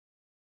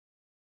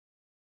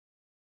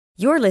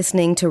You're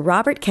listening to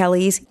Robert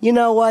Kelly's You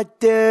Know What,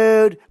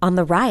 Dude? On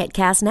the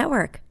Riotcast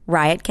Network,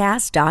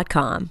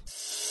 riotcast.com.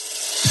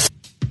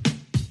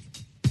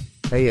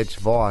 Hey, it's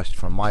Voss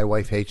from My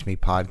Wife Hates Me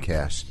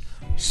podcast.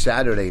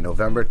 Saturday,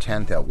 November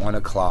 10th at 1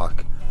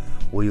 o'clock,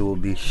 we will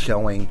be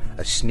showing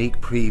a sneak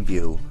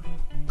preview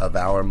of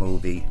our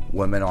movie,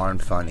 Women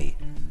Aren't Funny.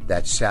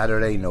 That's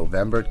Saturday,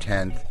 November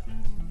 10th,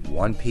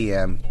 1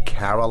 p.m.,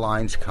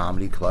 Caroline's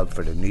Comedy Club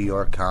for the New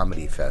York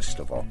Comedy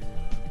Festival.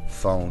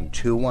 Phone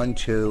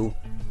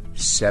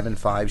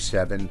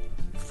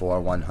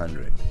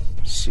 212-757-4100.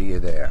 See you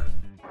there.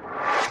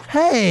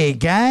 Hey,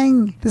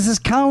 gang. This is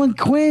Colin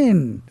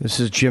Quinn. This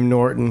is Jim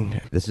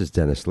Norton. This is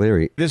Dennis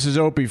Leary. This is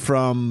Opie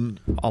from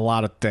a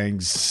lot of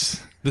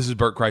things. This is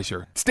Bert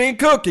Kreischer. Stan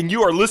Cook, and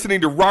you are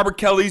listening to Robert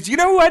Kelly's You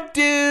Know What,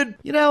 Dude?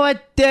 You know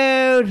what,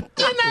 dude?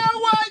 You know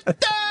what, dude?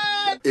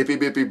 Ippy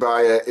bippy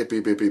baya,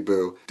 ippy bippy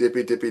boo.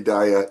 Dippy dippy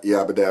dia,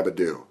 yabba dabba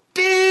doo.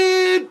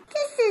 Dude!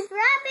 This is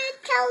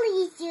Robert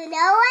Kelly's You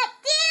Know What,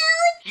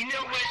 Dude? You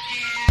know what,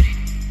 dude?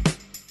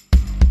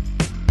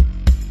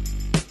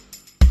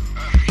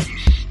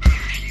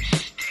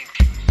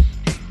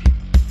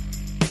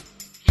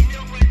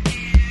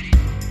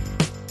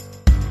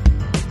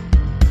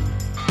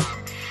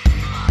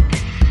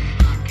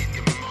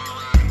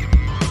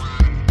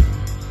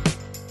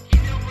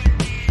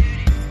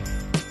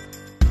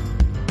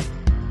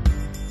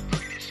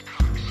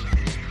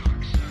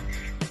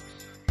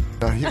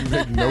 He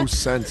made no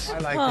sense. I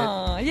liked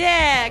Oh,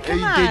 yeah,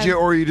 come on. Did you,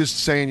 or are you just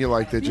saying you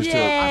liked it? Just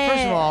Yeah.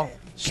 First of all, Come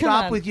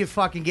stop on. with your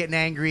fucking getting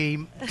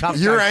angry. Tough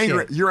you're guy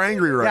angry. shit. You're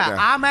angry right Yeah,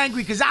 now. I'm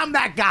angry because I'm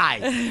that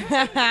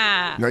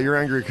guy. No, you're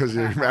angry because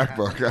of your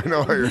MacBook. I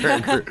know why you're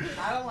angry.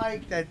 I don't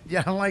like that. Yeah,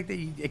 I don't like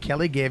that.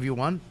 Kelly gave you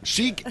one.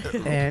 She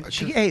And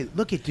she, hey,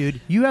 look it, dude.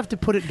 You have to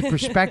put it into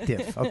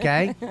perspective,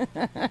 okay?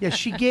 Yeah,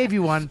 she gave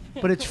you one,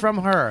 but it's from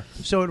her,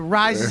 so it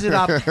rises it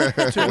up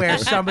to where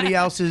somebody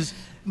else's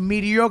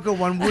mediocre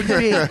one would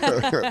be. All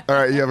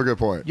right, you have a good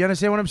point. You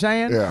understand what I'm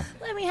saying? Yeah.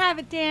 Let me have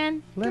it,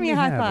 Dan. Let Give me me a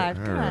high have five.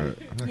 it. Come on.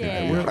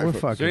 Yeah. We're Is there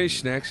fucking. any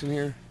snacks in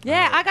here?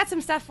 Yeah, I got some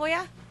stuff for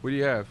you. What do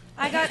you have?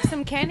 I got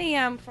some candy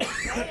from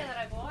Australia that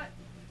I bought.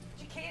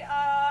 Chiquita,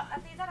 are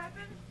these that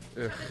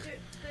open? Ugh.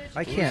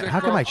 I can't. How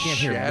come I can't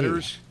hear you?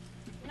 Shatters?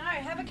 No,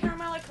 have a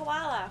caramel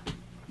koala.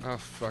 Oh,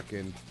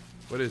 fucking.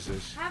 What is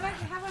this? Have one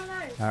of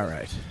those. All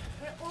right.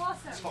 They're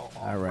awesome.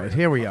 All right.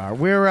 Here we are.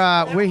 We're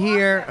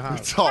here.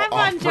 It's all Have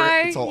one, off-brand.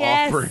 Joe. It's all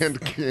Yes.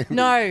 off-brand candy.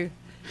 No.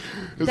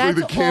 It's That's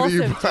like the candy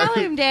you awesome. buy. Tell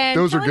him, Dan.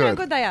 Those Tell are him how good.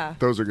 good they are.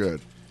 Those are good.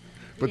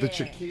 But the Yeah.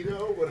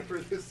 Chiquito, whatever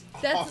this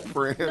That's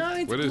off-brand. No,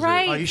 it's What is it?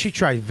 great. Oh, you should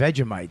try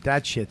Vegemite.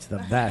 That shit's the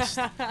best.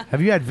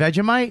 Have you had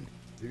Vegemite?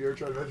 Have you ever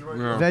tried Vegemite?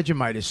 No.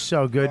 Vegemite is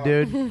so good,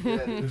 dude.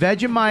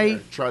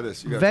 Vegemite. Try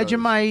this. You gotta try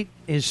Vegemite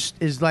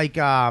is like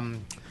at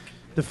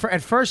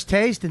first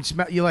taste and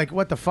smell. You're like,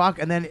 what the fuck?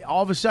 And then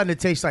all of a sudden it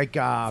tastes like It's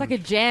like a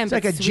jam. It's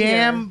like but a sweeter.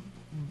 jam,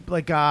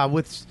 like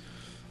with.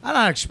 I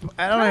don't know.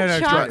 I don't know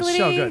how to explain it. It's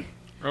so Chocolatey. good.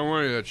 I don't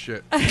want any of that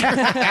shit. But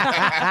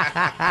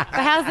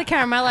how's the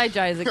caramello,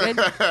 Joe? Is it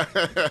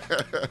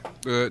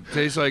good?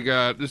 Tastes like,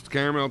 this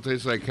caramel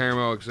tastes like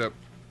caramel, except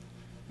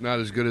not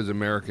as good as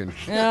American.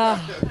 Ugh.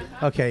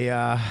 Okay.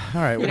 All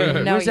right. You don't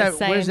even know Where's what you're that?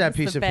 saying. Where's that It's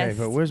piece the of best.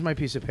 paper? Where's my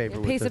piece of paper? A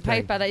with piece the of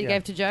paper thing? that you Yeah.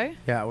 gave to Joe?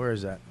 Yeah. Where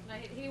is that? No,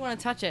 he didn't want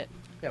to touch it.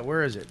 Yeah.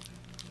 Where is it?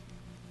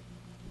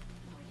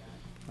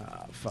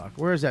 Fuck.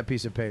 Where is that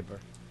piece of paper?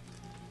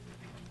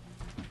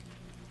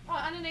 Oh,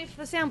 underneath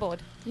the soundboard.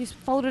 You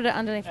folded it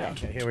underneath there.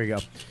 Okay, here we go.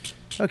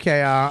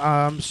 Okay,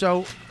 so,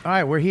 all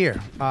right, we're here.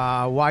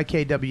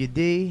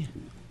 YKWD,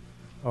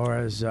 or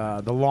as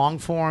the long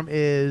form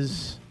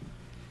is...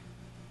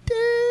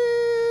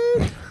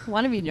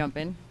 One of you jump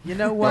in. You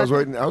know I what?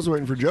 was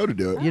waiting for Joe to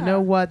do it. You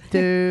know what,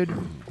 dude?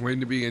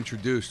 Waiting to be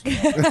introduced.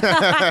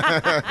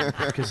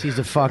 Because he's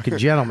a fucking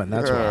gentleman,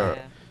 that's why.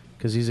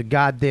 Because he's a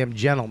goddamn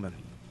gentleman.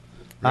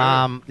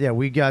 Yeah,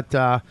 we got...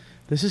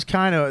 this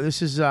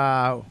is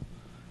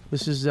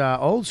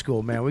old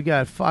school, man. We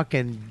got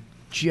fucking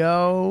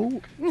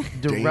Joe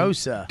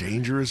DeRosa.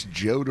 Dangerous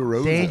Joe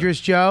DeRosa. Dangerous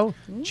Joe.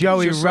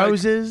 Joey Just like-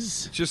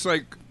 Roses. Just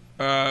like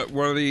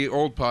one of the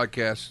old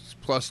podcasts,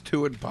 plus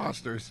 2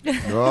 imposters.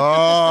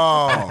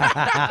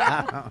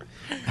 Oh.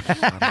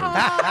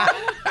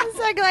 I'm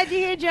so glad you're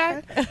here,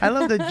 Joe. I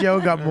love that Joe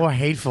got more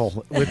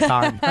hateful with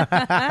time.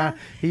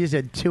 He just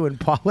had 2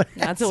 imposters.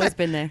 That's always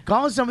been there.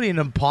 Calling somebody an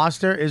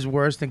imposter is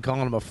worse than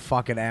calling him a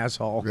fucking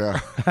asshole. Yeah.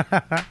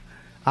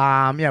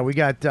 Yeah, we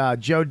got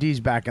Joe D's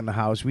back in the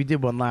house. We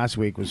did one last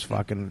week. It was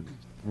fucking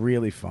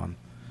really fun.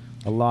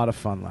 A lot of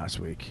fun last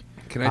week.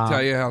 Can I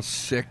tell you how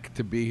sick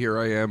to be here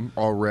I am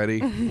already?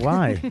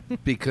 Why?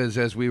 Because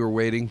as we were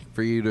waiting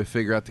for you to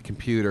figure out the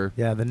computer.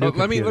 Yeah, the new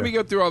let me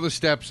computer. go through all the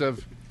steps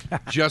of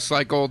just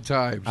like old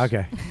times.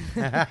 Okay.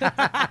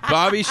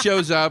 Bobby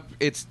shows up.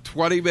 It's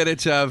 20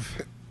 minutes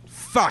of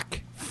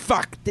fuck.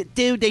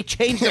 Dude, they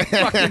changed the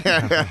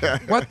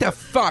fucking. What the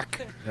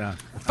fuck? Yeah.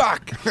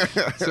 Fuck.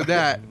 So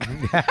that.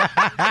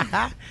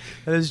 That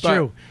is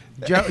true.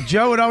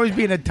 Joe would always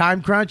be in a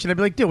time crunch, and I'd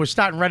be like, dude, we're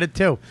starting Reddit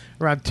 2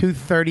 around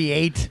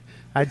 2:38.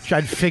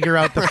 I'd figure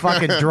out the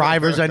fucking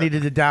drivers I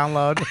needed to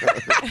download.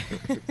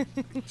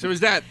 So it was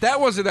that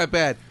wasn't that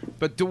bad.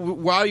 But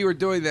while you were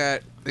doing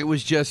that, it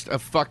was just a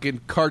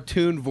fucking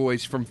cartoon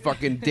voice from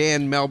fucking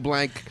Dan Mel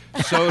Blanc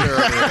Soda.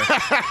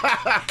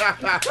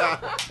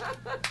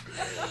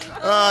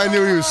 I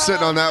knew he was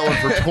sitting on that one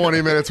for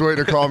 20 minutes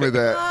waiting to call me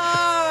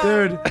that.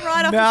 Dude,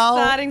 Right off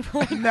the starting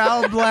point.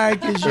 Mel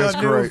Blanc is your That's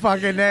new great.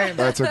 fucking name.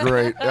 That's a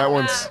great.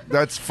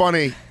 That's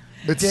funny.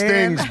 It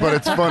Dan- stings, but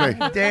it's funny.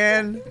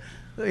 Dan,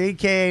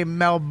 a.k.a.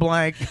 Mel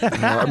Blanc.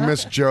 I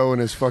miss Joe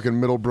and his fucking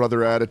middle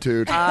brother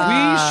attitude. We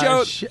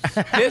showed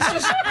this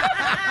is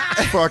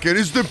Fucking,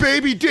 is the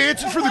baby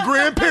dancing for the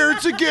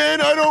grandparents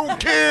again? I don't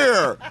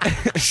care.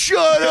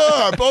 Shut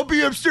up. I'll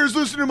be upstairs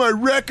listening to my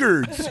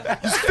records.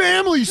 This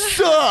family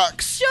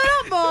sucks. Shut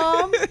up,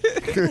 Mom.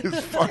 It's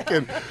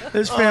fucking.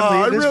 This family.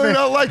 I this really fam-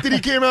 don't like that he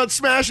came out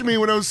smashing me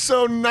when I was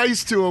so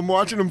nice to him,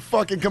 watching him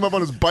fucking come up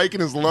on his bike in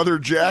his leather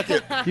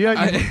jacket. Yeah,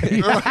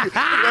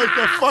 like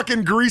a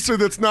fucking greaser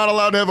that's not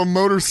allowed to have a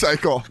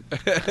motorcycle.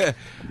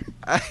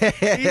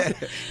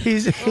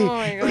 he's Oh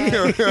my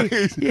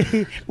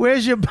God.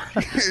 where's your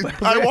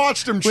bike? I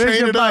watched him Where's chain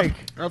your it up. bike?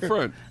 out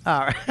front. All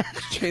right.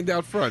 Chained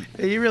out front.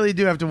 You really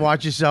do have to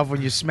watch yourself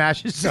when you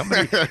smash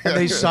somebody and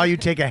they saw you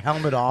take a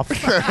helmet off.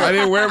 I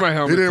didn't wear my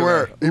helmet. He didn't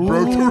wear it. He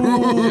broke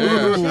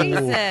through.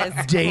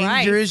 Jesus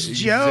Dangerous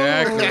Christ. Joe.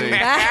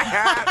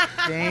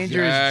 Exactly.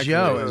 Dangerous Exactly.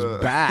 Joe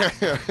is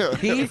back.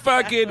 He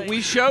fucking.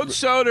 We showed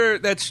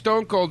Soder that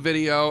Stone Cold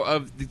video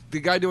of the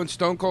guy doing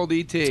Stone Cold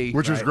ET.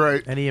 Which was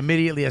great. And he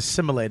immediately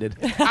assimilated.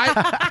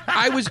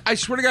 I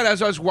swear to God,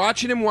 as I was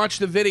watching him watch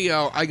the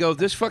video, I go,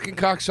 this fucking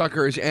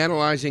cocksucker is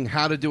analyzing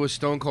how to do a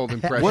Stone Cold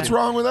impression. What's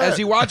wrong with that? As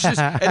he watched this,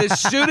 and as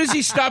soon as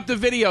he stopped the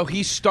video,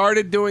 he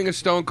started doing a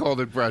Stone Cold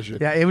impression.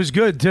 Yeah, it was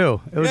good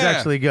too. It was Yeah.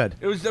 actually good.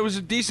 It was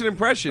a decent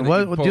impression. that Well,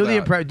 you do pulled the out.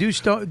 impression. Do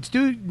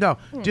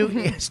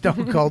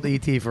Stone Cold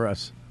ET for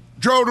us.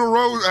 Joe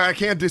DeRose. I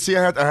can't see.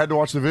 I had to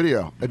watch the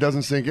video. It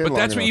doesn't sink in. But long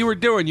that's what enough. you were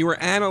doing. You were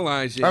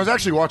analyzing. I was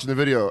actually watching the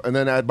video, and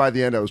then by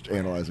the end, I was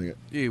analyzing it.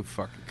 You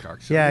fucking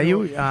cocksucker.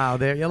 Yeah,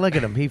 there. You look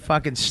at him. He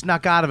fucking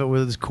snuck out of it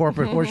with his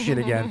corporate horseshit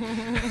again.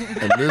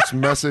 And this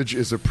message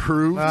is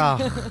approved.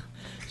 Oh,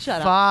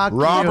 Shut up. fuck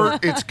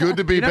Robert, you. it's good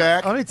to be You know,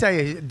 back. Let me tell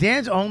you,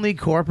 Dan's only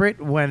corporate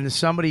when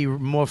somebody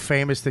more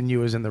famous than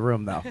you is in the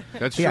room, though.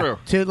 That's true.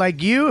 To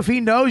like you, if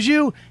he knows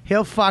you,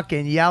 he'll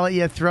fucking yell at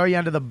you, throw you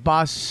under the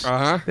bus.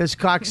 Uh-huh. This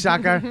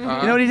cocksucker. You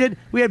know what he did?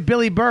 We had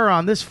Billy Burr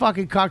on. This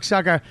fucking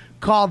cocksucker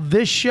called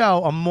this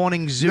show a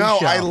morning zoo No,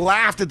 show. I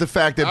laughed at the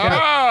fact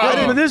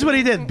that. But this is what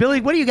he did. Billy,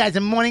 what are you guys,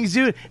 a morning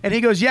zoo? And he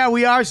goes, yeah,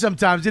 we are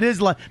sometimes. It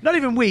is like, not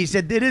even we. He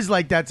said, it is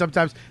like that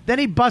sometimes. Then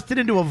he busted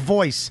into a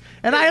voice.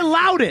 And I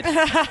allowed it.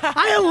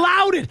 I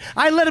allowed it.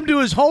 I let him do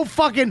his whole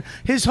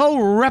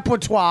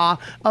repertoire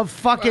of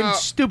fucking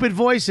stupid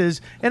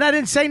voices. And I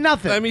didn't say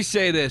nothing. Let me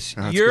say this.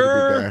 Oh, it's You're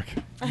good to be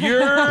back.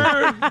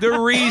 You're the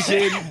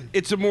reason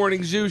it's a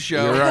morning zoo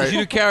show. You're right.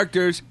 You do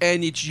characters,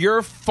 and it's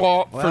your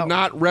fault for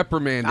not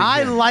reprimanding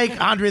I him. like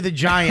Andre the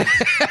Giant.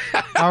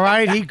 All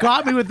right? He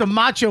got me with the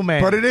Macho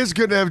Man. But it is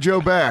good to have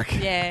Joe back.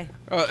 Yeah.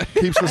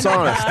 Keeps us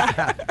honest.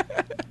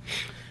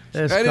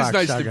 This That is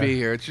nice to cocksucker. be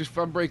here. It's just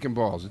fun breaking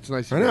balls. It's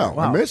nice to I be know. here.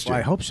 I missed you.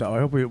 I hope so. I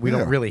hope we Yeah.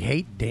 don't really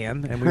hate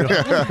Dan, and we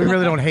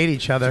really don't hate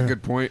each other.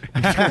 Good point.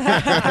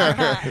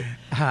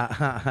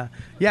 Yeah,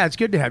 it's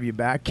good to have you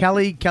back,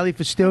 Kelly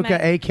Festuca,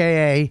 Mate.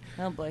 a.k.a.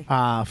 Oh boy.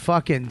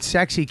 Fucking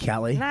sexy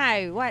Kelly.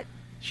 No, what?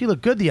 She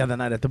looked good the other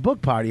night at the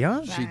book party,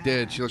 huh? She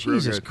did. She looked real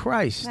Jesus good.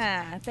 Christ. Nah,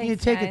 Can thanks, you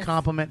take guys. a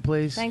compliment,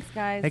 please? Thanks,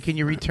 guys. And can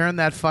you return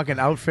that fucking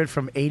outfit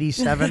from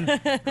 87? Oh,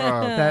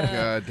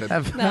 God.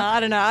 Have- No, I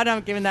don't know. I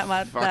don't give him that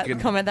much Fucking-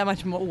 that comment that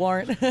much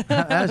warrant.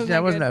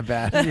 that wasn't that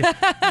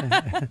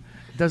bad.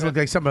 It does look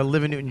like something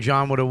Olivia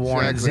Newton-John would have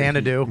worn in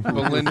Exactly. Xanadu.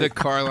 Belinda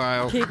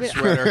Carlisle Keep it-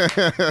 sweater.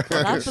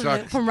 That's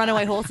Sucked. from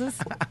Runaway Horses.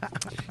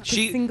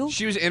 She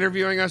was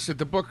interviewing us at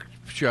the book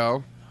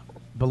show.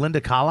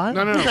 Belinda Carlisle?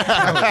 No.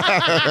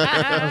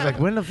 I was like,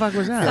 when the fuck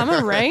was that?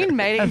 Summer Rain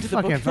made it That into the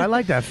fucking, book. I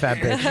like that fat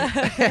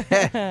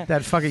bitch.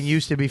 That fucking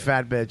used to be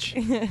fat bitch.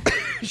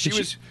 She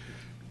was.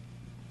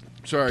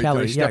 Sorry,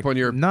 Kelly, did I step yeah. on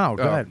your? No,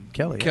 go ahead.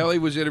 Kelly, yeah. Kelly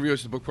was interviewing us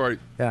at the book party.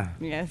 Yeah.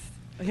 Yes.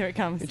 Here it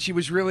comes. And she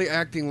was really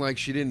acting like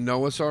she didn't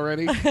know us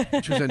already,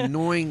 which was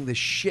annoying the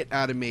shit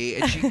out of me.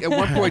 And she, at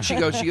one point, she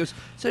goes,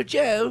 so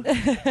Joe,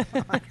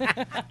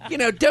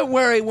 don't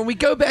worry. When we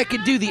go back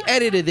and do the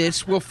edit of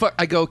this, we'll fuck.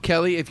 I go,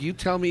 Kelly, if you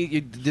tell me you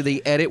do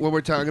the edit one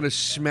more time, I'm gonna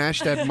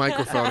smash that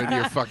microphone into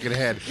your fucking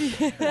head.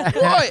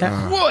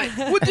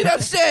 What did I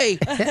say?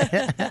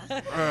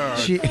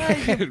 She,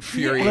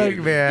 Infuriating.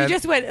 look, man. You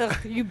just went, ugh,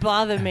 you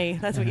bother me.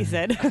 That's what you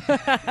said.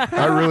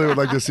 I really would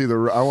like to see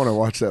I want to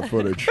watch that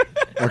footage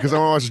because I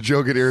want to watch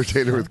Joe get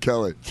irritated with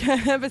Kelly.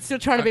 But still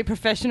trying to be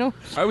professional.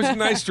 I was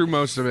nice through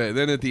most of it.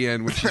 Then at the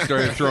end, when she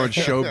started throwing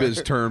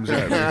showbiz terms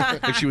at me,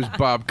 like she was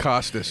Bob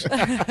Costas.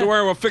 Don't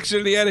worry, we'll fix it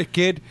in the edit,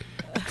 kid.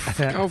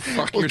 Go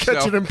fuck We'll yourself.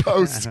 catch it in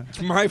post.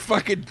 It's my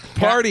fucking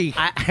party.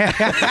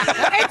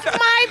 It's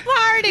my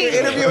party.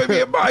 Interviewing me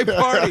at my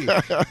party.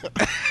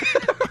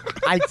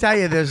 I tell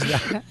you this.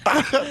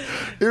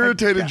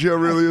 Irritated Joe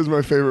really is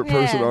my favorite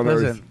person on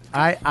earth. Listen,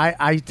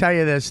 I tell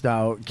you this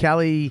though,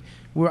 Kelly.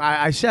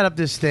 I set up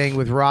this thing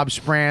with Rob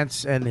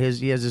Sprance, and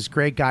he has this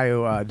great guy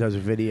who does a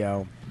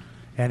video,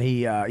 and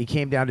he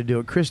came down to do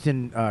it.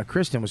 Kristen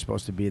was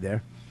supposed to be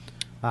there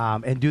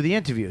and do the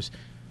interviews,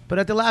 but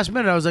at the last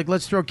minute I was like,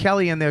 let's throw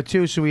Kelly in there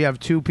too, so we have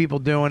two people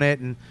doing it.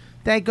 And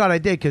thank God I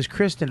did, because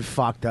Kristen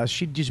fucked us.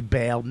 She just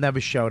bailed,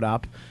 never showed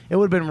up. It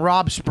would have been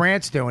Rob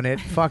Sprance doing it,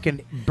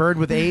 fucking bird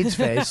with AIDS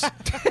face,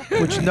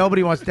 which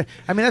nobody wants to.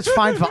 I mean, that's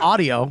fine for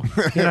audio,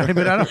 you know what I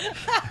mean? I don't.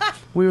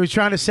 We were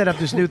trying to set up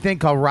this new thing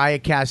called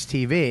Riotcast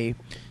TV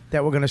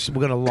that we're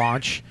gonna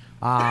launch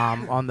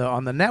on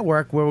the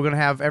network, where we're gonna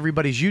have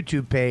everybody's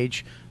YouTube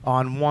page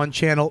on one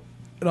channel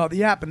and on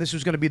the app. And this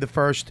was gonna be the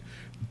first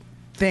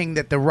thing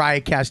that the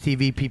Riotcast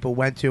TV people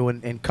went to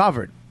and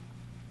covered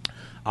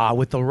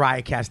with the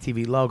Riotcast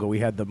TV logo. We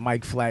had the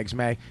Mike Flags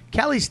May.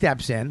 Kelly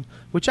steps in,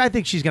 which I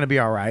think she's gonna be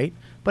all right.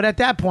 But at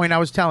that point, I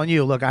was telling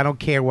you, look, I don't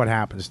care what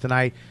happens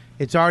tonight.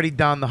 It's already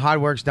done. The hard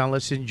work's done.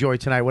 Let's enjoy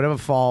tonight. Whatever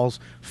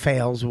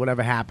fails,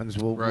 whatever happens,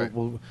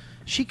 we'll.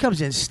 She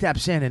comes in,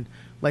 steps in, and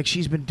like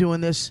she's been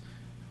doing this,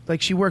 like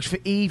she works for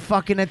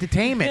fucking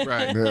Entertainment.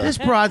 Right. Yeah. This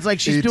broad's like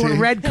she's E.T. doing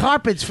red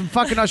carpets from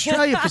fucking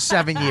Australia for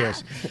 7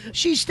 years.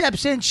 She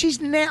steps in.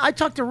 I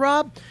talked to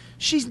Rob.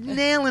 She's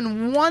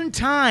nailing one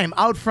time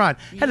out front.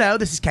 Hello,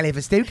 this is Kelly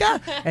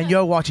Festuca, and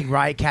you're watching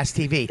Riotcast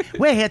TV.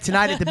 We're here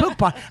tonight at the book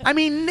party. I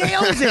mean,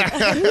 nails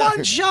it.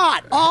 One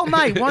shot all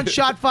night. One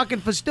shot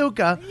fucking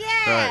Festuca.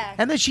 Yeah.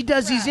 And then she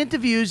does these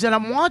interviews, and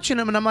I'm watching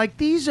them, and I'm like,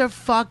 these are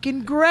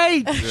fucking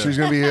great. She's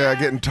going to be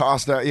getting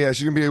tossed out. Yeah,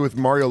 she's going to be with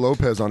Mario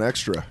Lopez on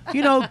Extra.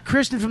 You know,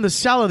 Kristen from The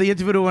Cellar, the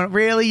interviewer went,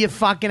 really, you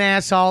fucking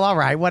asshole? All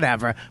right,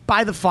 whatever.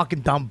 Buy the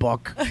fucking dumb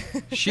book.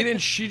 She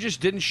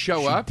just didn't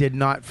show up. Did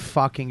not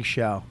fucking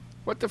show.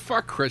 What the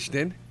fuck,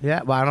 Kristen?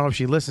 Yeah, well, I don't know if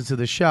she listens to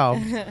the show.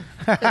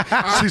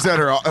 She's at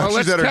her let's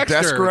she's at her text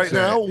desk her. right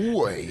now.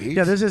 Wait.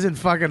 Yeah, this isn't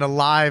fucking a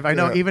live. I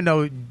know, Yeah. even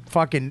though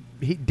fucking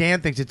Dan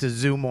thinks it's a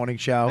Zoo morning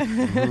show.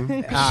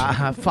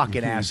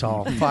 Fucking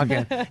asshole.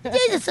 Fucking.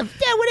 Jesus,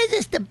 what is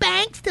this? The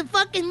Banks? The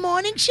fucking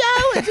morning show?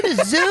 Is it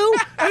a zoo?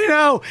 I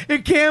know.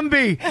 It can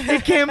be.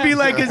 It can be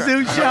like a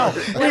zoo show.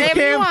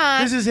 Whatever you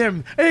want. This is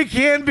him. It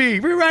can be.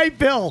 We're right,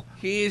 Bill.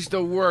 He's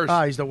the worst.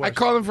 Oh, he's the worst. I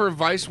called him for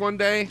advice one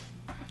day.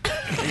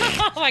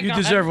 Oh my You God.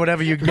 deserve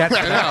whatever you get.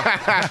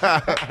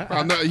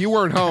 Well, no, you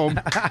weren't home.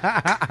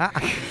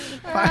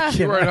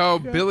 You weren't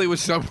home. Billy was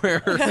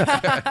somewhere.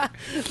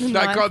 No,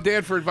 I called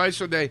Dan for advice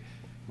one day.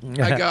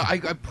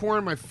 I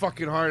pouring my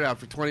fucking heart out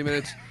for 20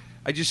 minutes.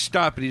 I just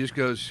stop and he just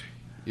goes,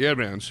 "Yeah,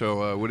 man.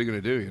 So what are you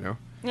gonna do? You know?"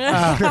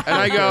 And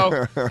I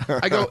go,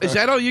 "Is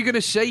that all you're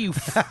gonna say, you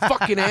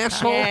fucking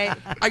asshole?" Yeah.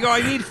 I go,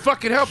 "I need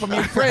fucking help. I'm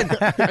your friend.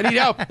 I need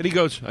help." And he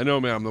goes, "I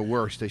know, man. I'm the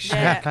worst."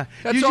 Yeah.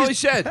 That's all he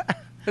said.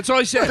 That's all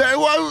he said.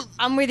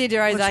 I'm with you,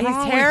 Deriza. What's wrong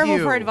He's with terrible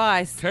you? for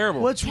advice.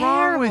 Terrible. What's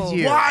wrong with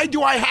you? Why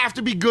do I have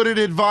to be good at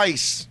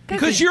advice?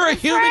 Because you're a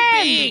human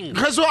friend. being.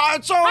 Because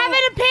it's all. I have an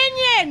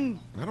opinion.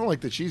 I don't like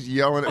that she's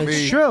yelling at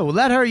me. It's true.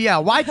 Let her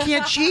yell. Why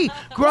can't she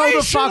grow Why the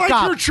is she fuck like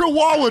up? your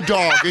Chihuahua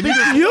dog? And you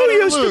just You let her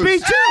used to loose? be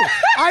too.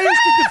 I used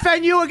to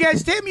defend you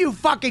against him, you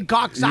fucking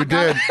cocksucker. You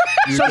did.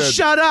 You So did.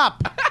 shut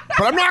up.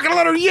 But I'm not going to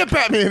let her yip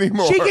at me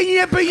anymore. She can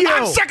yip at you.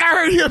 I'm sick of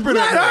her yipping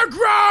Let at her me.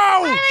 grow.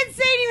 I haven't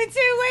seen you in 2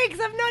 weeks.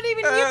 I've not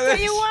even yipped at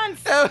you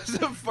once. That was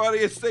the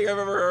funniest thing I've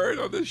ever heard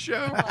on this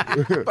show.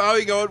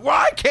 Bobby going,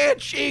 "Why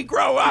can't she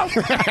grow up?"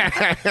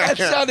 That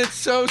sounded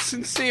so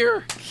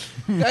sincere.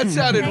 That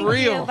sounded Thank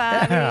real. you,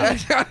 Bobby. That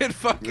sounded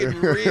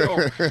fucking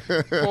real.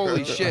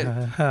 Holy shit.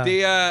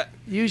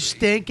 You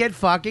stink at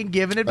fucking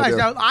giving advice. do.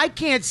 Now, I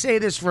can't say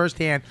this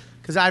firsthand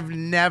because I've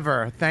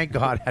never, thank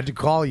God, had to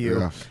call you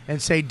Yeah. and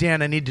say,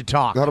 Dan, I need to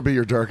talk. That'll be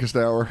your darkest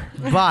hour.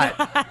 But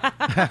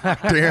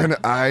Dan,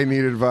 I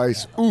need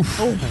advice.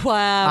 Oof.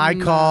 I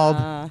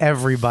called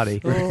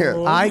everybody.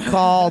 I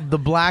called the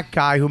black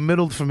guy who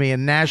middled for me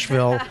in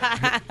Nashville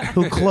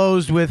who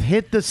closed with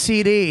hit the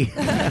CD.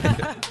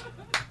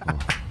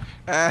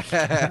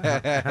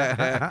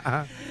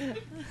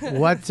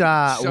 What's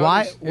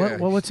why? yeah.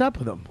 What's up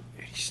with him?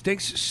 He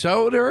stinks.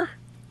 Soder?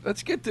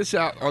 Let's get this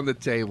out on the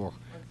table.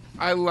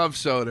 I love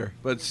Soder,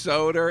 but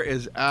Soder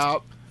is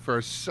out for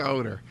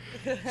Soder.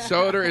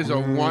 Soder is a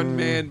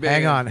one-man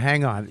band.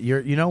 Hang on.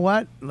 You know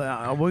what?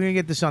 We're gonna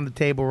get this on the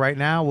table right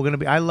now. We're gonna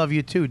be. I love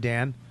you too,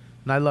 Dan,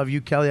 and I love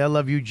you, Kelly. I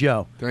love you,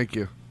 Joe. Thank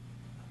you.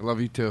 I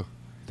love you too.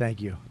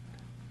 Thank you.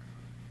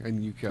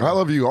 And you, Kelly. I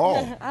love you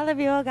all. I love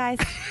you all, guys.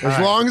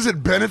 As long as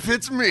it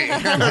benefits me.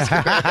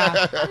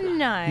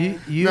 No.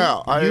 You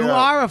No,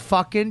 are a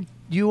fucking.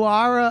 You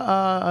are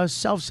a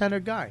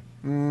self-centered guy.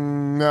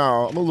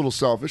 No, I'm a little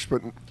selfish,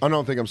 but I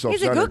don't think I'm He's a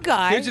self-centered. good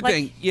guy. Here's the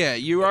thing. Yeah,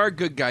 you are a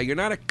good guy. You're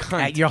not a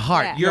cunt. At your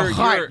heart,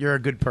 Yeah. you're a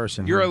good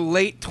person. You're a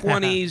late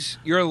 20s.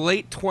 You're a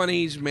late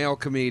 20s male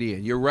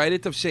comedian. You're right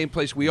at the same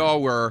place we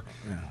all were.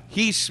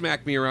 He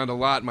smacked me around a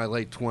lot in my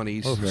late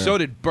 20s. Okay. So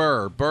did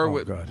Burr.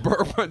 Burr God.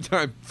 Burr one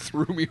time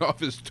threw me off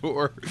his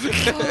tour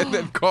and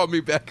then called me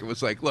back and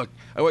was like, "Look,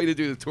 I want you to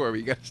do the tour, but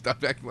you got to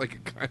stop acting like a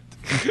cunt."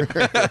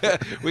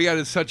 We got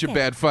in such a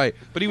bad fight.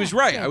 But he was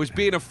right. I was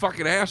being a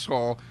fucking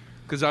asshole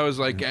because I was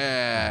like,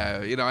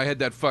 I had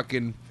that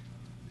fucking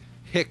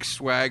hick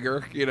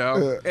swagger,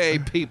 Hey,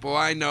 people,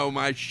 I know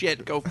my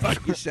shit. Go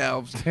fuck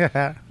yourselves.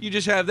 You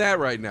just have that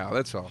right now.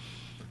 That's all.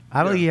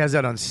 I don't think he has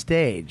that on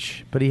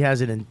stage, but he has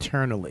it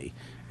internally,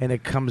 and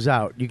it comes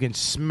out. You can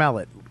smell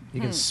it.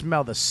 You can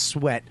smell the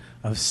sweat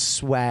of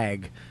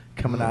swag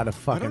coming out of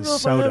fucking I don't know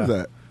soda. if I have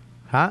that.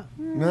 Huh?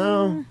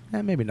 No.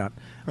 Maybe not.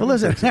 But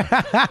listen,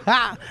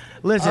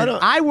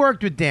 I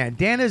worked with Dan.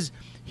 Dan is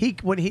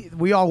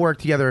we all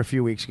worked together a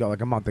few weeks ago,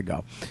 like a month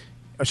ago.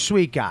 A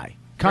sweet guy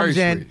comes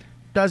Very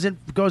in,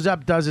 goes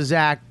up, does his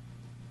act.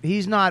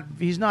 You're not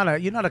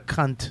a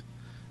cunt,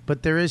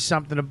 but there is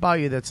something about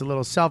you that's a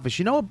little selfish.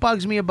 You know what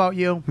bugs me about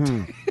you?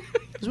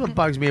 This is what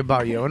bugs me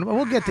about you. And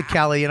we'll get to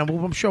Kelly, and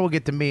I'm sure we'll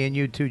get to me and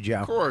you too,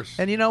 Joe. Of course.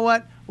 And you know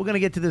what? We're going to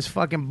get to this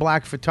fucking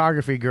black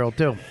photography girl,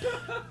 too.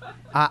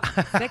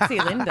 Sexy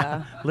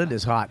Linda.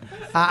 Linda's hot.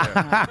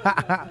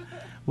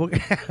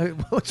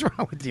 What's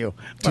wrong with you?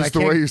 Just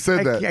the way you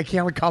said that. I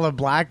can't call her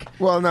black.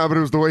 Well, no, but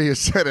it was the way you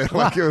said it.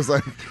 Like it was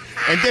like,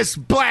 and this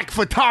black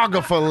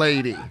photographer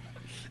lady.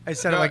 I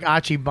said it like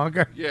Archie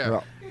Bunker.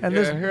 Yeah. And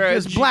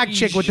this black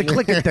chick with the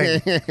clicking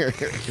thing.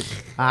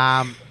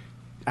 I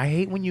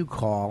hate when you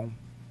call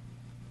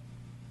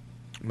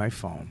my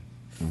phone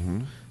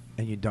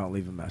and you don't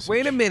leave a message.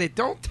 Wait a minute.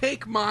 Don't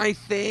take my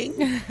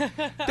thing.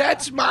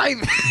 That's my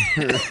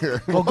thing.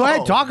 Well, go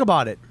ahead. Talk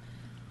about it.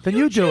 Then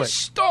you do it.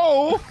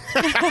 Stole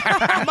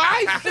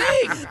my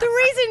thing. The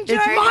reason Joe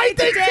It's my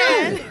hates thing,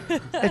 Dan.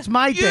 too. It's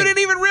my You thing. didn't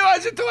even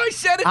realize it until I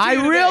said it to you I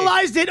today.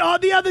 realized it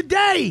the other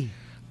day.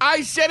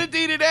 I said it to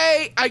you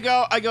today. I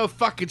go,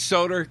 fucking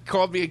Soder.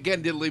 Called me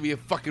again, didn't leave me a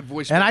fucking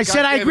voicemail. And I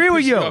said, I Goddamn, agree it with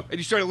pissed you. me off. And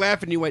you started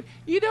laughing. You went,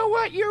 you know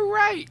what? You're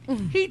right.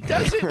 He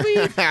doesn't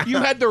leave. You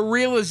had the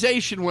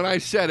realization when I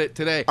said it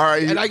today. All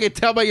right, and I can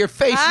tell by your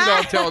face you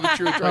don't tell the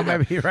truth right now.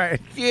 Maybe you're right.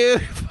 You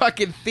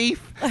fucking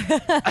thief.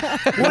 What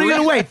are you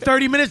going to wait?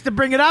 30 minutes to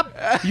bring it up?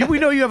 We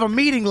know you have a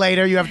meeting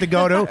later you have to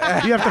go to.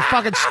 You have to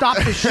fucking stop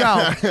the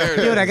show.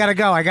 Dude, I got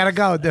to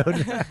go,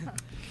 dude.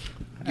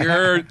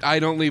 Your I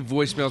don't leave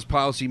voicemails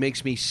policy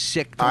makes me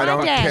sick. I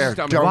don't Dan? care.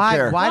 Stomach. Don't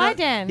care. Why,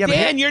 Dan? Yeah, but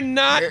Dan, you're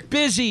not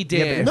busy,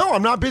 Dan. No,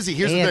 I'm not busy.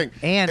 Here's the thing.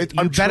 And It's- you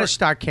I'm better try-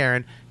 start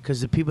caring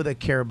because the people that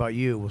care about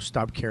you will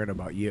stop caring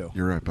about you.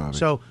 You're right, Bobby.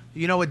 So,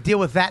 you know what? Deal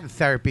with that in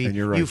therapy. And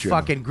you're right, You Joe.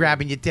 fucking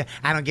grabbing your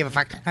I don't give a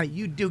fuck.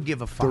 You do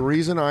give a fuck. The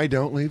reason I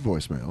don't leave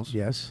voicemails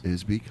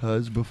is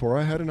because before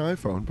I had an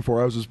iPhone,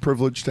 before I was as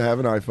privileged to have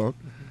an iPhone,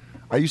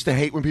 I used to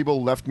hate when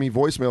people left me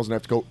voicemails and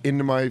have to go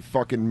into my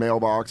fucking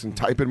mailbox and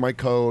type in my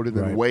code and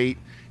then Right. wait,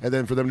 and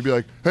then for them to be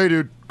like, hey,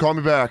 dude, call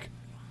me back.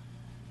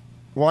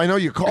 Well, I know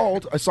you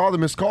called. I saw the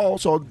missed call,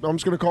 so I'm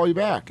just going to call you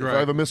back if Right. I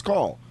have a missed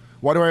call.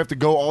 Why do I have to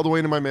go all the way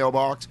into my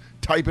mailbox,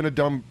 type in a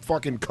dumb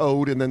fucking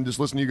code, and then just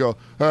listen to you go,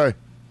 hey,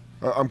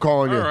 I'm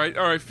calling you. All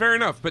right, fair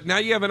enough. But now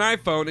you have an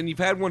iPhone and you've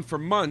had one for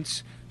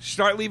months.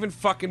 Start leaving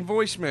fucking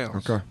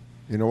voicemails. Okay.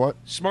 You know what?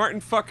 Smart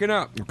and fucking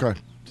up. Okay.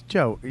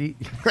 Joe. I'm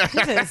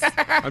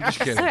just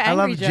kidding. So I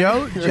love angry,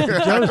 Joe. I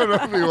don't know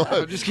if he was.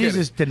 I'm just kidding.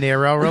 Jesus, De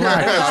Niro,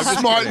 relax.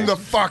 Smarten the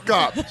fuck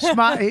up.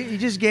 Smart. He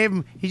just gave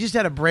him. He just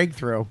had a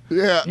breakthrough.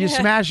 Yeah. You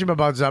smash him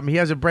about something. He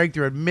has a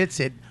breakthrough. Admits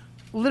it.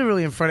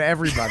 Literally in front of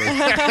everybody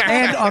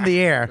and on the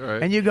air,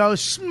 Right. and you go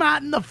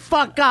smarten the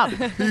fuck up.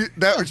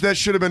 That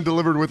should have been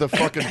delivered with a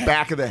fucking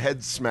back of the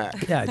head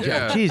smack. Yeah, Joe,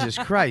 Yeah. Jesus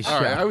Christ.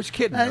 All right, Joe. I was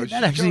kidding. I That, was that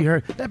just actually joking.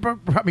 hurt. That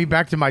brought me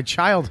back to my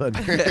childhood.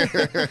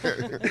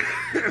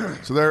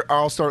 So there,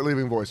 I'll start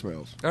leaving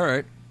voicemails. All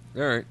right.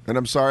 And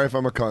I'm sorry if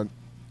I'm a cunt.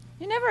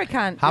 You're never a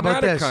cunt. How about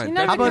not a this? cunt. You're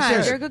not How a about cunt.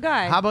 this? You're a good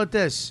guy. How about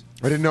this?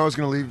 I didn't know I was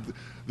going to leave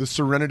the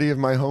serenity of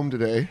my home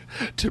today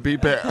to be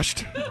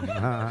bashed.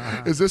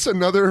 Is this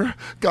another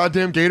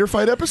goddamn Gator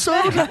fight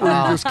episode where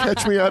you just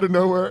catch me out of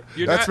nowhere?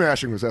 You're That not-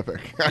 smashing was epic.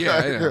 Yeah,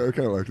 I know. I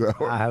kind of like that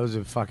one. I was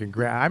a fucking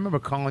great. I remember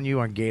calling you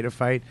on Gator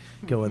Fight,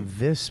 going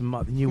this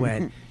month, and you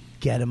went,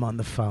 "Get him on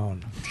the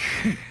phone.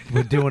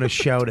 We're doing a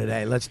show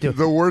today. Let's do it."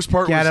 The worst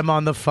part Get was, him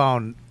on the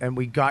phone, and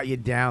we got you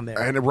down there.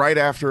 and right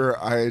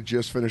after I had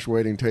just finished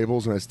waiting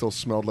tables, and I still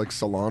smelled like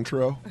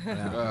cilantro,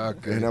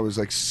 and I was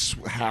like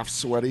half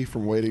sweaty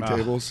from waiting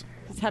tables.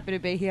 Just happy to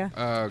be here.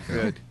 Oh,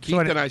 good. Keith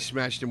and I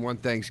smashed him one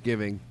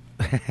Thanksgiving.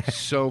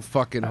 So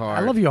fucking hard.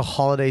 I love your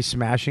holiday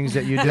smashings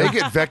that you do. They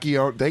get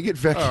Vecchione. They get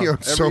Vecchione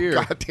every so year.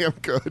 goddamn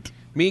good.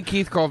 Me and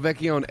Keith call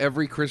Vecchione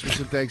every Christmas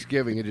and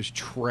Thanksgiving and just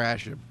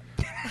trash him.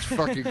 It's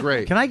fucking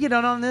great. Can I get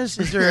in on this?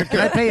 Can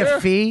I pay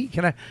a fee?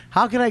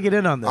 How can I get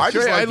in on this? I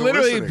just I like the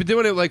literally listening. been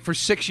doing it like for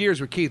 6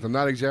 years with Keith. I'm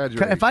not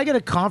exaggerating. If I get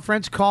a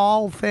conference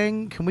call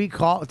thing, can we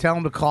tell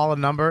them to call a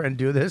number and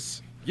do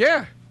this?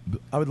 Yeah.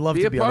 I would love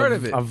Be to a be part on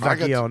of it. a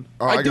Vecchione.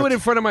 I do it in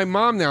front of my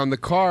mom now in the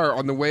car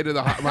on the way to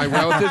my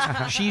relatives.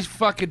 She's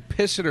fucking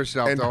pissing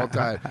herself the whole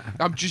time.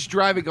 I'm just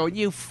driving going,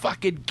 you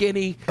fucking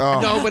guinea.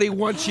 Nobody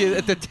wants you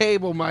at the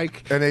table,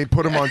 Mike. And they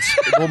put him on.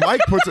 Well,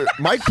 Mike puts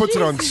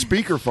it on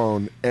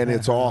speakerphone, and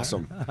it's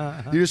awesome.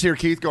 You just hear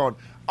Keith going,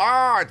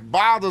 it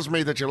bothers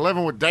me that you're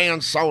living with Dan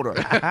Soder.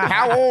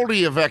 How old are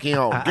you,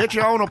 Vecchione? Get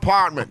your own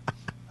apartment.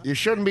 You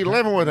shouldn't be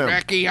living with him.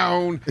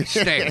 Vecchione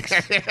stinks.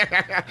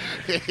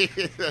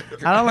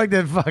 I don't like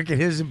that fucking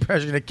his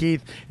impression of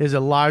Keith is a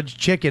large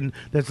chicken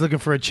that's looking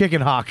for a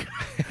chicken hawk.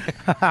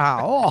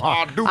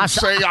 I do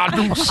say.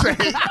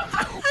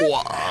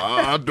 Oh,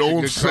 I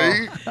don't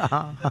say.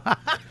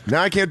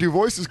 Now I can't do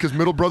voices because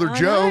middle brother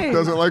Joe know.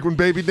 doesn't like when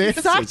baby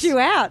dances. Sucked you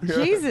out.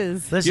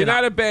 Jesus. Listen, You're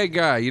not a bad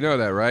guy. You know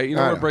that, right? You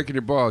know I we're know. breaking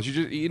your balls.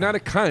 You're not a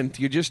cunt.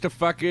 You're just a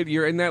fucking.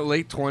 You're in that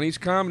late 20s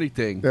comedy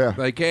thing. Yeah.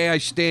 Like, hey, I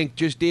stink.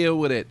 Just deal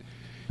with it.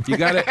 You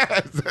got to.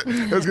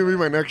 That's gonna be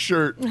my next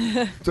shirt.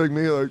 It's like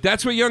me, like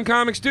That's what young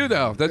comics do,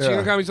 though. That's Yeah.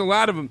 young comics. A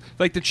lot of them,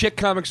 like the chick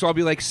comics, will all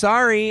be like,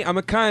 "Sorry, I'm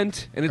a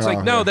cunt," and it's Oh,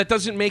 like, no, yeah. that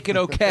doesn't make it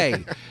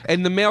okay.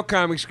 And the male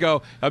comics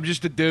go, "I'm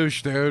just a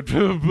douche, dude."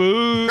 It's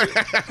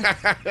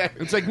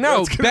like, no,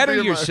 That's gonna better be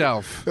in my-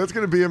 yourself, that's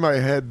gonna be in my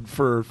head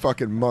for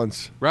fucking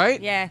months. right?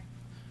 Yeah.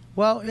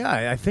 Well,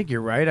 yeah, I think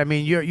you're right. I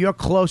mean, you're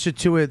closer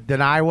to it than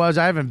I was.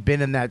 I haven't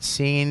been in that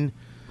scene.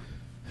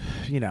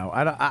 You know,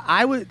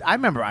 I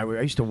remember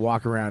I used to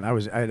walk around. I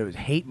was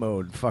hate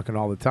mode fucking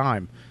all the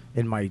time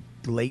in my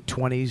late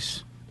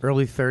 20s,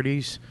 early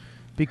 30s,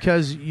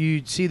 because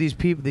you'd see these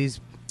people.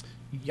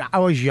 I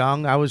was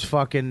young. I was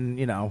fucking.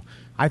 You know,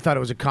 I thought it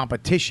was a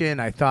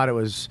competition. I thought it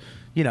was.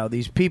 You know,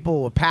 these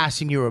people were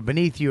passing you or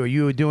beneath you, or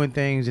you were doing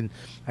things, and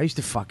I used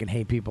to fucking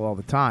hate people all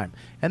the time.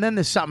 And then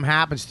there's something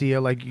happens to you,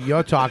 like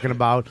you're talking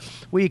about,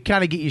 where you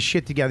kind of get your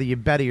shit together, you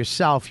better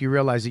yourself, you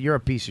realize that you're a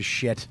piece of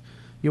shit.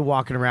 You're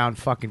walking around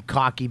fucking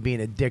cocky,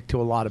 being a dick to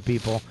a lot of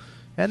people.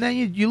 And then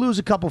you lose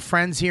a couple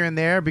friends here and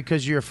there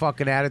because of your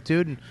fucking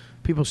attitude, and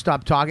people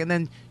stop talking. And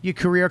then your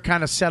career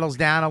kind of settles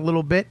down a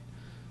little bit.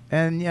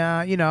 And,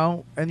 you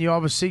know, and you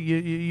obviously,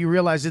 you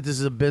realize that this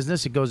is a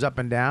business. It goes up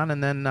and down.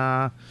 And then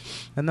all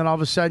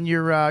of a sudden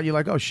you're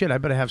like, oh, shit, I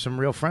better have some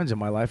real friends in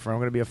my life or I'm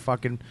going to be a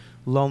fucking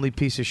lonely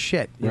piece of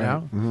shit, you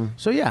know? Mm-hmm.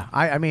 So, yeah,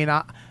 I mean,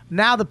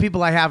 now the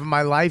people I have in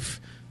my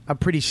life are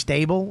pretty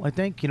stable, I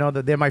think. You know,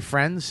 that they're my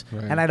friends.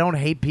 Right. And I don't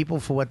hate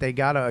people for what they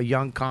got, or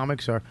young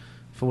comics, or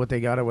for what they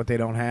got or what they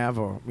don't have,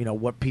 or, you know,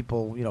 what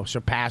people, you know,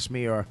 surpass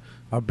me or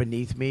are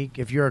beneath me.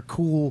 If you're a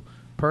cool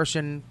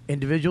person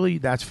individually,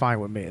 that's fine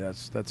with me.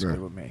 That's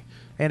good with me.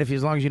 And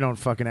as long as you don't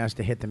fucking ask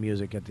to hit the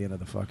music at the end of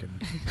the fucking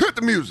hit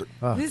the music.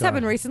 Oh, Did this God.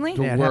 happen recently?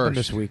 Yeah, it happened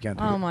this weekend.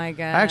 Oh my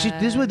god!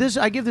 Actually, this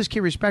I give this kid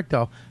respect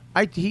though.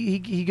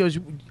 He goes.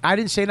 I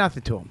didn't say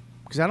nothing to him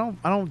because I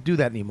don't do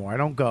that anymore. I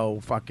don't go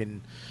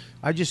fucking.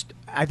 I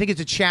think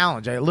it's a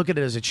challenge. I look at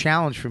it as a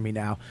challenge for me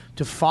now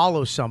to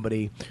follow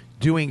somebody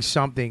doing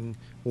something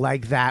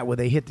like that where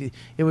they hit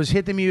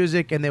the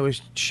music and they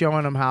was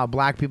showing them how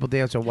black people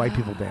dance or white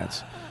people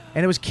dance.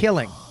 And it was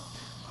killing.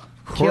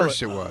 Of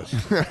course it was.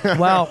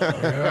 Well,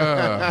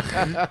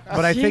 Ugh.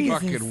 but I think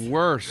fucking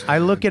worse. I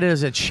look at it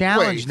as a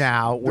challenge Wait,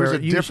 now. Where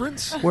there's a you-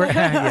 difference? Where,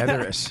 yeah,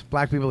 there is.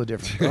 Black people are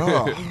different.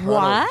 Oh.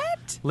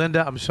 What?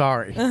 Linda, I'm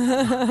sorry,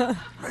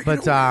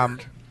 but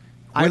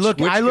I Which look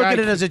guy at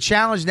it as a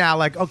challenge now.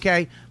 Like,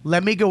 okay,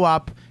 let me go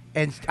up.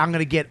 And I'm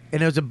gonna get,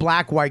 and it was a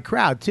black-white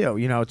crowd too.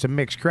 You know, it's a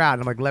mixed crowd.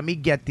 I'm like, let me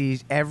get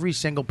these every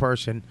single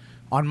person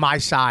on my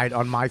side,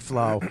 on my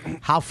flow.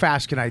 How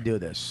fast can I do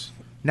this?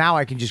 Now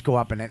I can just go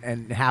up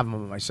and have them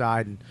on my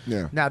side, and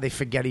Yeah. now they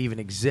forget it even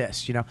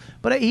exists. You know.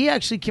 But he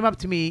actually came up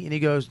to me and he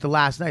goes, the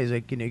last night, he's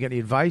like, you got any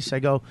advice? I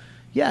go,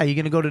 yeah. You're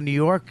gonna go to New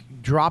York,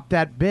 drop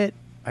that bit.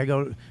 I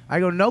go.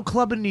 No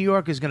club in New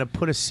York is gonna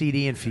put a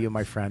CD in for you,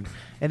 my friend.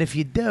 And if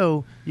you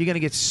do, you're gonna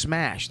get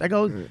smashed. I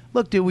go,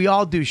 look, dude, we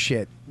all do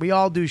shit. We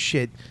all do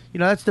shit. You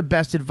know, that's the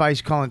best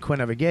advice Colin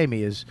Quinn ever gave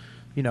me. Is,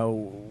 you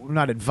know,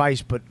 not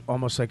advice, but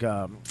almost like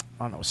a,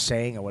 I don't know,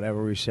 saying or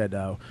whatever. We said,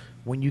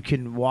 when you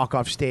can walk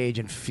off stage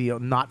and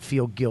not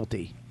feel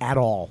guilty at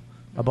all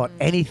about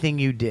anything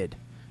you did,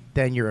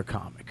 then you're a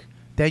comic.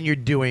 Then you're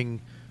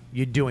doing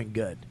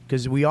good.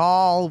 Because we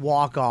all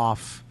walk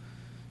off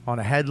on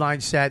a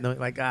headline set and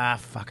like,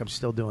 fuck, I'm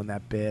still doing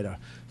that bit, or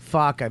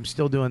fuck, I'm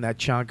still doing that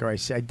chunk, or I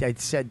said,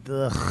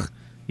 ugh,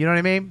 you know what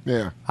I mean?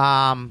 Yeah.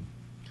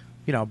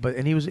 You know,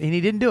 and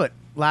he didn't do it.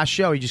 Last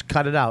show, he just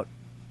cut it out,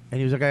 and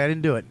he was like, I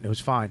didn't do it. It was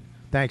fine.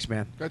 Thanks,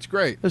 man. That's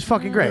great. It was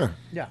fucking great.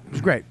 Yeah, it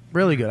was great.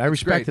 Really good. I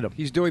respected him.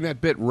 He's doing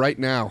that bit right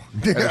now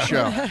at a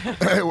show.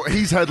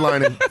 He's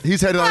headlining.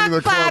 He's headlining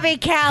the club. Bobby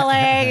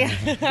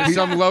Kelly.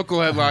 Some local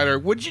headliner.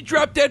 What'd you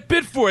drop that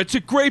bit for? It's a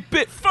great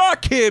bit.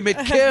 Fuck him. It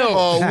kills.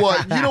 Oh,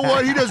 what? You know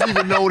what? He doesn't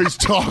even know what he's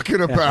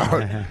talking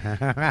about.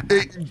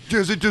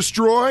 Does it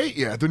destroy?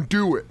 Yeah, then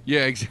do it.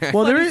 Yeah, exactly.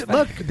 Well,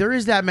 there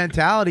is that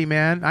mentality,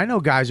 man. I know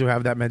guys who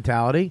have that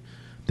mentality.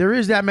 There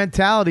is that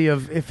mentality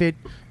of if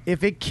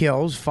it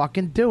kills,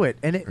 fucking do it.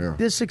 And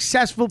there's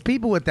successful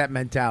people with that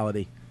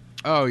mentality.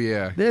 Oh,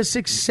 yeah. There's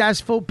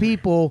successful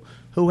people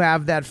who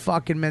have that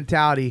fucking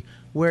mentality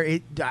where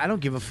I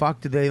don't give a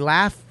fuck. Do they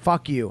laugh?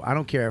 Fuck you. I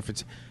don't care if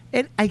it's.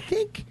 And I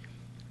think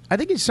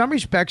in some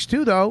respects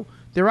too, though,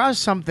 there are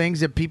some things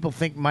that people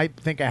might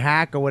think a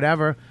hack or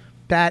whatever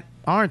that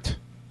aren't.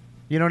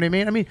 You know what I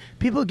mean? I mean,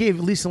 people gave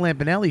Lisa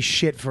Lampanelli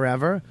shit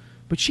forever,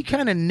 but she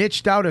kind of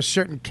niched out a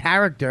certain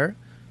character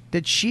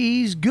that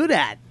she's good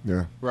at.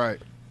 Yeah. Right.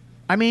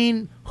 I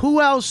mean,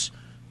 who else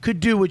could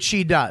do what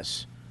she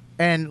does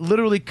and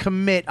literally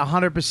commit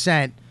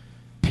 100%,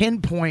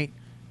 pinpoint,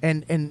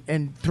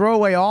 and throw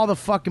away all the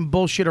fucking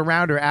bullshit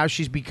around her as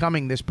she's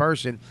becoming this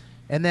person,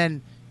 and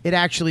then it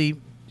actually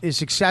is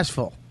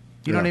successful.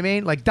 You know what I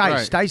mean? Like Dice.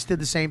 Right. Dice did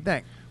the same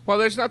thing. Well,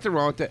 there's nothing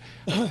wrong with that.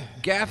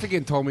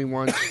 Gaffigan told me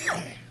once.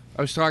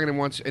 I was talking to him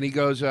once, and he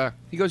goes,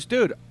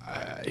 dude,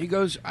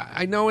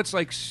 I know it's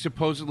like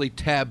supposedly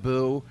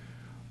taboo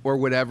or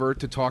whatever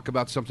to talk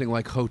about something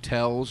like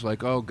hotels,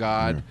 like, oh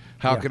God,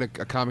 how could a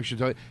comic should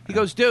tell you? He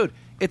goes, dude,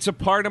 it's a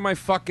part of my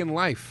fucking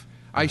life.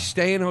 I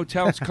stay in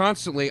hotels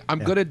constantly. I'm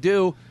gonna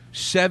do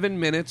 7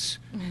 minutes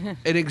and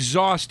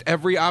exhaust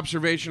every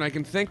observation I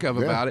can think of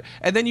about it,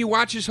 and then you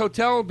watch his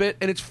hotel bit,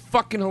 and it's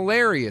fucking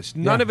hilarious.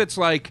 None of it's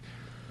like,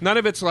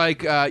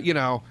 you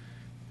know.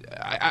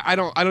 I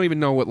don't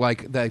even know what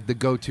like the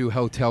go-to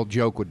hotel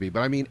joke would be, but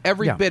I mean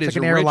every bit it's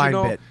is like an original.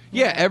 airline bit.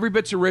 Yeah, every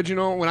bit's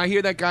original. When I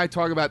hear that guy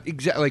talk about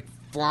like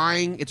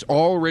flying, it's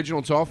all original.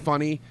 It's all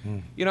funny.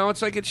 You know,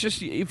 it's like it's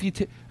just if you.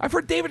 I've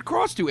heard David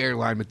Cross do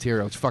airline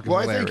material. It's fucking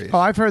hilarious.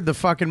 I've heard the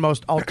fucking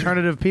most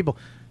alternative people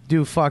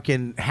do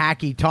fucking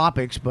hacky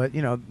topics, but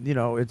you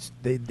know, it's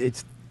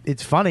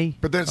funny.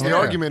 But that's the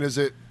argument. Is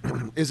it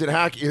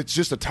hacky? It's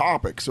just a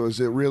topic. So is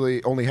it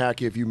really only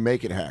hacky if you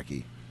make it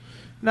hacky?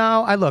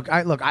 No,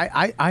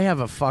 I have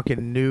a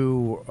fucking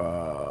new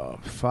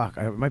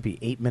it might be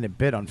 8-minute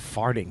bit on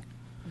farting.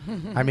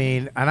 I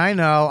mean, and I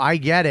know I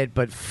get it,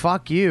 but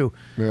fuck you.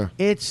 Yeah.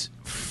 It's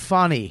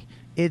funny.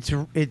 It's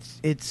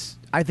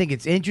I think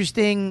it's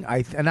interesting.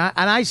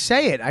 I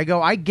say it. I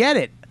go, I get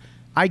it.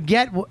 I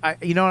get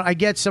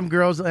some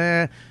girls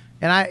and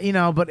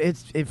but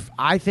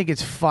I think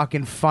it's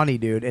fucking funny,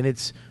 dude, and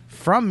it's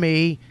from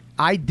me.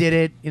 I did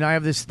it. You know, I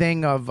have this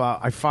thing of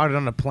I farted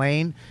on a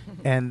plane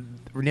and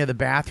near the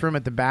bathroom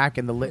at the back,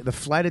 and the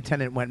flight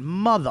attendant went,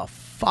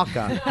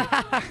 motherfucker.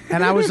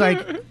 And I was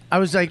like,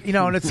 you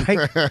know, and it's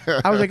like,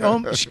 I was like, oh,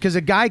 because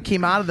a guy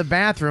came out of the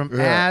bathroom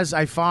as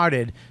I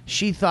farted.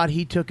 She thought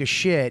he took a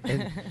shit,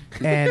 and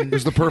it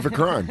was the perfect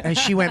crime. And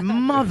she went,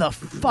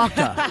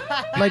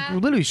 motherfucker, like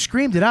literally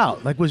screamed it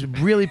out, like was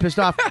really pissed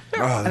off.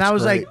 And I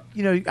was great. like,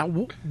 you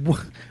know,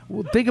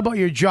 think about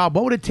your job.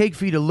 What would it take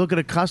for you to look at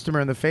a customer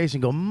in the face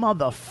and go,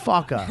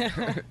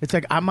 motherfucker? It's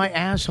like my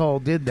asshole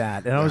did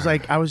that, and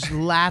I was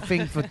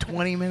laughing for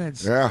 20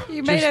 minutes. Yeah,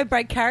 You made a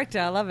bright character.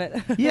 I love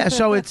it. Yeah,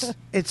 so it's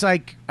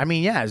like, I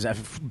mean, yeah, is that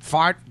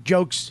fart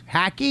jokes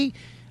hacky?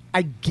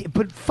 I get,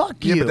 but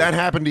fuck you. Yeah, but that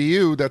happened to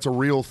you. That's a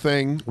real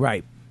thing,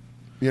 right?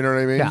 You know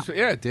what I mean? Yeah,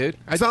 yeah, dude.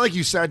 It's not like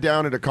you sat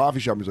down at a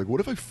coffee shop and was like,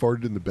 "What if I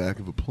farted in the back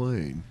of a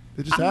plane?"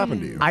 It just happened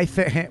to you. I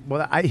think.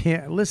 Well,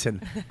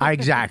 listen.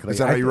 Exactly. Is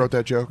that how you wrote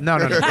that joke? No.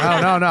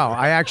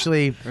 I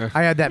actually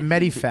had that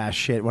Medifast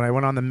shit when I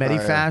went on the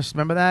Medifast.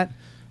 Remember that?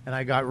 And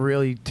I got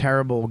really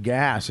terrible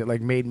gas. It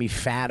like made me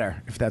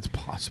fatter, if that's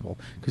possible,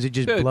 because it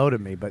just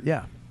bloated me. But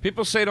yeah,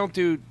 people say don't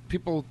do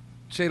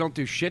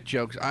shit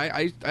jokes.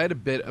 I had a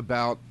bit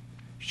about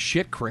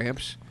shit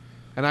cramps,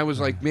 and I was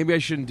like, maybe I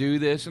shouldn't do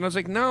this. And I was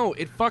like, no,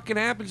 it fucking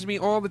happens to me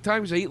all the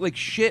time because I eat like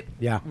shit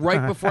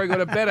right before I go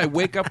to bed. I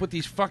wake up with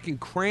these fucking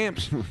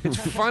cramps. It's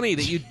funny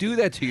that you do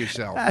that to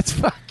yourself. That's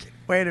fucking.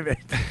 Wait a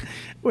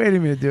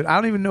minute, dude. I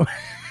don't even know.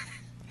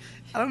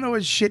 I don't know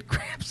what shit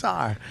cramps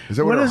are. Is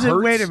that what is hurts?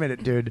 it? Wait a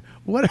minute, dude.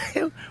 What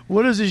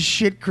is a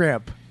shit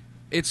cramp?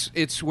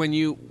 It's when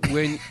you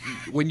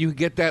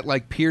get that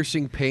like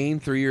piercing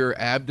pain through your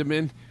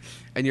abdomen,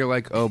 and you're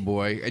like, oh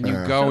boy, and you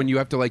go and you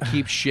have to like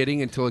keep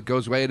shitting until it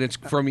goes away, and it's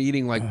from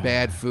eating like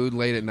bad food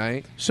late at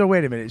night. So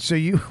wait a minute. So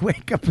you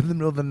wake up in the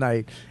middle of the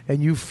night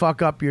and you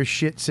fuck up your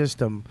shit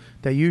system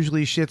that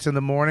usually shits in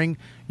the morning.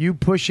 You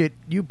push the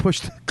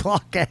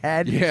clock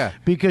ahead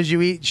because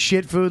you eat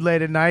shit food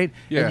late at night,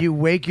 and you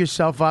wake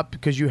yourself up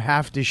because you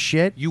have to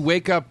shit. You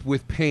wake up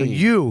with pain.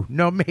 You,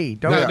 no me.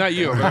 No, not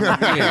you.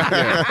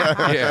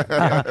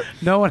 Yeah.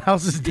 No one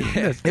else is doing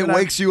this. It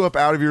wakes you up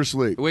out of your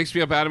sleep. It wakes me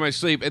up out of my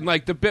sleep. And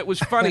like the bit was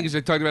funny because I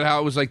talked about how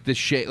it was like the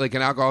shake, like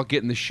an alcoholic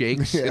getting the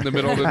shakes in the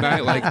middle of the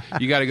night. Like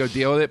you got to go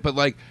deal with it. But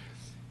like,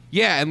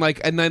 yeah, and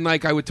then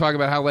I would talk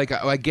about how like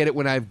I get it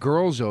when I have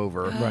girls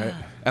over, right?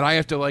 And I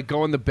have to like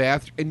go in the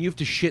bathroom, and you have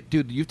to shit,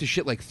 dude. You have to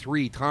shit like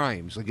 3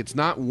 times. Like it's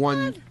not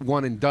one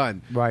and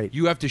done. Right.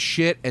 You have to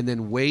shit and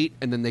then wait,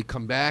 and then they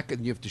come back,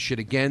 and you have to shit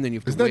again. Then you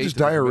have to. Isn't that wait just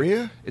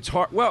diarrhea? It's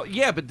hard. Well,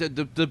 yeah, but the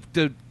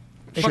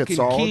Shit fucking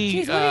solid.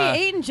 key. Jeez, what are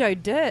you eating, Joe?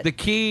 Dirt. The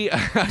key.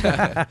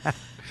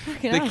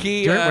 The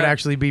key. Dirt would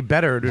actually be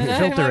better to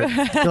filter it.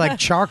 Feel like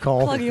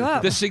charcoal. Plug you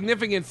up. The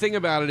significant thing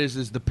about it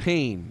is the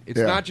pain. It's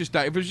not just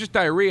if it was just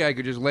diarrhea, I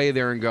could just lay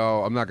there and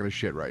go, I'm not going to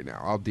shit right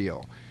now. I'll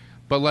deal.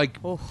 But like,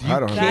 I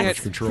don't have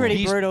much control.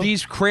 Pretty brutal.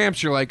 These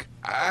cramps, you're like,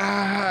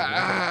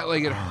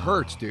 like it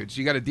hurts, dude. So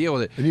you got to deal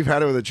with it. And you've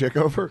had it with a chick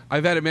over?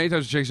 I've had it many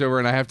times with chicks over,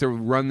 and I have to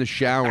run the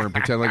shower and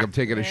pretend like I'm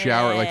taking a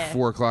shower at like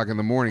 4 o'clock in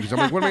the morning because I'm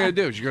like, what am I going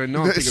to do? She's going to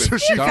know I'm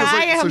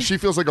taking so she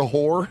feels like a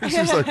whore.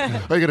 She's like,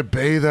 I got to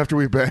bathe after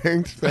we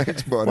banged.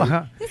 Thanks, buddy.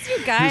 This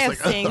new guy I'm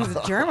seeing is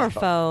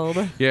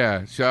germaphobe.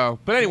 Yeah. So,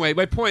 but anyway,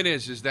 my point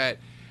is that,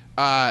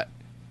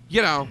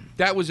 you know,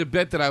 that was a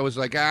bit that I was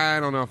like,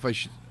 I don't know if I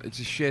should. It's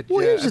a shit. Well,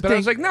 here's the but I thing.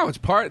 was like, no,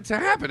 it's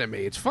happened to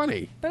me. It's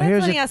funny. But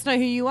that's letting us know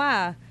who you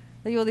are.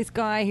 That you're this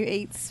guy who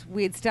eats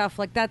weird stuff.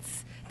 Like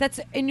that's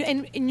in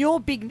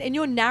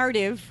your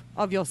narrative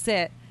of your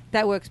set.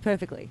 That works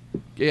perfectly.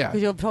 Yeah.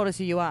 Because you've told us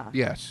who you are.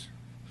 Yes.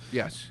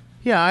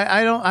 Yeah,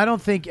 I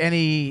don't think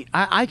any.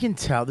 I can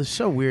tell. This is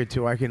so weird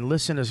too. I can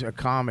listen as a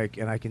comic,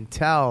 and I can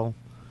tell.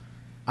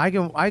 I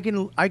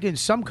can.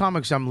 Some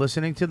comics, I'm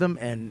listening to them,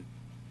 and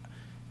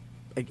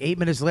like 8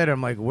 minutes later,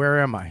 I'm like,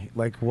 where am I?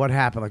 Like, what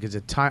happened? Like, is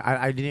it time?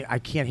 I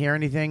can't hear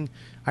anything.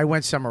 I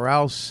went somewhere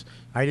else.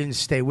 I didn't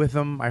stay with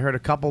them. I heard a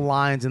couple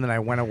lines, and then I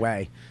went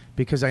away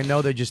because I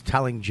know they're just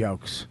telling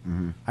jokes.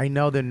 I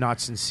know they're not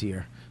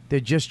sincere. They're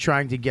just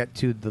trying to get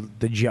to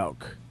the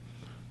joke.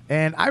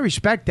 And I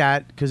respect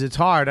that because it's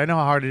hard. I know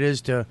how hard it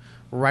is to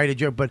write a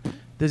joke, but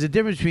there's a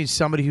difference between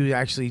somebody who's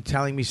actually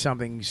telling me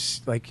something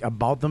like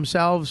about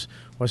themselves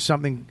or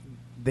something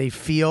they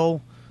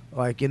feel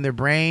like in their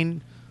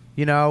brain,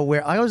 you know,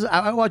 where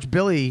I watch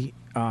Billy,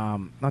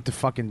 not to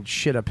fucking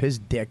shit up his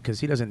dick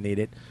because he doesn't need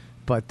it,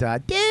 but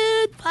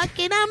dude,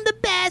 fucking I'm the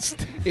best.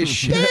 Dude,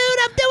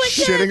 I'm doing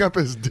Shitting good. up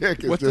his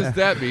dick. What does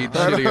that mean?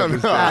 I don't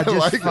know.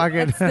 Just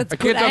fucking. I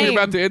can't tell you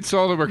about the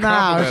insult or No,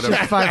 compliment it's him.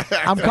 just fun.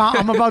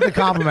 I'm about to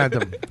compliment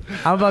him.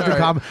 I'm about to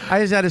compliment. I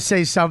just had to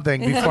say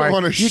something before. I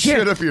don't want to you can't-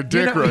 shit up your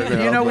dick right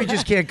now. You know, we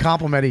just can't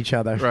compliment each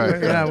other. Right.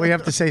 You know, we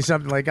have to say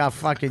something like, "Oh,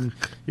 fucking,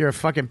 you're a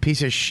fucking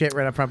piece of shit"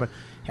 right up front. But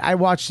I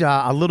watched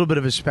a little bit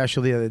of his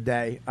special the other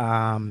day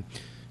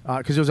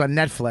because it was on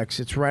Netflix.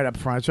 It's right up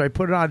front, so I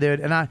put it on there,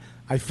 and I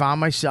found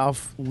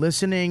myself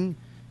listening,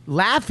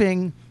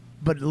 laughing,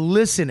 but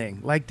listening.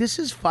 Like, this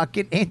is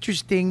fucking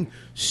interesting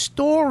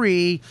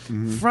story.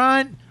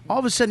 Front. All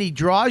of a sudden, he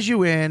draws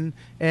you in,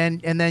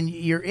 and then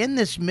you're in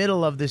this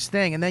middle of this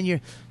thing, and then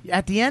you're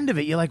at the end of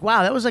it. You're like,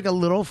 wow, that was like a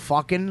little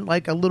fucking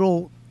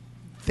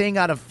thing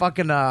out of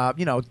fucking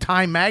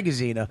Time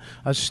magazine,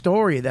 a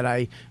story that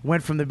I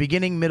went from the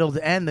beginning, middle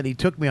to end that he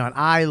took me on.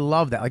 I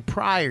love that. Like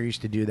Pryor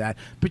used to do that.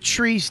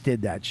 Patrice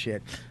did that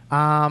shit.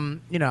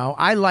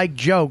 I like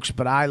jokes,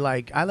 but I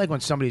like when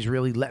somebody's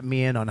really let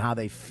me in on how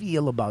they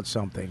feel about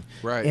something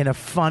in a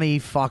funny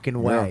fucking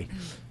way. Yeah.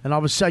 And all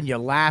of a sudden you're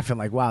laughing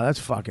like, wow,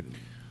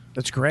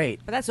 that's great.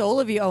 But that's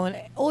all of you, Owen.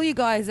 All you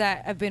guys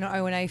that have been on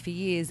O&A for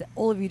years,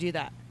 all of you do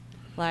that.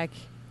 Like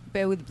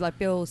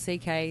Bill,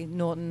 CK,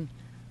 Norton.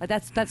 Like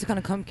that's the kind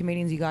of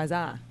comedians you guys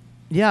are.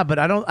 Yeah, but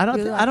I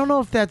don't know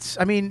if that's.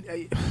 I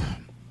mean,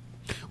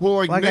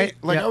 well, Nate,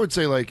 I would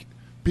say like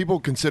people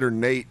consider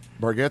Nate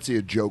Bargatze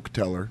a joke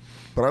teller,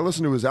 but I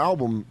listen to his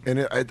album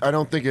and I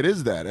don't think it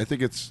is that. I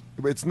think it's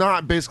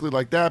not basically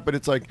like that, but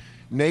it's like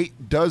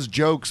Nate does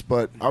jokes.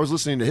 But I was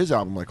listening to his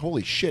album, like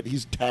holy shit,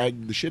 he's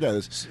tagged the shit out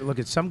of this.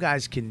 Look, some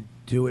guys can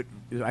do it.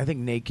 I think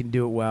Nate can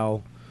do it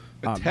well.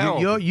 Attell.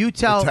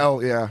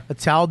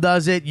 Attell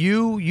does it.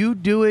 You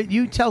do it.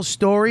 You tell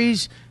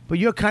stories, but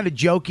you're kind of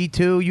jokey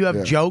too. You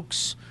have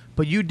jokes,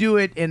 but you do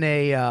it in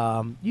a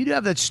you do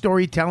have that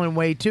storytelling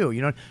way too.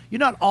 You know, you're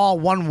not all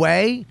one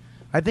way.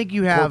 I think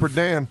you have Corporate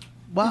Dan.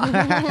 Well,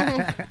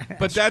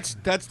 but that's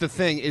the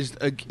thing is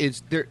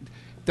there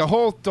the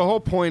whole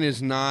point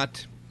is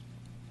not,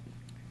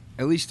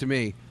 at least to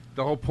me,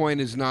 the whole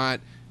point is not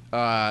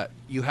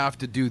you have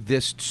to do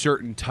this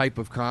certain type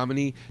of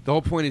comedy. The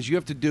whole point is you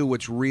have to do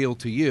what's real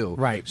to you.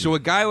 Right. So a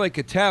guy like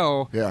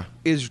Attell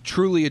is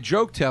truly a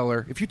joke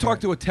teller. If you talk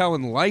to Attell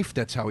in life,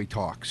 that's how he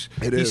talks.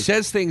 He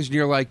says things and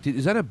you're like,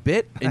 is that a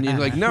bit? And you're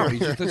like, no,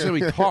 that's how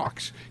he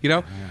talks. You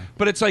know?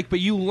 But it's like, but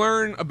you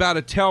learn about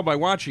Attell by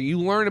watching. You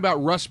learn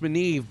about Russ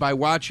Maneve by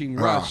watching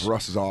Russ.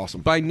 Russ is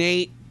awesome. By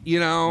Nate. You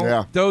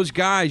know, those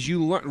guys,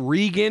 you learn.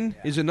 Regan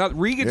is another.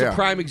 Regan's a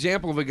prime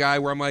example of a guy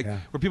where I'm like,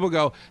 where people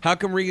go, how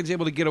come Regan's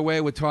able to get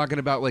away with talking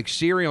about like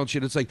cereal and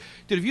shit? It's like,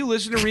 dude, if you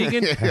listen to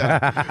Regan,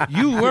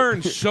 you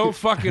learn so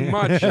fucking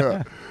much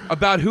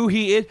about who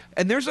he is.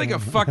 And there's like a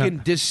fucking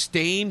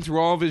disdain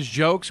through all of his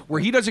jokes where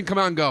he doesn't come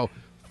out and go,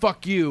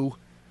 fuck you.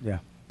 Yeah.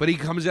 But he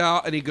comes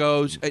out and he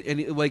goes, and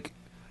he, like,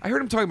 I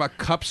heard him talking about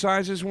cup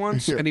sizes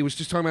once, and he was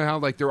just talking about how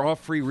like they're all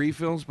free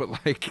refills,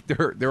 but like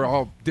they're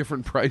all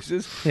different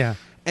prices. Yeah.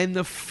 And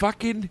the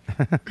fucking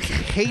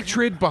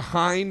hatred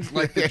behind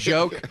like the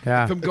joke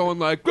from going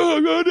like,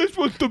 oh God, this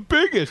was the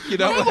biggest, you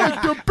know?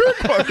 Like the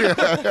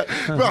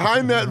big one.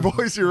 Behind that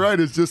voice, you're right,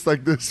 it's just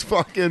like this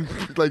fucking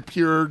like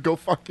pure go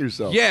fuck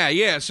yourself.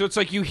 Yeah. So it's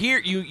like you hear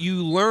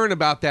you learn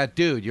about that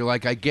dude. You're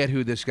like, I get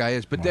who this guy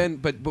is. But then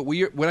but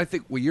what I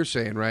think what you're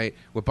saying, right?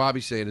 What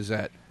Bobby's saying is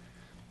that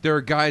there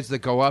are guys that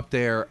go up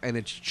there and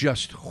it's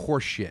just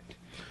horseshit.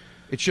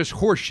 It's just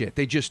horseshit.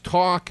 They just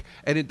talk,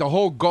 and the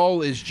whole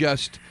goal is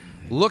just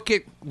look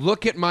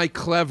at my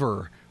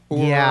clever,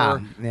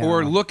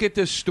 or look at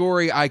this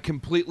story I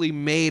completely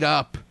made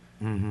up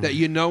that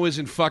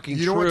isn't fucking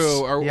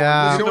true, or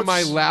listen to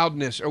my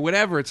loudness or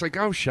whatever. It's like,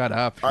 oh, shut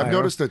up. I've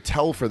noticed a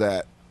tell for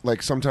that.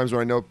 Like sometimes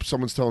when I know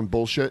someone's telling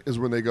bullshit is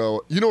when they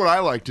go, you know what I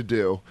like to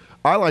do?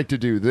 I like to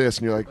do this.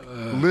 And you're like,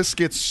 Liz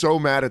gets so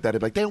mad at that.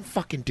 It's like, they don't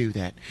fucking do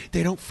that.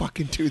 They don't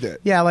fucking do that.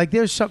 Yeah, like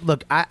there's some,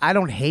 look, I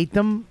don't hate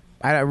them.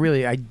 I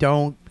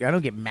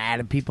don't get mad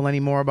at people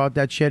anymore about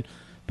that shit.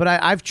 But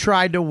I've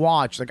tried to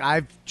watch. Like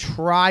I've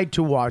tried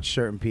to watch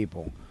certain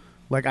people.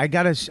 Like I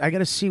gotta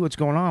see what's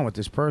going on with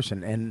this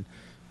person, and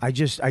I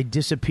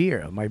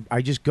disappear.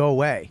 I just go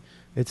away.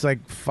 It's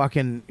like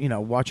fucking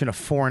watching a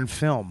foreign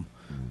film.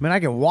 I mean, I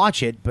can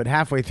watch it, but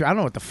halfway through, I don't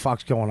know what the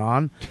fuck's going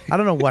on. I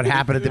don't know what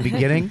happened at the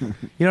beginning.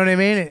 You know what I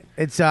mean?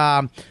 It's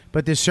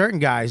but there's certain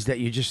guys that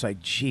you're just like,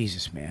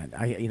 Jesus, man.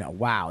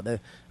 Wow.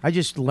 I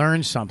just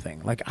learned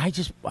something. Like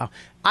wow.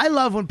 I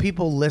love when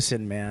people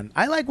listen, man.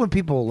 I like when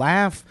people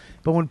laugh,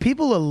 but when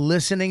people are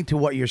listening to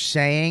what you're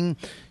saying,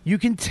 you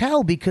can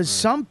tell because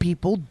some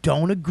people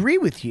don't agree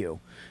with you.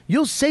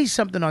 You'll say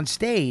something on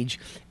stage,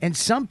 and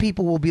some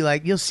people will be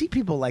like, you'll see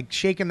people like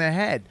shaking their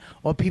head,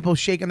 or people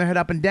shaking their head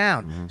up and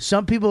down. Mm-hmm.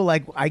 Some people are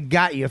like, I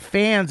got you.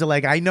 Fans are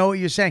like, I know what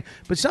you're saying.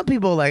 But some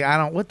people are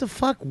like, what the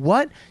fuck?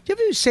 What? Do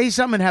you ever say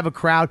something and have a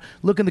crowd,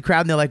 look in the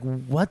crowd, and they're like,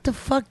 what the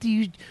fuck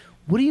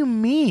what do you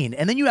mean?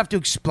 And then you have to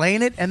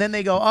explain it, and then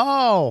they go,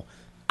 oh,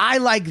 I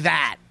like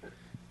that.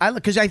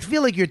 Because I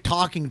feel like you're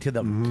talking to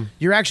them. Mm-hmm.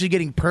 You're actually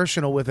getting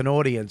personal with an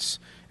audience,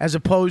 as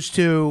opposed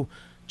to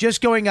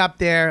just going up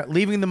there,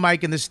 leaving the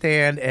mic in the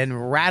stand,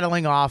 and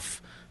rattling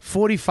off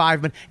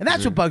 45 minutes. And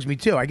that's what bugs me,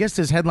 too. I guess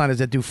there's headliners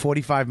that do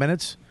 45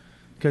 minutes.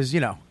 Because,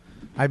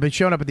 I've been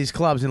showing up at these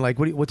clubs and like,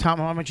 what time,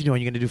 how much you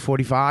doing? You're going to do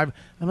 45?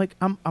 I'm like,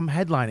 I'm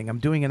headlining. I'm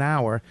doing an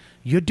hour.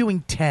 You're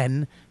doing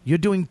 10. You're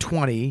doing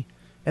 20.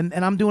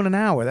 And I'm doing an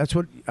hour. That's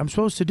what I'm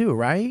supposed to do,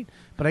 right?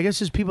 But I guess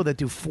there's people that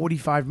do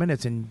 45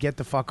 minutes and get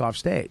the fuck off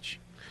stage.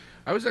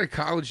 I was at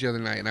college the other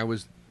night, and I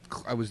was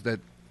that,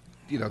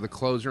 the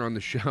closer on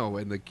the show,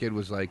 and the kid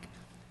was like,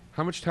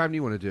 how much time do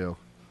you want to do?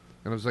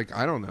 And I was like,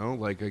 I don't know,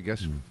 like, I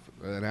guess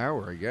an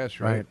hour, I guess,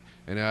 right?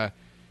 And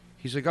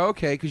he's like,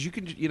 okay, because you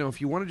can,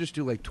 if you want to just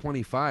do like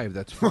 25,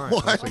 that's fine.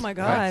 Oh my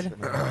God.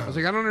 I was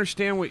like, I don't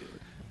understand what?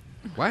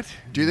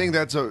 Do you think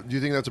that's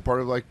a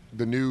part of like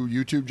the new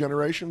YouTube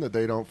generation that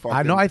they don't fucking?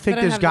 I know. I think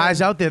there's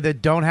guys out there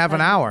that don't have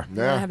an hour.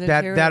 Yeah.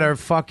 That are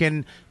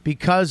fucking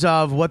because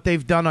of what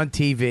they've done on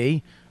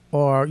TV,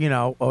 or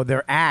or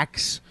their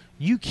acts.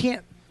 You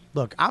can't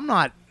look. I'm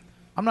not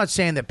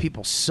saying that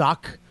people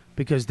suck,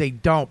 because they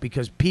don't,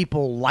 because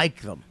people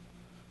like them.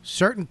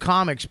 Certain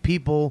comics,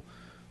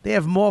 they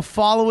have more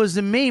followers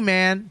than me,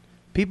 man.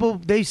 People,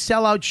 they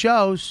sell out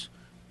shows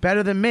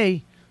better than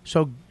me.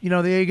 So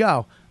there you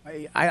go.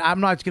 I'm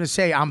not going to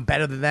say I'm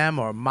better than them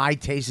or my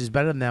taste is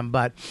better than them,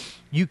 but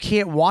you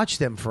can't watch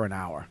them for an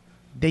hour.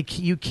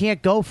 You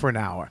can't go for an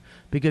hour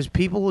because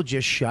people will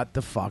just shut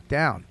the fuck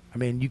down. I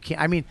mean, you can't.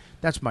 I mean,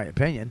 that's my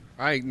opinion.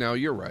 No,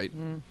 you're right.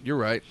 You're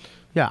right.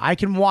 Yeah, I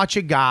can watch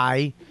a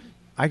guy.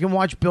 I can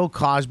watch Bill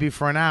Cosby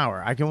for an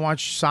hour. I can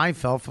watch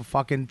Seinfeld for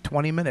fucking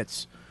 20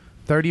 minutes,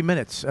 30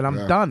 minutes, and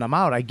I'm done. I'm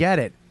out. I get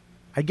it.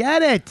 I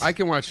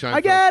can watch Seinfeld.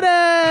 I get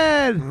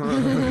it.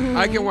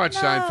 I can watch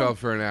Seinfeld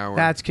for an hour.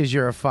 That's because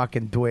you're a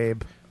fucking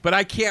dweeb. But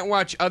I can't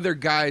watch a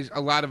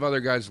lot of other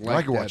guys like that.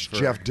 I can watch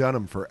Jeff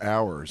Dunham for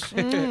hours.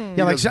 Yeah, he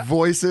does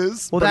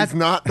voices, but he's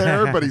not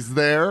there, but he's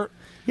there.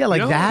 Yeah,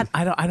 like that.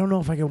 I don't know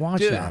if I can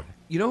watch that.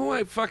 You know who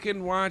I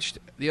fucking watched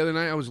the other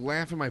night? I was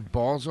laughing my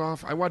balls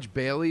off. I watched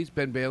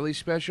Ben Bailey's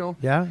special.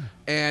 Yeah.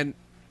 And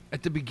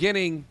at the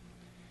beginning,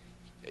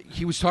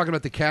 he was talking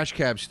about the cash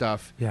cab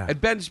stuff. Yeah. And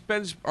Ben's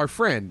our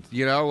friend,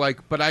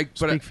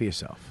 Speak for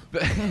yourself. No,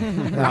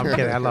 I'm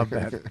kidding. I love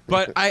Ben.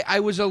 But I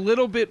was a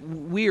little bit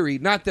weary.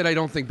 Not that I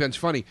don't think Ben's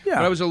funny. Yeah.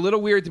 But I was a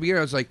little weird at the beginning.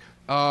 I was like,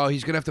 oh,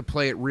 he's going to have to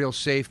play it real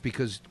safe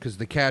because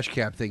the cash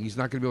cab thing. He's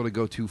not going to be able to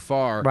go too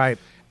far. Right.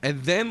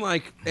 And then,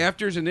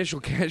 after his initial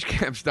cash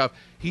cab stuff,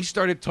 he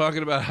started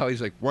talking about how he's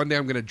like, one day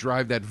I'm going to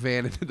drive that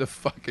van into the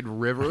fucking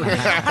river.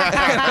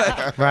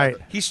 Right.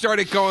 He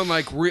started going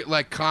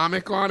like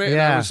comic on it.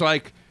 Yeah. And I was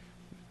like,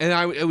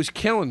 it was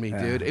killing me,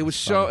 dude. It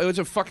was it was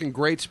a fucking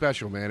great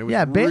special, man. It was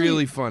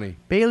really funny.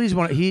 Bailey's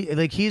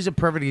he's a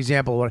perfect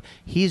example.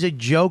 He's a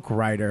joke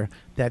writer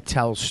that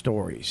tells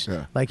stories.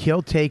 Yeah. Like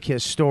he'll take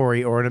his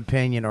story or an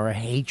opinion or a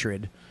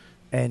hatred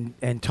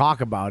and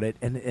talk about it,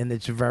 and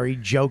it's very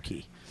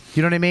jokey.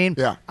 You know what I mean?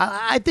 Yeah.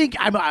 I think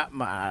I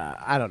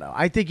don't know.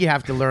 I think you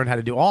have to learn how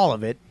to do all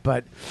of it,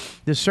 but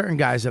there's certain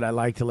guys that I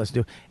like to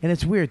listen to, and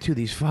it's weird too.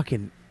 These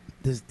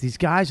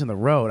guys on the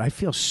road. I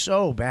feel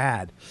so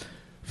bad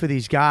for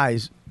these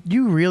guys.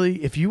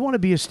 If you want to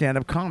be a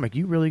stand-up comic,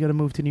 you really got to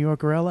move to New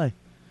York or LA.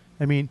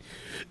 I mean,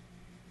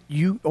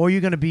 you're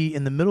going to be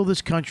in the middle of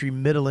this country,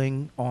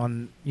 middling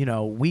on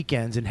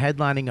weekends and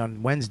headlining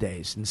on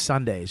Wednesdays and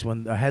Sundays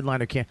when a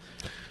headliner can't.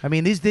 I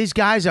mean, these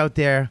guys out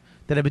there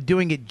that have been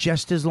doing it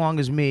just as long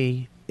as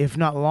me, if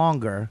not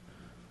longer,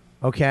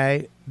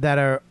 okay, that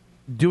are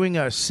doing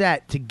a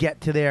set to get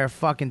to their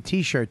fucking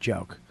T-shirt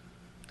joke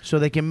so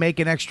they can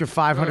make an extra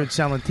 500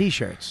 selling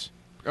T-shirts.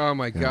 Oh,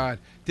 my God.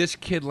 This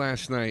kid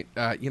last night,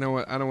 you know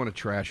what? I don't want to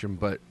trash him,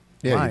 but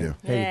Yeah, Why? you do.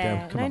 Yeah, you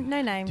Yeah, do. Come on.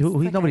 no names.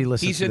 Dude, It's nobody okay.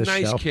 listens He's to a this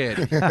nice show. kid.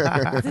 Is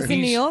this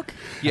in New York?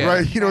 Yeah.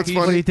 Right, you know what's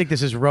What do funny? you think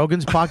this is,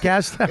 Rogan's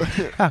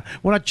podcast?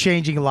 We're not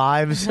changing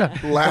lives.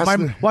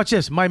 Watch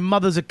this. My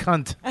mother's a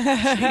cunt.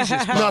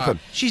 Jesus, Nothing.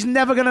 She's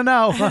never going to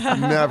know.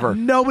 Never.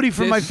 Nobody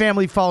from my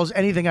family follows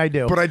anything I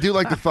do. But I do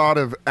like the thought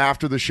of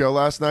after the show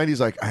last night.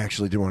 He's like, I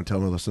actually do want to tell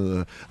him to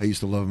listen to I used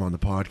to love him on the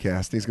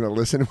podcast. He's going to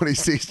listen when he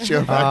sees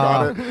Joe back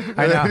on it. And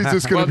I know. then he's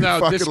just going to be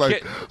fucking this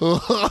like,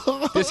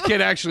 this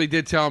kid actually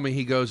did tell me.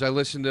 He goes, I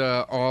listened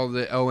to all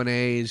the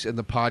O&As and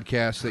the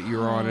podcasts that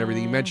you're on and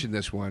everything. He mentioned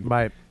this one.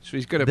 Right. So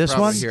he's going to This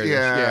probably one? hear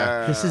Yeah. this.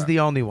 Yeah. This is the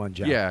only one,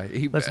 Joe. Yeah,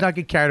 Let's not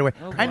get carried away.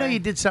 I know you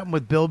did something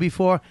with Bill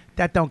before.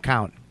 That don't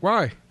count.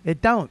 Why?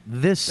 It don't.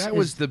 This That is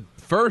was the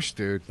first,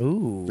 dude.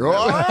 Ooh.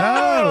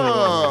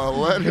 oh,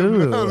 let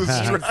him know the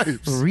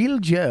stripes. Real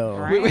Joe.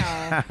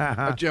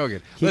 I'm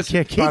joking. Keep,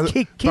 Listen, keep, by the-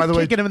 keep, by the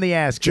way, kicking him in the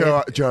ass, kid.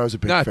 Joe, I was a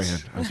big Nuts.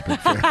 fan. I was a big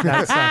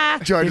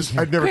fan. Joe,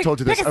 I've never told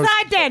you this. Pick a I was-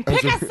 side, Dan. I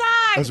was Pick a- a side.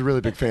 I was a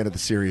really big fan of the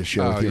Serious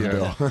Show Oh, with you yeah.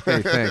 and Bill.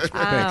 Hey, thanks.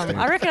 Thanks, Dan.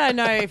 I reckon I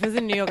know. If it's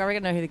in New York, I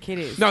reckon I know who the kid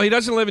is. No, he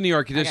doesn't live in New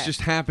York. It Okay. just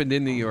happened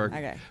in New York.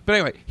 Okay. But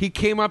anyway, he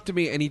came up to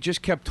me and he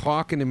just kept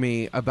talking to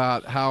me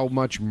about how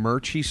much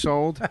merch he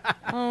sold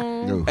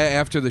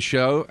after the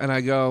show. And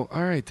I go,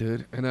 all right,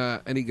 dude.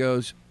 And he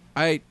goes,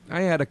 I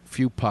had a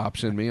few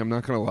pops in me. I'm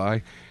not gonna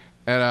lie.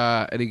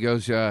 And he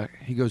goes,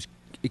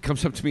 he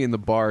comes up to me in the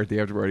bar at the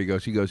after party.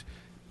 He goes,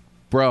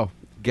 bro,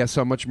 guess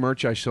how much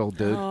merch I sold,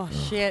 dude? Oh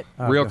shit.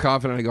 Real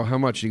confident. I go, how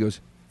much? He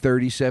goes,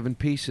 37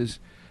 pieces.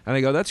 And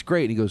I go, that's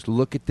great. And he goes,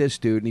 look at this,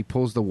 dude. And he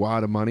pulls the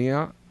wad of money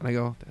out. And I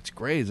go, that's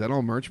great. Is that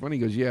all merch money?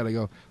 He goes, yeah. And I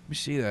go, let me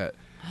see that.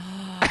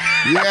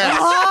 Yes.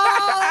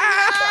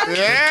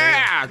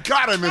 Yeah.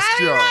 God, I missed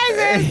Joe.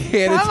 Handed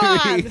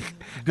it to me.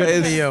 Good I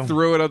for just you.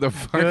 threw it on the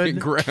fucking Good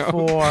ground.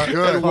 for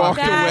Good. and walked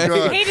That-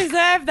 away. he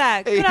deserved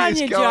that. Good on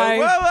He's you, going,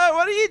 Joe. whoa,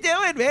 what are you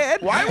doing, man?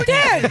 Why would Dude,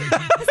 it's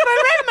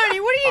my rent money.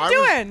 What are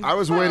you doing? I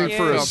was waiting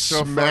for a Felt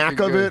so smack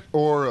fucking of good. it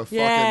or a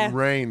Yeah. fucking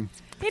rain.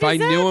 He If I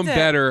knew deserved him it.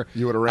 better,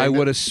 You would've I rained it?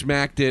 would have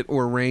smacked it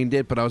or rained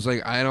it. But I was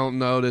like, I don't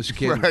know this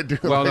kid I do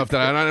well like enough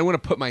that I don't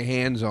want to put my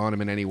hands on him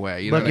in any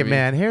way. You know Look what at I mean?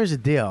 man, here's the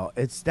deal.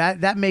 It's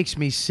that makes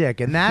me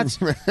sick, and that's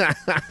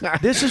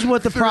this is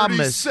what the problem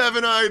is.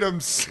 37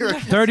 items.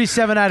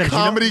 37 items. You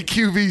know, Comedy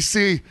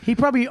QVC. he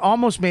probably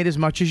almost made as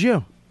much as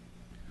you.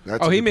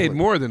 That's Oh, a he good made point.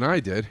 more than I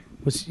did.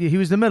 He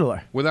was the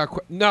middler.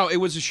 No, it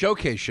was a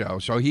showcase show.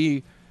 So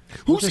he's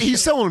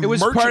selling It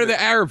was merch part of of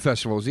the Arab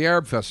festival. It was the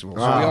Arab festival.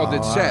 So we all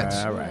did sets.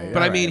 all right,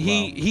 but all I mean,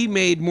 right, he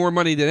made more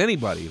money than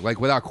anybody,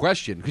 like without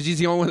question, because he's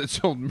the only one that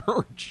sold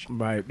merch.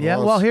 Right. Yeah.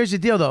 Well, Well, here's the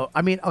deal, though.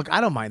 I mean, look,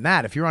 I don't mind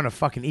that. If you're on a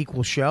fucking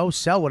equal show,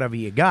 sell whatever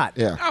you got.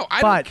 Yeah. Oh,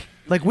 I But don't.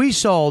 like we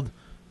sold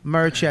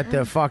merch at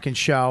the fucking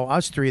show.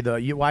 Us three, the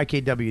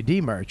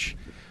YKWd merch.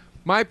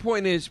 My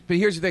point is, but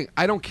here's the thing: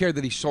 I don't care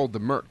that he sold the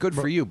merch. Good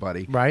for you,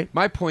 buddy. Right.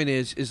 My point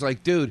is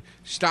like, dude,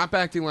 stop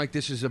acting like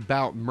this is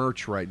about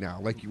merch right now.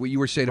 Like what you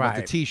were saying about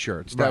the Right.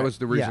 T-shirts. Right. That was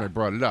the reason Yeah. I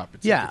brought it up.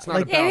 It's Yeah, it's not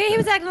like- about Yeah, he that.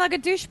 was acting like a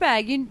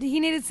douchebag. He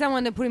needed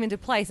someone to put him into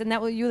place, and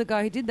you were the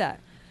guy who did that.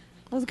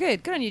 That was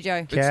good. Good on you, Joe.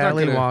 It's not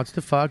Kelly gonna- wants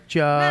to fuck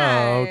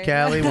Joe. No.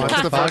 Kelly wants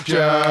to fuck Joe.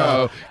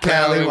 Joe.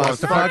 Callie wants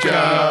to fuck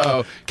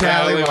Joe.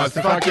 Callie wants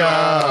to fuck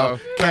Joe.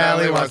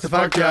 Callie wants to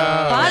fuck Joe.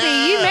 Bobby,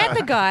 you met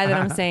the guy that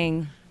I'm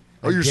seeing.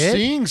 Oh, you're did?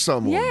 seeing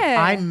someone. Yeah.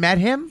 I met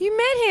him. You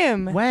met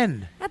him.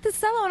 When? At the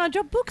salon. I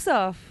dropped books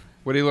off.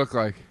 What do you look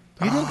like?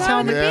 You didn't Guy tell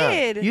with me. the Yeah.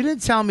 beard. You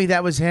didn't tell me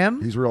that was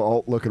him. He's real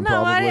alt looking, No,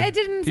 probably. I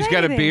didn't He's say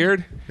got a anything.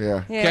 beard.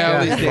 Yeah. Yeah.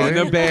 Callie's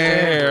dating a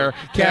bear.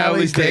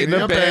 Callie's dating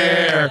a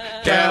bear.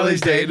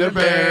 Callie's dating a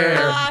bear.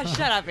 Ah,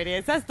 shut up,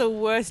 idiots. That's the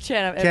worst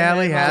chant I've ever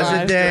Callie heard in my has a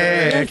life.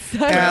 dick. That's so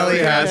Callie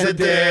stupid. has a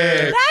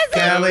dick.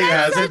 Callie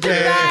has a such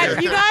bad.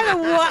 dick. You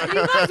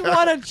guys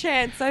want to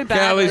chant so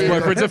badly. Callie's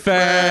boyfriend's a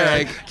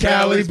fag.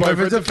 Callie's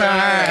boyfriend's a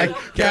fag.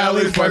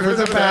 Callie's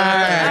boyfriend's a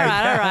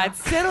fag. All right.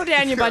 Settle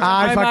down, you bunch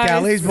I of fuck homos.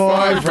 Callie's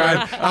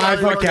boyfriend. I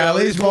fuck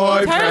Callie's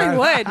Totally boyfriend.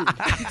 would.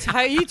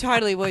 You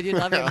totally would. You'd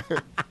love him.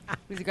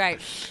 He's great.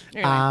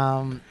 Anyway,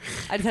 I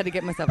just had to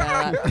get myself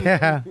out of that.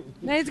 Yeah.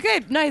 No, he's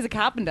good. No, he's a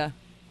carpenter.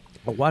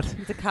 A what?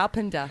 He's a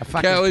carpenter. A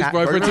fucking Callie's cat-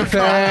 boyfriend's a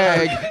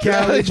fag.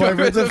 Callie's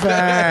boyfriend's a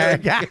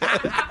fag.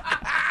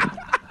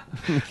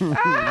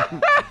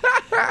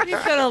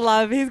 He's gonna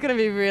love. He's gonna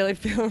be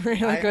feel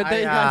really good that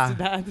you guys did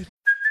that.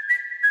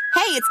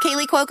 Hey, it's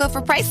Kaylee Cuoco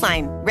for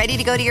Priceline. Ready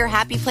to go to your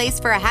happy place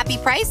for a happy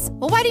price?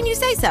 Well, why didn't you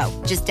say so?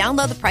 Just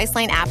download the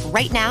Priceline app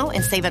right now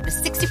and save up to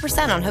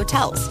 60% on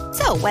hotels.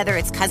 So whether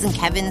it's Cousin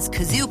Kevin's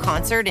Kazoo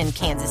Concert in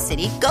Kansas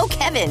City, go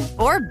Kevin,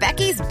 or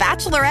Becky's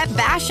Bachelorette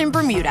Bash in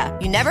Bermuda,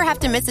 you never have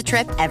to miss a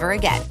trip ever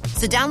again.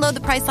 So download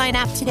the Priceline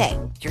app today.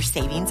 Your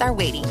savings are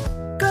waiting.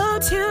 Go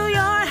to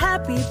your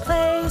happy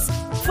place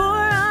for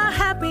a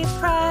happy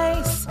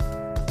price.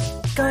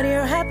 Go to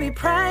your happy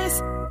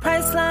price,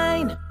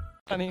 Priceline.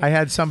 I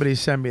had somebody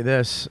send me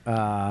this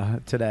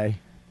today.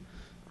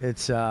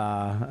 It's it's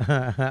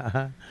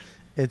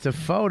a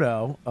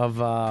photo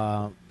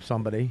of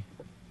somebody.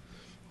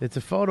 It's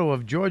a photo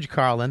of George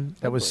Carlin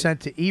that was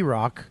sent to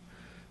E-Rock,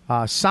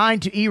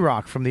 signed to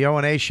E-Rock from the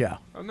O&A show.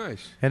 Oh,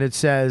 nice. And it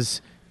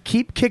says,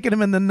 "Keep kicking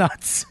him in the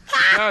nuts."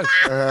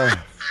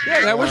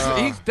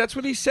 Yeah, that's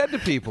what he said to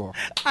people.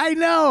 I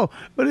know,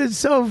 but it's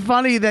so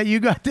funny that you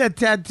got that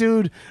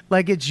tattooed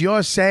like it's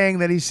your saying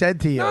that he said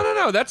to you.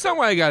 No. That's not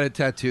why I got it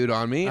tattooed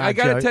on me. I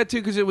got it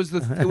tattooed because it was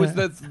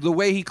the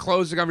way he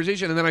closed the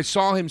conversation, and then I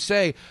saw him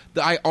say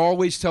that I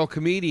always tell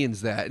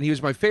comedians that, and he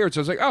was my favorite. So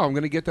I was like, oh, I'm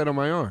going to get that on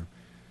my arm.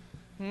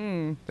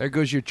 There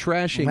goes your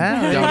trashing. Wow,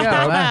 there you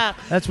go. Wow.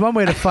 That's one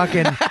way to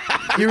fucking.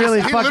 You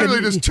really he fucking. literally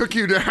just took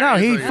you down. No,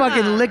 he He's like,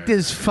 fucking licked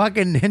his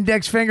fucking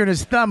index finger and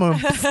his thumb and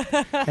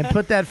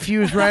put that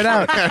fuse right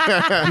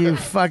out. You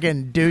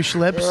fucking douche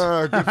lips.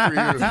 Good for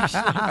you.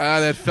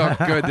 That felt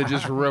good to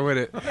just ruin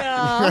it.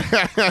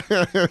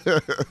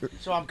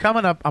 So I'm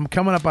coming up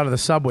out of the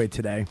subway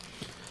today,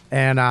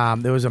 and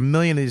there was a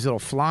million of these little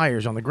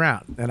flyers on the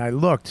ground, and I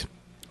looked,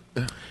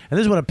 and this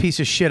is what a piece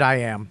of shit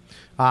I am.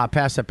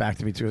 Pass that back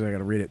to me too, because I got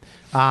to read it.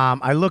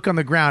 I look on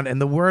the ground, and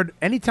the word.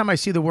 Anytime I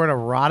see the word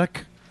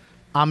erotic,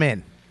 I'm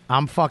in.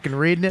 I'm fucking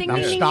reading it. Ding, I'm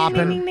ding, ding,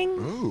 stopping. ding, ding,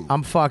 ding.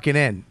 I'm fucking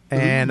in,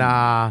 and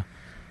I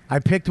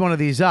picked one of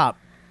these up.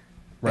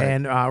 Right.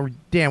 And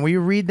Dan, will you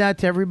read that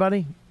to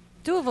everybody?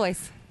 Do a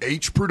voice.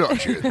 H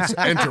Productions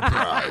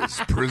Enterprise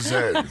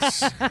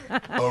presents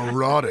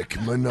Erotic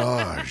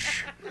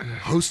Menage.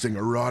 Hosting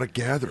erotic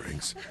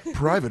gatherings,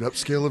 private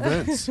upscale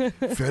events,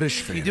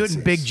 fetish fantasies. You do it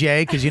in Big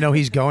J because you know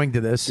he's going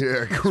to this.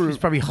 Yeah, he's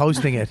probably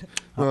hosting it.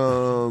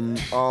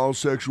 All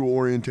sexual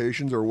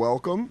orientations are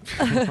welcome.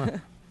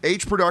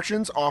 H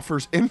Productions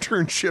offers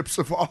internships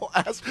of all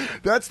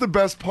That's the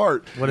best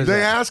part. What is they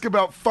that? ask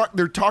about fuck.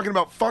 They're talking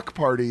about fuck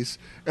parties,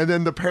 and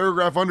then the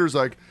paragraph under is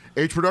like,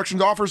 H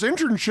Productions offers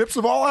internships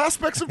of all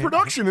aspects of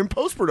production and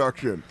post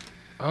production.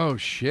 Oh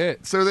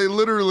shit! So they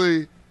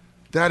literally,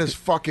 that is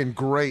fucking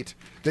great.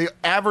 They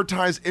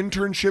advertise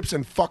internships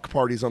and fuck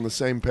parties on the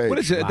same page. What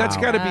is it? Wow. That's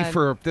got to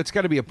be that's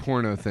got to be a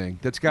porno thing.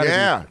 That's got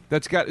to be.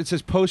 It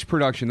says post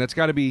production. That's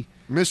got to be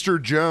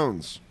Mr.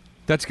 Jones.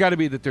 That's got to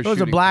be that they're. There was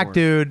a shooting black porn.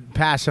 dude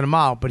passing them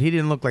out, but he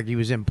didn't look like he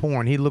was in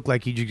porn. He looked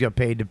like he just got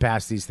paid to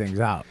pass these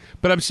things out.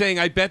 But I'm saying,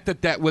 I bet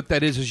that what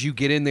that is you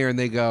get in there and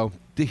they go,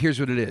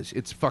 here's what it is.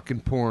 It's fucking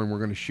porn. We're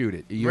going to shoot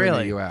it. You in or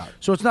Really? you out.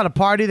 So it's not a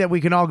party that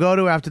we can all go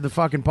to after the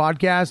fucking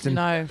podcast and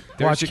No. watch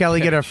There's a Kelly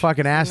get her catch.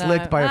 fucking ass No.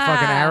 licked by a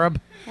fucking Arab.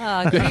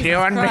 Oh, Jesus You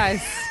and me.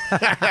 Christ.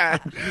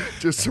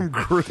 Just some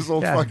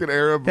grizzled Yeah. fucking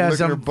Arab Yeah,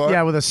 licking her butt.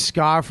 yeah, with a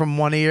scar from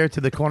one ear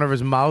to the corner of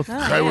his mouth.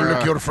 I will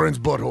lick your friend's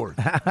butthole.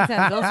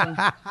 Sounds awesome.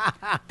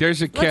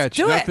 There's a catch.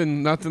 do it.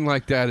 Nothing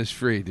like that is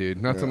free,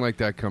 dude. Nothing like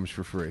that comes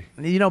for free.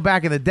 You know,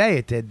 back in the day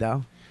it did,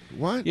 though.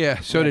 What? Yeah,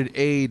 so did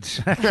AIDS.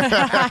 Back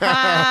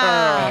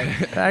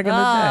in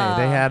the day.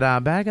 They had,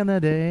 back in the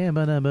day.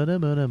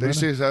 They used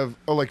to have,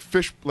 like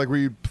fish, like where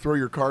you throw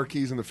your car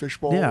keys in the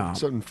fishbowl. Yeah. And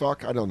something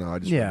fuck. I don't know. I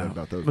just Yeah. read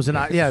about those. Was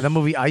the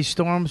movie Ice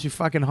Storms, you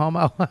fucking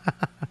homo?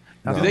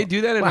 Did they do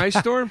that in Ice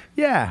Storm?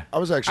 Yeah. I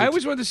was actually. I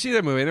always wanted to see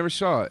that movie. I never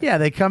saw it. Yeah,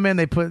 they come in,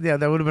 they put, that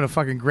would have been a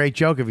fucking great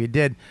joke if you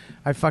did.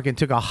 I fucking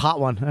took a hot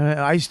one.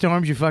 Ice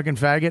Storms, you fucking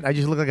faggot. I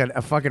just look like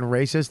a fucking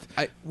racist.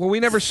 Well, we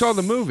never saw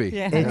the movie.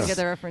 Yeah, I get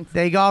the reference.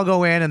 They all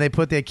go in and they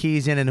put their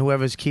keys in, and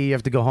whoever's key, you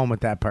have to go home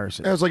with that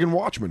person. Yeah, it was like in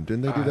Watchmen.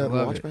 Didn't they do that in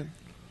love Watchmen?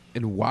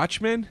 In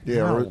Watchmen? Yeah,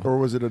 No. or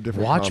was it a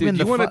different Watchmen? Dude,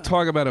 you The want to fu-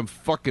 talk about a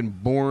fucking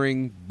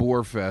boring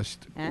bore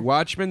fest?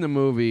 Watchmen, the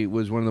movie,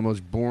 was one of the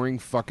most boring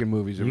fucking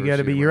movies I've You ever got to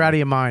seen be, in you're my out of life.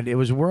 your mind. It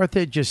was worth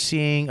it just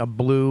seeing a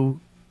blue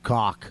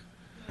cock.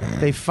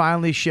 They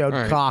finally showed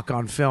All right. cock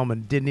on film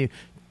and didn't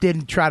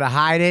try to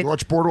hide it. You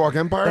watch Boardwalk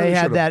Empire? They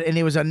had should've. that, and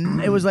it was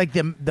like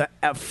the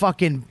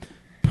fucking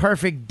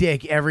perfect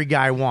dick every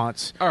guy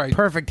wants. All right.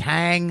 Perfect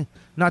hang,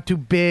 not too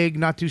big,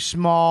 not too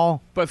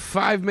small. But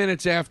 5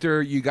 minutes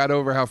after you got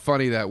over how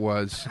funny that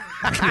was,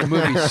 the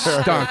movie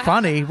stunk.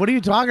 Funny? What are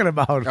you talking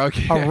about?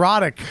 Okay.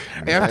 Erotic.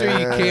 After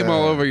you came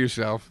all over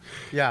yourself.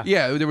 Yeah.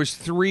 Yeah, there was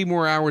 3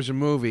 more hours of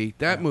movie.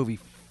 That movie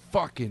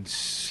fucking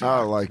sucked.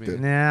 I liked man. it.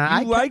 Nah,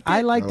 You liked it?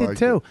 I liked I it liked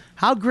too. it.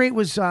 How great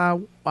was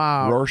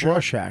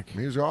Rorschach?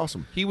 He was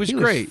awesome. He was He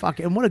great.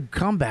 fucking, and what a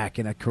comeback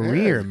in a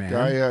career, Yeah, man.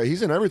 Guy,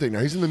 he's in everything now.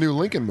 He's in the new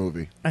Lincoln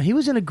movie. He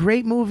was in a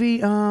great movie.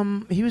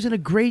 He was in a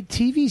great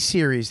TV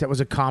series that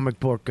was a comic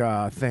book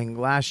thing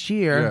last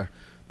year. Yeah.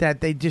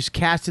 That they just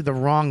casted the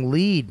wrong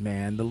lead,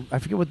 man. I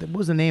forget what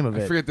was the name of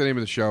I it. forget the name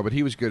of the show, but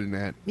he was good in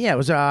that. Yeah, it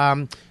was.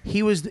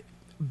 He was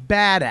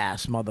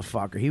badass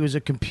motherfucker. He was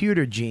a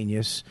computer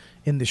genius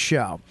in the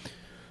show.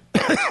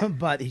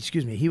 But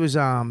excuse me, he was.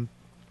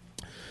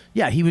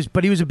 Yeah, he was.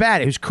 But he was a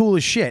bad. He was cool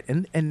as shit.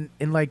 And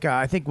like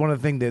I think one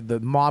of the things that the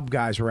mob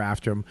guys were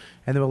after him,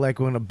 and they were like,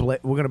 we're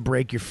gonna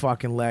break your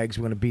fucking legs.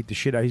 We're gonna beat the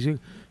shit out. He's like,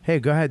 hey,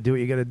 go ahead, do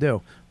what you gotta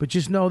do. But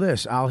just know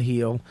this: I'll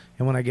heal,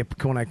 and when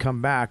I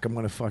come back, I'm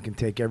gonna fucking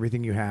take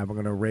everything you have. I'm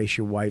gonna erase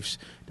your wife's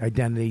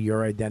identity,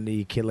 your identity,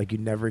 your kid, like you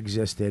never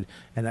existed.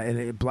 And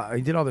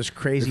he did all this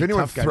crazy. If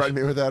anyone tough guy threatened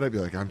me with that, I'd be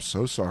like, I'm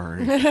so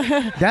sorry.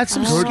 That's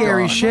some Good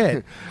scary God.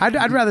 shit.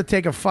 I'd rather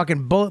take a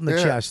fucking bullet in the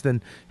Yeah. chest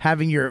than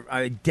having your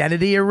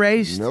identity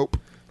erased. Nope.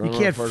 You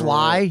can't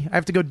fly. I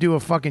have to go do a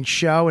fucking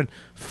show in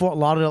Fort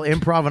Lauderdale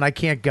Improv and I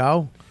can't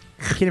go.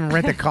 can't even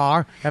rent a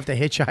car. Have to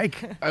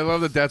hitchhike. I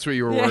love that. That's what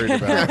you were worried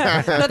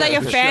about. Not that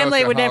your The show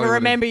family at would never Hollywood.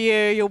 remember you.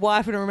 Your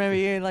wife wouldn't remember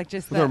you. Like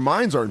just Their that.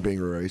 minds aren't being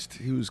erased.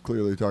 He was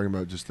clearly talking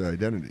about just the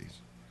identities.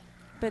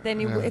 But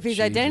then Oh, if his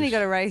Jesus. identity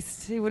got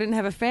erased, he wouldn't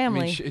have a I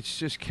family. mean, it's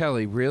just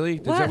Kelly. Really?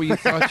 Is What? that what you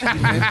thought she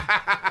did?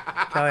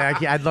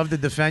 Kelly, I'd love to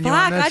defend you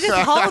Fuck, on this. I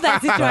just hold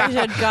that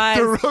situation, guys.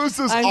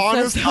 DeRosa's I'm so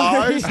honest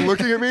sorry. eyes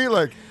looking at me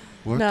like,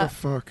 what No. the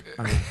fuck?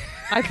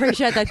 I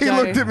appreciate that, He Joe.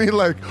 looked at me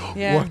like,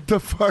 Yeah. what the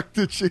fuck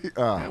did she...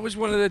 That was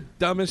one of the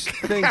dumbest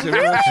things I've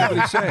ever heard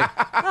somebody say.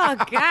 Oh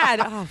God!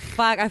 Oh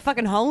fuck! I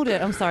fucking hold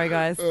it. I'm sorry,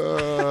 guys.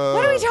 Uh,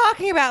 What are we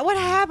talking about? What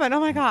happened?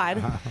 Oh my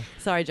God!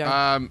 Sorry, Joe.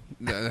 I'm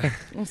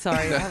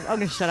sorry. I'm going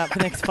to shut up for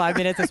the next 5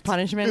 minutes as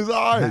punishment. His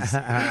eyes.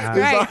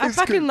 Great. His I eyes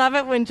fucking could- love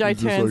it when Joe He's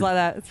just turns like- like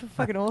that. It's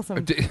fucking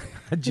awesome.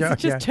 Joe, It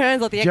just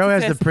turns like the Joe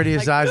has the Exorcist.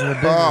 prettiest Like- eyes in the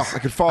business. Oh, I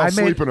could fall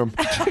asleep in him.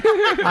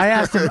 I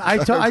asked him.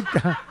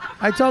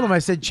 I told him. I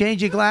said,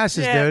 change your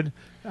glasses, Yeah. dude.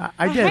 I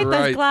I did. hate those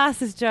Right.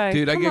 glasses, Joe.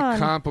 Dude, I Come get on.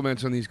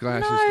 compliments on these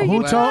glasses. No, you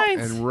left don't.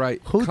 and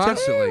right. Who to-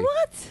 Constantly.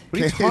 What?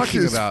 What are you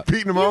talking He's about?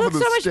 beating him You off look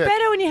with so a much stick.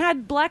 better when you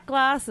had black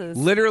glasses.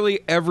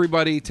 Literally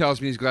everybody tells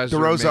me these glasses are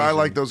DeRosa, I amazing.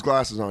 like those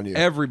glasses on you.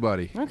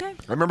 Everybody. Okay.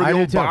 I remember the I do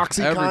old too.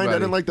 boxy kind. I Everybody.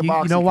 didn't like the You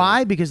boxy know kind.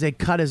 why? Because they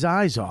cut his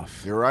eyes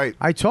off. You're right.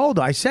 I told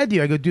her. I said to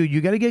you, I go, dude,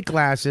 you got to get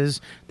glasses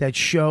that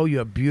show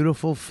your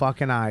beautiful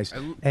fucking eyes.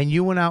 And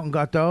you went out and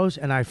got those,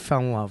 and I fell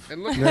in love.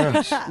 And look Yeah. at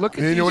these. Look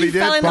at You know what these. he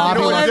did? fell in love You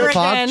know all what he over did?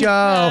 again.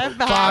 Fuck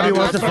Joe. Bobby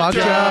wants to fuck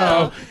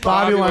Joe.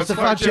 Bobby wants to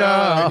fuck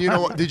Joe. And you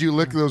know what? Did you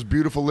lick those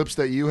beautiful lips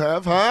that you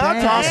have? Huh?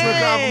 Tossing a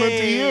compliment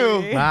to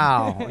you.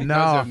 Wow. Does No.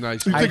 have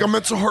nice You feet. think I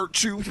meant to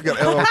hurt you? You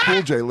got LL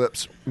Cool J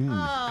lips.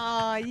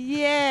 Oh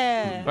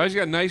yeah. He's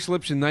got nice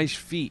lips and nice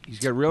feet. He's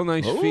got real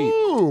nice feet.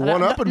 Ooh,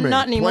 one up in me.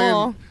 Not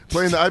anymore.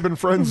 Playing the I've been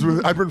friends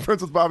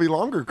with Bobby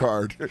Longer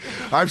card.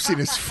 I've seen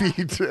his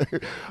feet.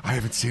 I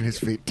haven't seen his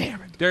feet. Damn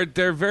it.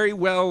 They're very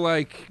well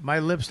like. My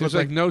lips There's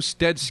look like no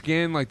dead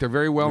skin. Like they're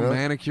very well Yeah.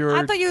 manicured.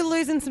 I thought you were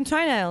losing some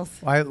toenails.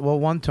 well,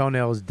 one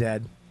toenail is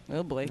dead.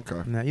 Oh boy.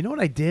 Okay. Now, you know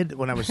what I did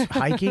when I was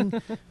hiking?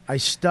 I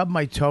stubbed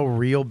my toe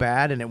real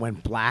bad, and it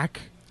went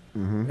black.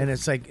 And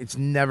it's like it's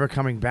never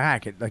coming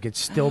back. It's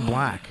still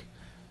black.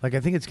 Like I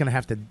think it's gonna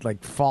have to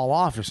like fall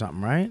off or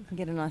something, right?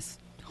 Get a nice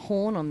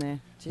horn on there.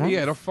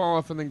 Yeah, it'll fall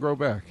off and then grow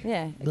back.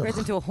 Yeah, it grows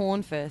into a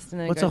horn first, and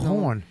then What's it goes a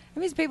normal. horn? I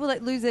mean, there's people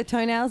that lose their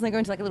toenails and they go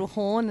into like a little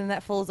horn, and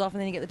that falls off, and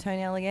then you get the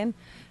toenail again.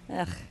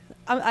 Ugh.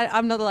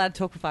 I'm not allowed to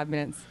talk for 5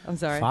 minutes. I'm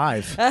sorry.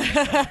 5.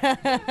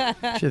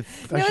 Shit,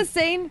 You ever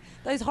seen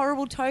those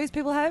horrible toes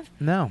people have?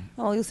 No.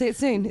 Oh, you'll see it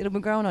soon. It'll be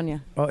growing on you.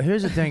 Well,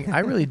 here's the thing. I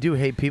really do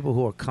hate people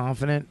who are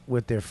confident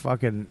with their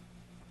fucking,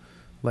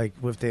 like,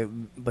 with their,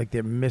 like,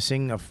 they're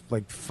missing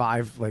like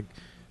 5, like,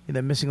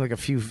 they're missing like a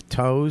few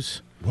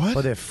toes. What?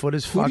 Or their foot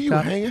is Who fucked do you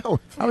up. hang out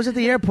with? I was at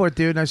the airport,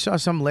 dude, and I saw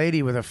some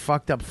lady with a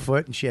fucked up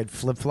foot, and she had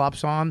flip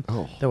flops on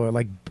that were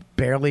like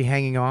barely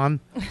hanging on.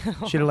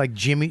 She had like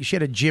Jimmy. She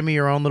had a Jimmy,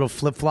 her own little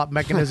flip flop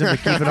mechanism to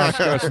keep it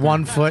on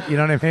 1 foot. You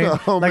know what I mean?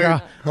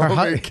 Homemade-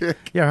 homemade kick.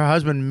 yeah, her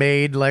husband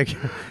made like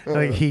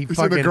he It's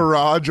fucking in the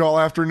garage all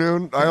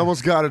afternoon. I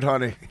almost got it,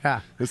 honey. Yeah.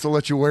 It's to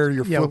let you wear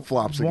your Yeah, flip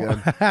flops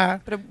again.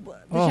 But did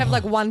she have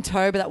like one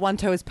toe, but that one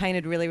toe is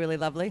painted really, really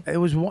lovely? It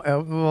was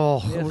it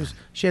was.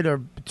 She had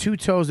her 2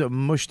 toes that were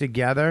mushed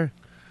together,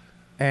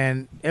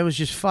 and it was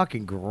just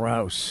fucking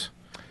gross.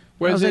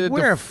 I was like,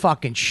 wear a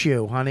fucking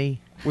shoe,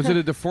 honey. Was it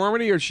a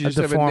deformity or she A just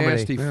have a deformity.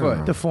 nasty Yeah.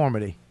 foot?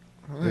 Deformity.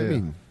 I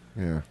mean,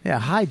 yeah. Yeah,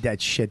 hide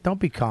that shit. Don't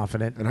be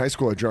confident. In high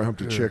school, I dry humped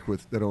a chick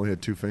that only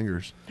had 2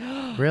 fingers.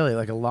 Really,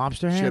 like a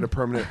lobster hand? She had a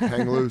permanent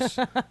hang loose.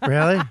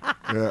 Really?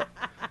 Yeah.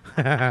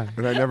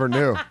 And I never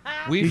knew.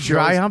 You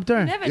dry humped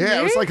her? Yeah,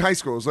 it was like high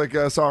school. It was like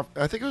soft.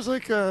 I think it was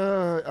like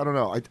I don't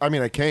know. I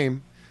mean, I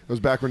came. It was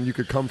back when you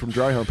could come from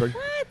dry humping.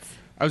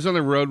 I was on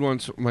the road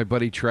once with my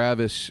buddy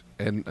Travis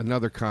and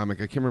another comic.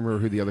 I can't remember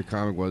who the other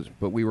comic was,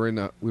 but we were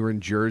in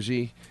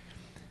Jersey,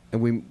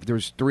 and there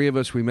was 3 of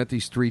us. We met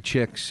these 3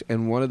 chicks,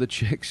 and one of the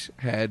chicks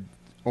had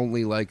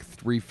only like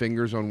 3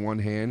 fingers on one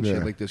hand. She Yeah.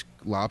 had like this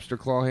lobster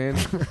claw hand,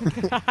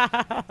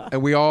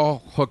 and we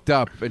all hooked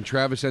up. And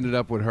Travis ended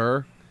up with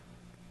her,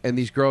 and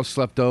these girls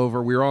slept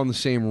over. We were all in the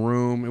same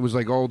room. It was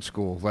like old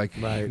school, like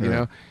you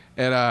know.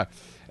 And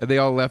they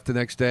all left the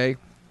next day.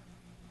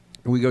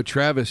 And we go,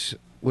 Travis,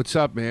 what's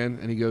up, man?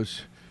 And he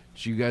goes,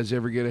 did you guys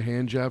ever get a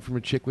hand job from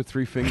a chick with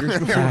 3 fingers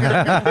before?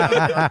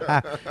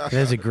 That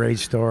is a great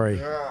story.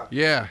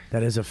 Yeah.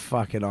 That is a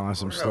fucking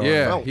awesome story.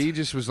 Yeah, he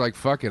just was like,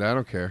 fuck it, I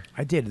don't care.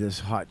 I did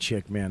this hot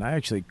chick, man. I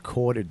actually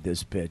courted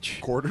this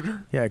bitch. Courted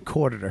her? Yeah, I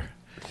courted her.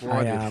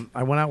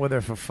 I went out with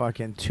her for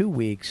fucking 2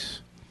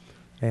 weeks.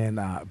 And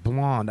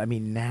blonde, I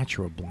mean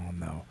natural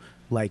blonde, though.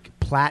 Like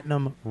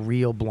platinum,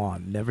 real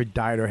blonde. Never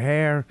dyed her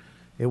hair.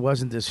 It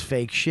wasn't this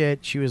fake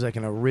shit. She was like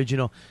an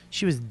original.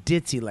 She was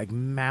ditzy like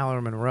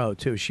Marilyn Monroe,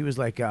 too. She was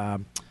like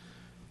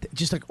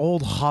just like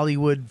old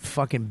Hollywood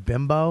fucking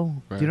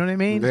bimbo. Right. Do you know what I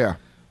mean? Yeah.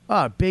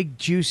 Oh, big,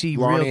 juicy,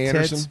 Lonnie real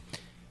tits. Anderson?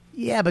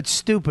 Yeah, but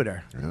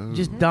stupider. Oh.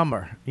 Just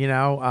dumber, you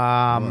know?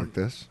 like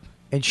this.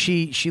 And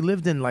she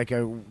lived in like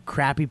a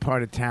crappy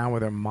part of town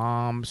with her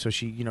mom, so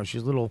she was a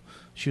little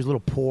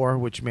poor,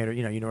 which made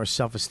her her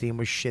self-esteem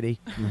was shitty.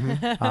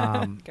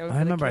 I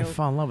remember I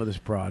fell in love with this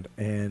broad,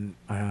 and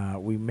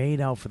we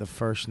made out for the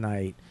first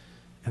night,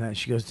 and then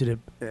she goes,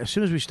 as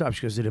soon as we stopped,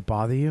 she goes, "Did it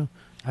bother you?"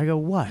 I go,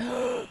 "What?"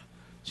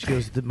 She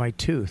goes, "My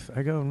tooth."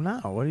 I go, "No,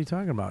 what are you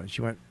talking about?" And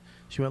she went,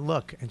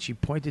 "Look," and she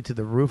pointed to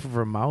the roof of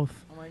her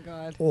mouth. Oh my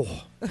God.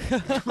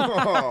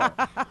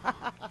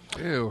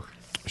 Ew.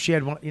 She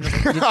had one,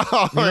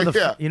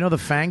 the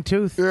fang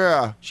tooth?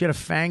 Yeah. She had a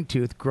fang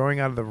tooth growing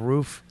out of the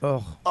roof.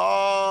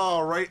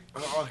 Oh, right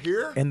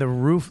here? In the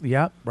roof,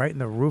 yep, right in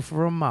the roof of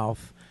her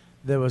mouth.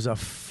 There was a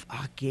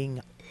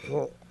fucking...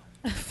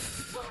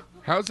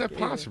 How's that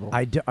possible?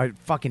 I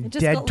fucking It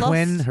just dead got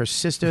twin, lost. her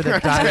sister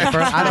that died at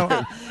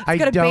birth. I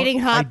Got a don't, beating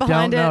heart I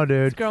behind don't know, it.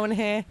 dude. It's growing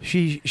hair.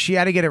 She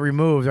had to get it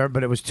removed,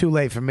 but it was too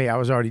late for me. I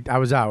was out. I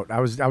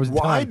was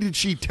Why done. did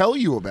she tell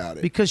you about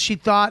it? Because she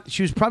thought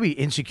she was probably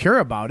insecure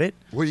about it.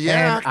 Well,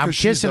 yeah, and I'm 'cause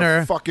she's kissing a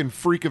her, fucking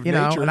freak of you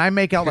know, nature. and I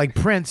make out like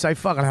Prince. I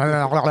fucking,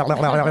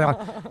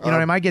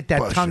 I might get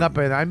that tongue up,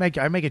 and I make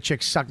a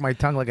chick suck my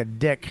tongue like a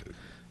dick,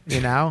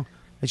 you know.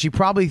 And she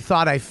probably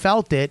thought I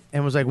felt it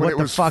and was like, When "What it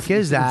the was- fuck is it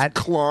was that?"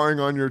 clawing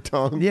on your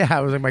tongue. Yeah, I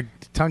was like, my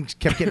tongue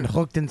kept getting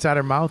hooked inside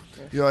her mouth.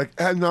 You're like,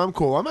 no, I'm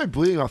cool. Why am I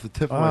bleeding off the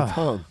tip of my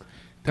tongue?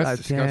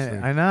 That's God damn it.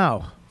 disgusting. I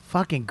know.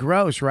 Fucking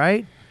gross,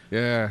 right?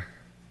 Yeah.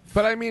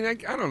 But I mean, I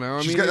don't know.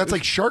 I mean, that's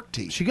like shark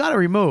teeth. She got it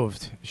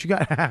removed. She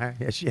got.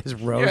 Yeah, she has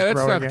rose. Yeah,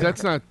 growing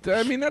that's in. not.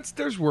 I mean,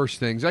 there's worse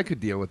things. I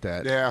could deal with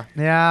that. Yeah.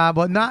 Yeah,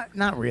 but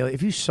not really.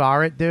 If you saw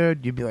it,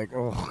 dude, you'd be like,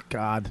 "Oh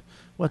God,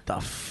 what the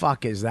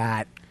fuck is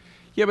that?"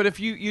 Yeah, but if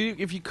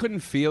you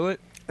couldn't feel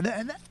it,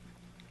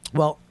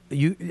 Well,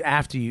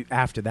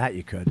 after that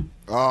you could.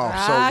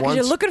 Oh, Because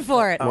you're looking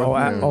for it.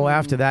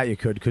 After that you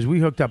could, because we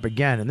hooked up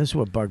again, and this is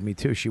what bugged me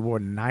too. She wore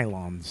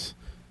nylons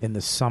in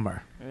the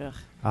summer,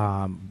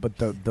 but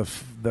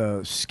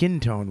the skin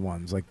tone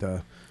ones, like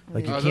you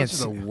can't those are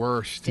see. the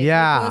worst.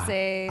 Yeah,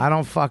 pussy. I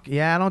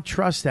don't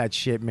trust that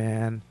shit,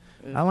 man.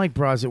 I don't like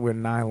bras that wear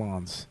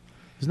nylons.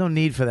 There's no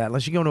need for that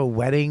unless you go to a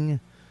wedding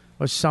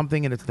or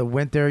something and it's the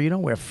winter. You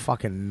don't wear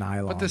fucking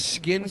nylon. But the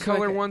skin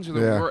color ones are the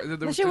Yeah. worst. They're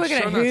Unless you're working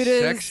so at not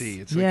Hooters. sexy.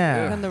 It's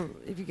Yeah. like, ugh.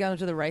 If you go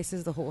into the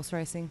races, the horse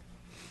racing.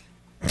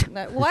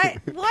 No, why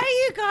are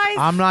you guys?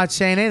 I'm not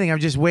saying anything. I'm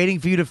just waiting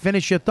for you to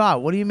finish your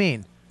thought. What do you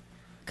mean?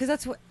 Because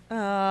that's what.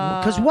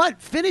 Because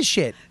what? Finish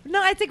it.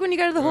 No, I think when you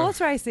go to the horse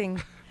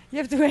racing, you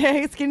have to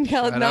wear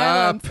skin-colored Shut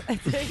nylons. up. I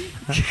think.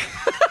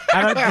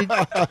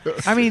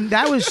 I mean,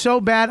 that was so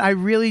bad. I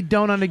really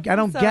don't. I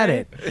don't get sorry.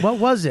 it. What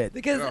was it?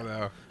 Because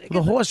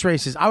The horse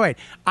races. All right,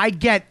 I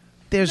get.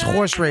 There's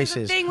horse the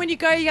races. thing when you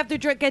go, you have to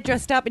get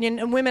dressed up,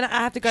 and women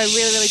have to go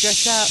really, really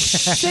dressed up.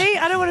 See,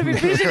 I don't want to be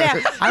finishing now.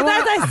 As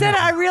I said it,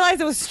 I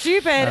realized it was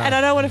stupid, and I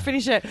don't want to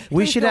finish it.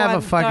 We Please should go have on,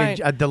 a fucking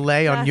don't. a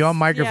delay on Just- your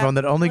microphone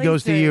yeah, that only please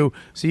goes to do. you,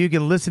 so you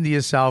can listen to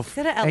yourself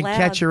Said it out and loud.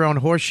 catch your own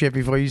horse shit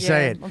before you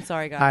say Yeah, it. I'm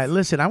sorry, guys. All right,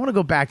 listen. I want to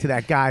go back to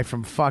that guy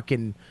from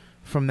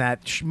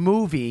that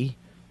movie,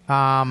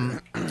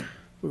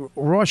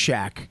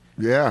 Rorschach.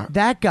 Yeah.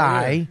 That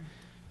guy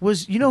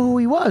was. You know who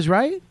he was,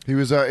 right? He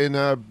was in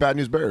Bad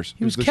News Bears.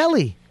 He was the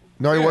Kelly.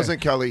 No, he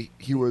wasn't Kelly.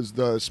 He was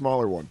the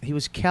smaller one. He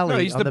was Kelly No,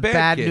 he's on the the bad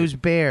Bad kid. News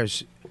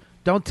Bears.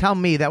 Don't tell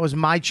me that was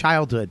my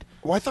childhood.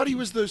 Well, I thought he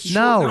was the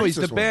No, he's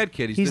the bad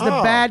kid. He's the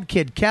bad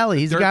kid, Kelly.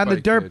 He's the guy on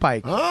the dirt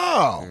bike.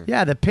 Oh,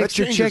 yeah, the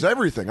picture that changes chick.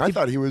 everything. I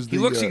thought he was. He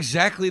the, looks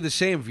exactly the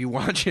same if you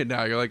watch it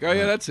now. You're like, oh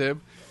yeah, that's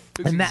him.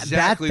 Looks And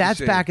exactly the that's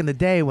same. back in the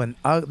day when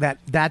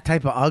that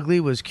type of ugly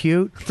was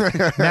cute.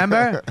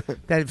 Remember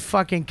that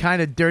fucking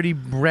kind of dirty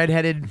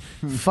redheaded,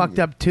 fucked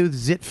up tooth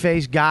zit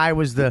face guy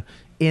was the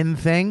in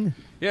thing.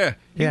 Yeah,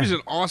 he Yeah. was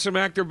an awesome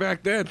actor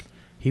back then.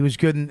 He was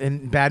good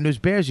in Bad News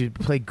Bears. He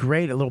played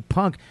great, a little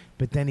punk,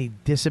 but then he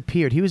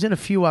disappeared. He was in a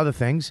few other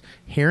things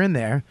here and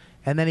there,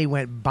 and then he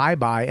went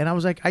bye-bye. And I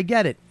was like, I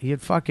get it. He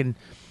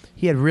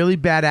had really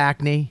bad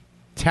acne,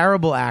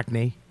 terrible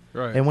acne.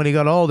 Right. And when he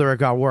got older, it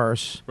got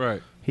worse.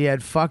 Right. He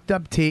had fucked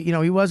up teeth. You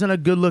know, he wasn't a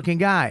good-looking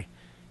guy.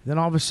 Then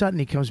all of a sudden,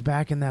 he comes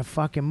back in that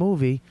fucking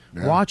movie,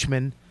 Yeah.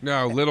 Watchmen.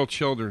 No, Little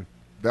Children.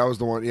 That was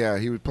the one. Yeah,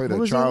 he played What a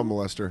was child it?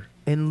 molester.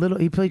 He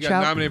He played got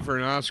child. nominated for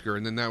an Oscar,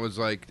 and then that was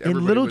like In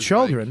everybody Little was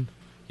Children. like-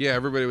 yeah,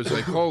 everybody was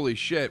like, "Holy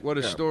shit, what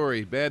a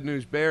story!" Bad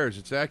News Bears.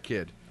 It's that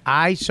kid.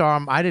 I saw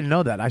him. I didn't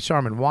know that. I saw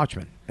him in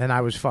Watchmen, and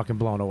I was fucking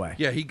blown away.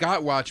 Yeah, he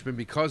got Watchmen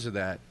because of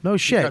that. No He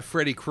shit. got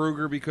Freddy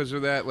Krueger because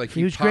of that. Like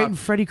He was great in popped-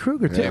 Freddy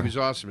Krueger too. Yeah, he was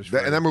awesome as That,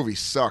 Freddy. and that movie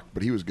sucked,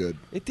 but he was good.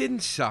 It didn't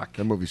suck.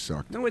 That movie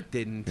sucked. No, it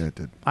didn't. Yeah, it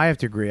did. I have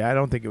to agree. I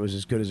don't think it was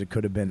as good as it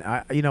could have been.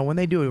 When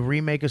they do a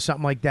remake of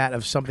something like that,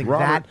 of something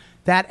Robert-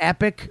 that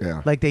epic,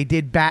 Yeah. like they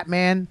did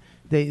Batman,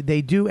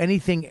 they do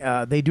anything.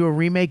 They do a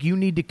remake. You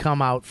need to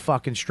come out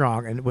fucking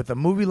strong. And with a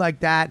movie like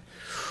that,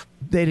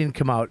 they didn't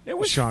come out It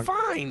was strong.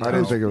 fine. I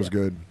didn't think it was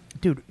good.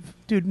 Dude,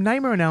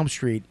 Nightmare on Elm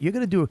Street. You're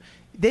gonna do.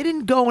 They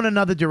didn't go in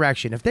another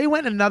direction. If they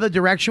went in another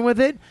direction with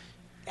it,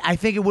 I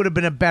think it would have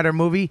been a better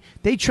movie.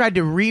 They tried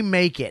to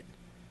remake it,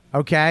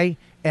 okay,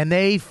 and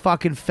they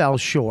fucking fell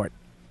short.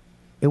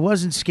 It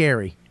wasn't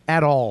scary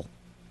at all.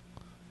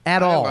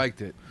 At all. I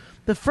liked it.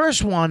 The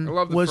first one I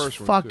love the was first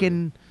one,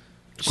 fucking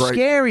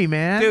scary,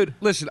 man. Dude,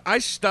 listen, I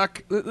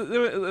stuck.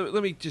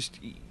 Let me just.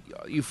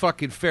 You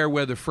fucking fair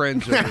weather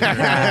friends over here. All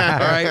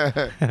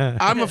right?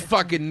 I'm a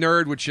fucking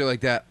nerd with shit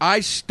like that.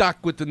 I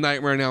stuck with the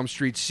Nightmare on Elm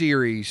Street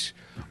series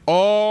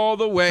all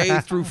the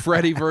way through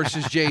Freddy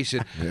versus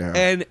Jason. Yeah.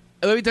 And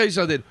let me tell you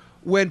something.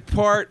 When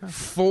part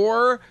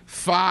 4,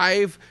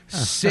 5,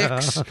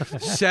 6,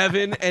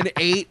 7, and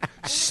 8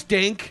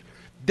 stink,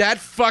 that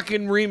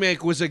fucking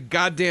remake was a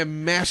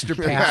goddamn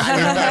masterpiece.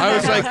 I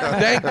was like,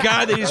 thank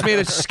God they just made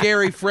a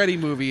scary Freddy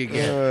movie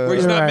again, where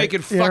he's not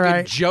making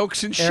fucking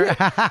jokes and shit.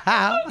 Do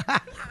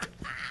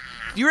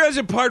you realize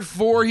in part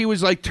 4 he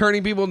was like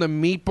turning people into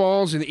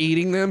meatballs and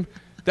eating them?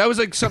 That was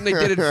like something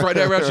they did in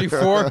Friday Night Actually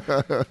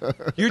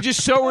 4. You're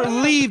just so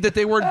relieved that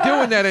they weren't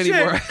doing that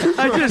anymore.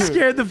 I just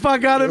scared the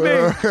fuck out of me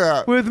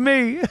with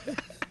me.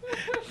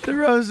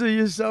 DeRosa,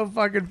 you're so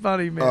fucking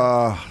funny,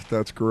 man.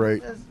 That's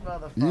great.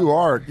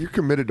 You're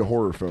committed to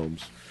horror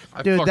films.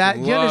 Dude, that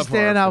you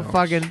understand how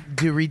fucking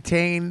to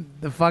retain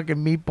the fucking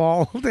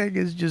meatball thing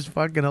is just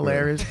fucking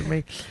hilarious to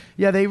me.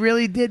 Yeah, they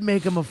really did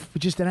make him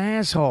just an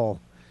asshole.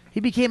 He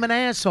became an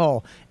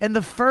asshole. And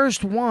the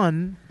first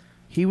one,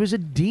 he was a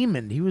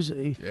demon. He was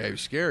he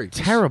was scary.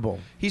 Terrible.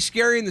 He's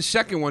scary in the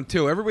second one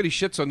too. Everybody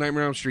shits on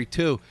Nightmare on Elm Street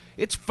 2.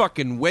 It's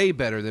fucking way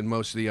better than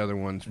most of the other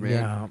ones, man.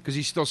 Yeah. Because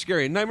he's still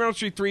scary. And Nightmare on Elm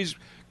Street 3's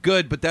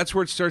good, but that's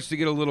where it starts to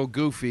get a little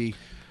goofy.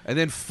 And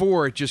then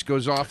 4, it just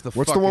goes off the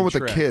What's fucking the one with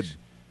tracks. the kid?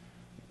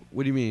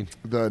 What do you mean?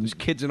 There's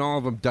kids in all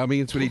of them, dummy.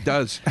 That's what he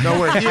does. No,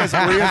 where he has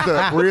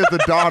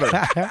the daughter.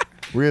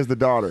 Where he has the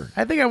daughter.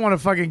 I think I want to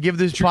fucking give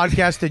this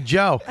podcast to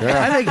Joe.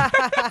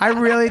 I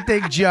really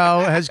think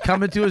Joe has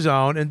come into his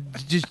own and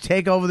just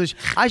take over this.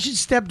 I should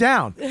step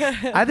down.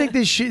 I think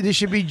this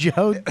should be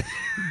Joe.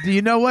 Do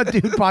you know what,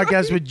 dude?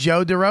 Podcast with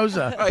Joe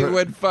DeRosa. I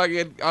went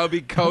fucking. I'll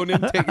be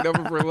Conan taking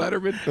over for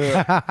Letterman.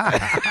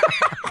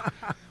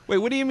 Wait,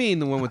 what do you mean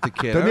the one with the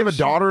kid? Doesn't he have a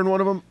daughter in one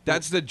of them?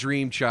 That's the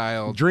Dream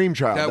Child. Dream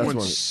Child. That that's one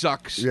one.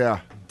 sucks. Yeah.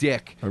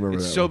 Dick. I remember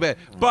it's that so one. bad.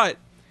 But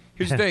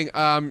here's the thing.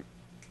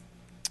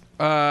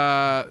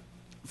 Robert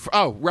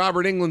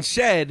Englund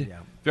said,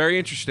 very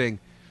interesting.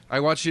 I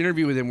watched an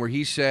interview with him where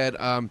he said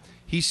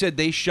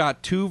they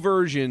shot 2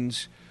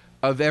 versions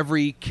of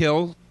every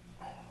kill.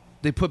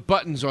 They put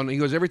buttons on. He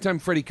goes, every time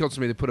Freddy killed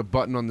somebody, they put a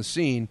button on the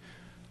scene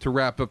to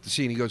wrap up the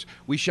scene. He goes,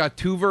 we shot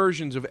 2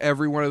 versions of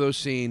every one of those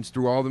scenes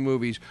through all the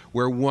movies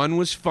where one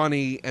was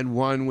funny and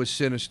one was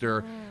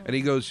sinister. And he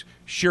goes,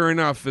 sure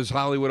enough, as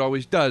Hollywood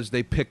always does,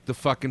 they picked the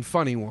fucking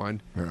funny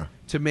one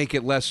to make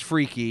it less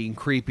freaky and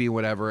creepy and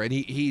whatever. And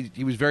he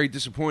was very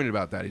disappointed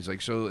about that. He's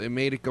like, so it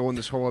made it go in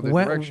this whole other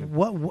direction.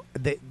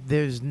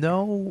 There's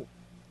no.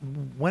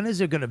 When is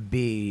there going to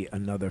be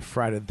another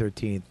Friday the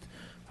 13th,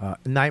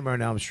 Nightmare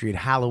on Elm Street,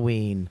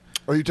 Halloween?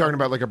 Are you talking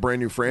about like a brand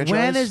new franchise?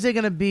 When is there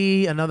going to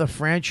be another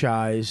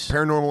franchise?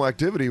 Paranormal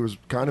Activity was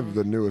kind of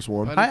the newest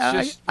one.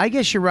 I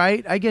guess you're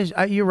right. I guess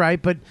you're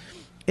right, but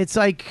it's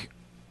like,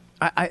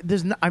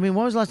 there's. When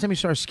was the last time you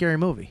saw a scary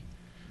movie?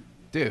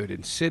 Dude,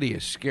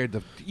 Insidious scared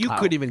the. You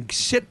couldn't even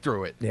sit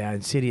through it. Yeah,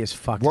 Insidious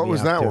fucked What me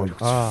was up, that dude. one? Oh,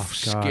 God.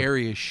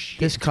 Scary as shit.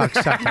 This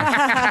cocksucker.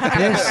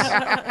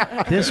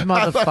 this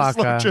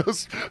motherfucker.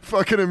 Just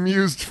fucking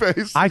amused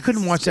face. I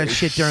couldn't watch that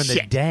shit during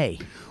the day.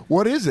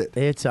 What is it?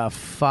 It's a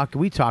fuck.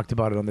 We talked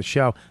about it on the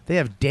show. They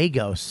have day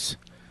ghosts.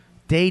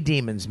 Day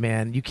demons,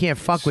 man. You can't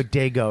fuck with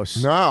day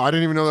ghosts. No, I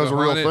didn't even know that was It's a a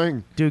real haunted-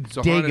 thing. Dude, It's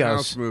a day haunted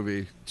ghosts. house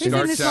movie. Who's in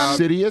Starts this out.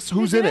 Insidious?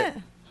 Who's in it?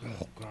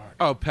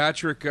 Oh,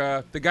 Patrick,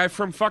 the guy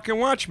from fucking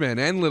Watchmen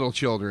and Little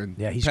Children.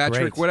 Yeah, he's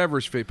Patrick, great. whatever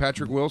his face,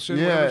 Patrick Wilson,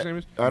 whatever his name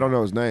is. I don't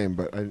know his name,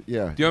 but yeah. Do you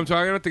know what I'm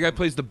talking about? The guy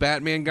plays the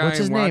Batman guy. What's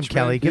his in name, Watchmen.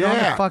 Kelly? Get on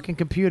Yeah. the fucking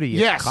computer, you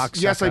Yes.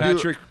 cocksucker. Yes, I do.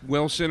 Patrick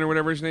Wilson or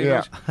whatever his name Yeah.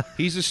 is.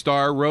 He's a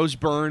star. Rose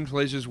Byrne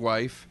plays his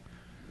wife,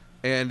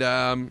 and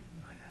the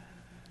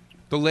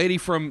lady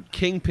from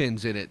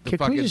Kingpin's in it. The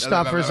Can we just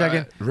stop for a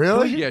second?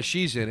 Really? Yeah,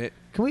 she's in it.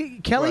 Can we?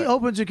 Kelly What?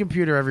 opens a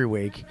computer every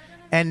week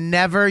and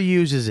never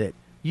uses it.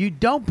 You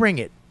don't bring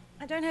it.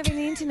 I don't have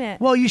any internet.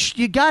 Well, you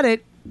got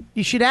it.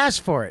 You should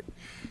ask for it.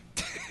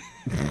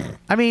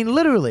 I mean,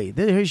 literally,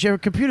 your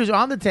computer's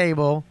on the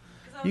table.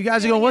 You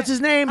guys are going, what's his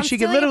name? I'm She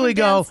could stealing it literally from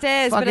go,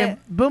 downstairs, but fucking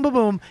boom, boom,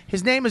 boom.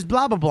 His name is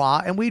blah, blah,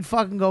 blah, and we'd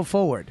fucking go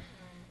forward.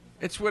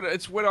 It's what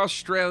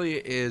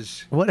Australia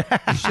is. What?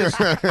 It's just,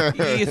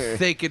 you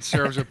think it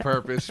serves a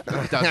purpose, but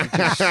it doesn't.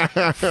 Just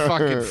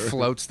fucking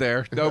floats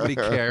there. Nobody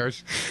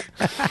cares.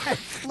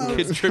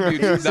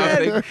 Contributes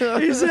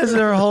nothing. He says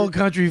their whole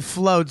country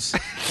floats.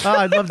 Oh,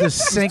 I'd love to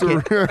sink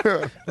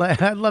it.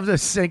 I'd love to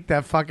sink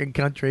that fucking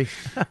country.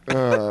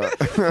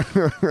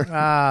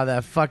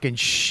 That fucking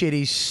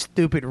shitty,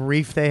 stupid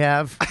reef they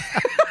have.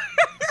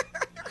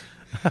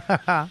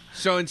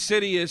 So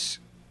Insidious,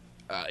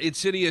 it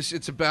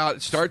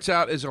starts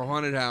out as a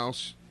haunted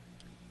house.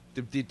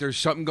 There's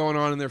something going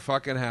on in their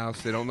fucking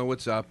house. They don't know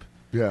what's up.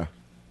 Yeah.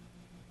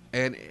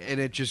 And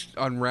it just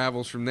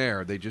unravels from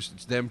there.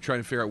 It's them trying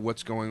to figure out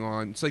what's going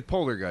on. It's like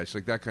Poltergeist,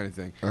 like that kind of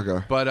thing. Okay.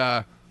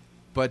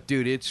 But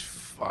dude, it's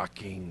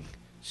fucking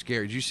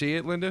scary. Did you see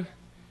it, Linda?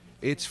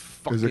 It's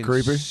fucking Is it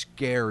creepy?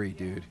 scary,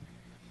 dude.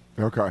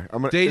 Okay.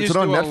 They is just it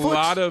on do Netflix? a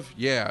lot of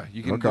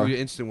you can Okay. do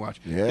instant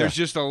watch. Yeah. There's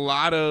just a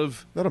lot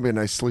of That'll be a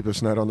nice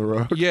sleepless night on the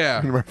road.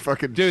 Yeah. In my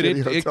fucking dude.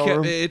 shitty hotel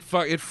room.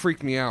 It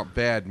freaked me out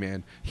bad,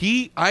 man.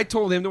 I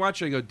told him to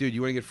watch it. I go, dude,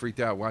 you want to get freaked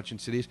out watching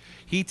Cities?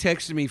 He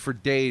texted me for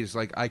days.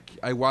 Like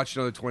I watched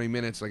another 20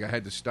 minutes. Like I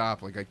had to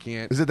stop. Like I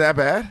can't. Is it that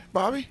bad,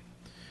 Bobby?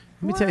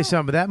 Let me tell you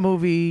something. That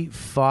movie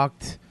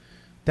fucked.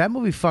 I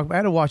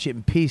had to watch it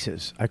in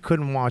pieces. I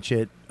couldn't watch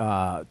it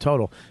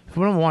total.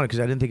 For number one, because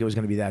I didn't think it was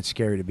going to be that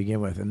scary to begin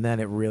with, and then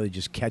it really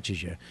just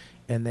catches you.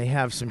 And they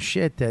have some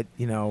shit that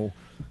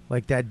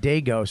like that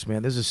Day Ghost,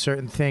 man. There's a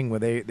certain thing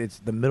where it's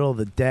the middle of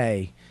the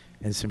day,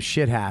 and some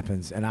shit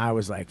happens, and I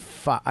was like,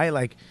 fuck. I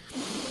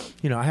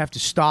have to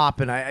stop,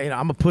 and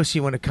I'm a pussy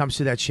when it comes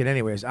to that shit.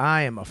 Anyways,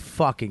 I am a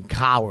fucking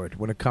coward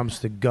when it comes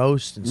to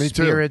ghosts and Me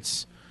too.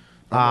 spirits.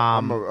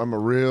 I'm a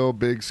real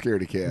big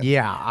scaredy cat.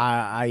 Yeah,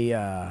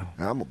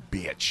 I'm a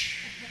bitch.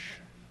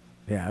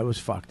 Yeah, it was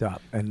fucked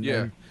up. And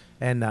Yeah.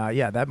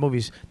 that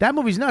movie's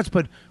nuts.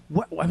 But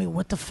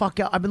what the fuck?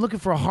 I've been looking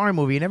for a horror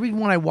movie, and every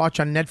one I watch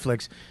on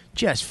Netflix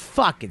just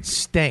fucking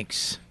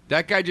stinks.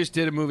 That guy just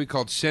did a movie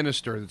called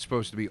Sinister that's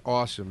supposed to be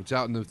awesome. It's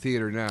out in the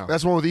theater now.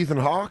 That's one with Ethan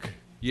Hawke?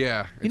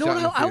 Yeah. You know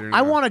what?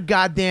 I want a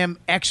goddamn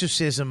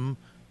exorcism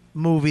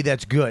movie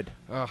that's good.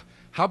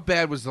 How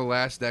bad was the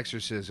last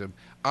Exorcism?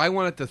 I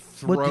wanted to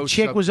throw. What the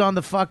chick was on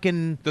the fucking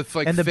and the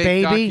fake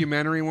baby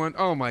documentary one.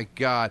 Oh my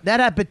god, that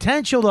had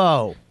potential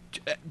though.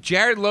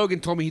 Jared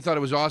Logan told me he thought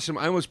it was awesome.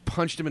 I almost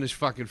punched him in his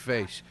fucking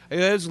face. It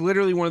is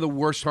literally one of the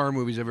worst horror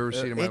movies I've ever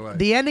seen in my life.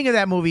 The ending of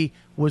that movie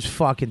was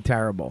fucking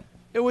terrible.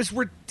 It was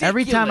ridiculous.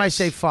 Every time I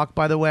say fuck,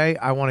 by the way,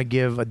 I want to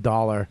give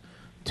 $1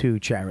 to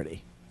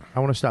charity. I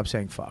want to stop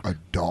saying fuck.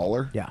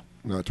 $1? Yeah.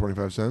 No,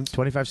 25 cents?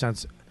 25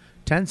 cents.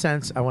 10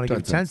 cents. I want to 10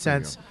 give 10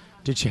 cents. cents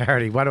to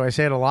charity. Why do I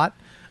say it a lot?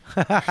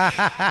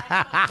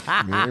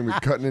 Man, we're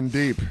cutting in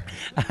deep.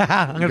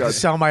 I'm going to have to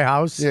sell my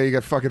house. Yeah, you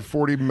got fucking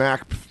 40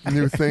 Mac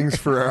new things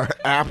for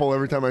Apple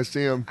every time I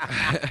see them.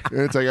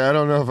 It's like, I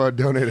don't know if I'd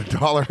donate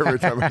 $1 every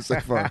time I say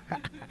fuck.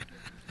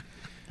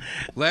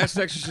 Last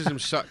Exorcism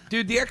sucked.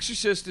 Dude, The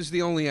Exorcist is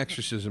the only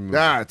exorcism movie.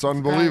 Yeah, it's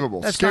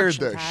unbelievable. That's Scared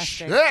not the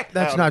shit.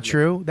 That's not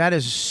true. That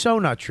is so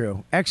not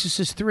true.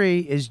 Exorcist 3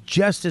 is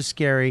just as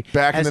scary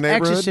Back in as the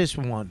neighborhood? Exorcist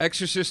 1.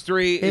 Exorcist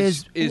 3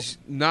 is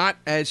not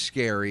as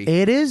scary.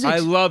 It is I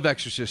love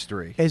Exorcist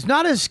 3. It's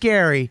not as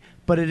scary,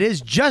 but it is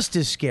just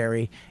as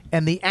scary.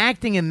 And the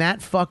acting in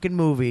that fucking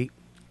movie,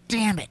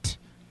 damn it,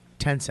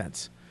 10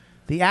 cents.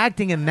 The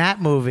acting in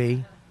that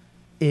movie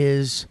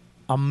is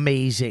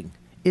amazing.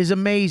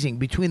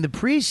 Between the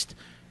priest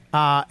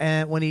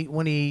and when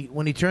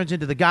he turns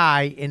into the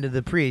guy, into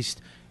the priest,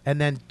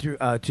 and then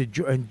to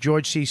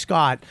George C.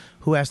 Scott,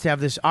 who has to have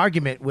this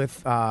argument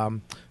with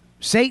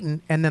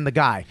Satan, and then the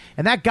guy,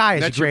 and that guy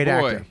is That's a great your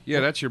boy. actor.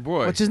 Yeah, that's your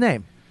boy. What's his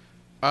name?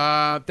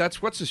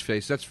 That's what's his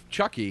face. That's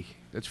Chucky.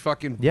 That's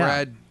fucking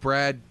Yeah.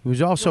 Brad.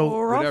 Who's also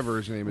whatever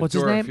his name is. What's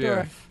his Dorff,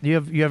 name? Yeah.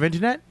 You have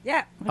internet?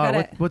 Yeah, I got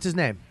it. What's his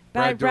name?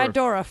 Brad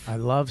Dourif. I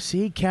love.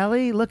 See,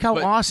 Kelly, look how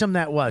awesome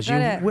that was. You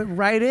Got it. went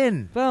right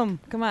in.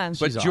 Boom. Come on.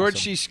 But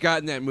George C.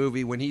 Scott in that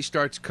movie, when he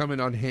starts coming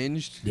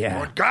unhinged, Yeah.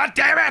 going, God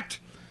damn it!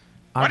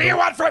 What do you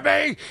want from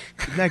me?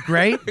 Isn't that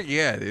great?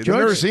 Yeah, dude. I've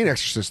never seen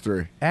Exorcist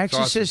 3.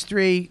 Exorcist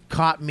 3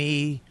 caught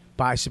me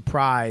by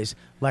surprise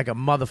like a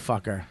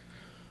motherfucker.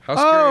 How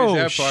scary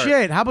is that part?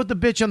 Shit! How about the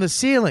bitch on the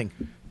ceiling?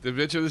 The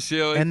bitch on the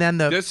ceiling. And then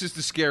this is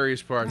the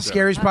scariest part. The though.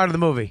 scariest part of the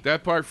movie.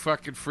 That part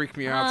fucking freaked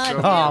me out so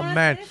Oh much.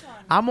 man,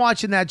 I'm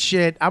watching that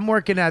shit. I'm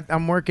working at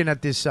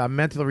this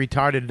mentally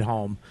retarded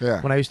home.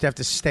 Yeah. When I used to have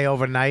to stay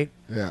overnight.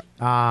 Yeah.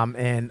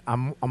 And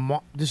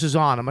this is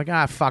on. I'm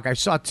like, fuck. I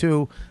saw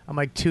 2. I'm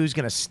like, 2's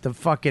gonna the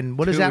fucking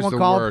what is 2 that is one the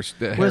called? worst.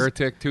 The What is-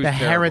 Heretic. 2's The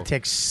terrible.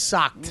 Heretic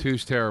sucked.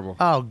 2's terrible.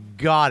 Oh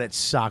god, it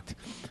sucked.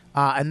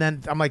 And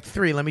then I'm like,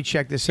 3. Let me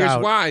check this Here's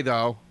out. why,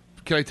 though.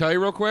 Can I tell you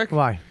real quick?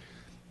 Why?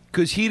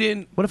 Because he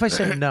didn't. What if I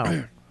said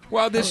no?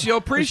 Well, you'll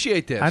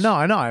appreciate this. I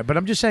know, but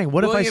I'm just saying.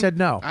 What if I William- said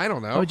no? I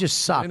don't know. It would just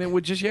suck. And it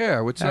would just,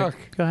 it would suck.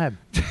 Go ahead.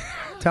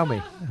 Tell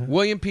me.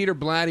 William Peter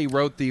Blatty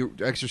wrote The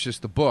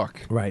Exorcist, the book.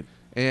 Right.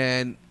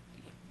 And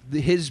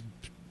his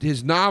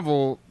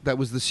novel that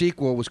was the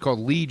sequel was called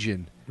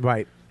Legion.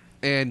 Right.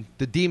 And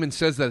the demon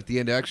says that at the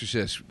end of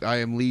Exorcist, I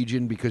am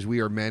Legion because we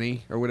are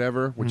many, or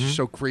whatever, which is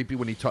so creepy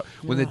when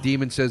when the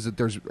demon says that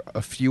there's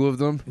a few of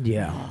them.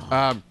 Yeah.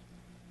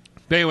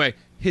 But anyway,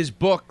 his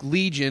book,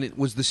 Legion,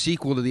 was the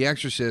sequel to The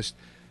Exorcist.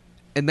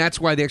 And that's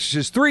why The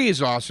Exorcist 3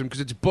 is awesome,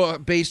 because it's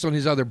based on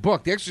his other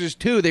book. The Exorcist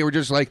 2, they were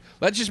just like,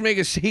 let's just make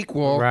a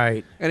sequel.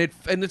 Right. And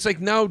it's like,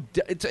 no,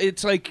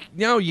 it's like,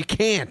 no, you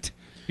can't.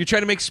 You're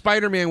trying to make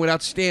Spider-Man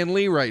without Stan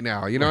Lee right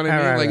now. You know what I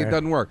mean? Right, Like, right. it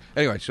doesn't work.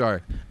 Anyway,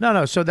 sorry.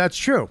 No. So that's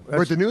true.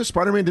 Wait, the newest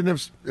Spider-Man didn't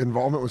have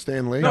involvement with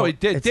Stan Lee? No, it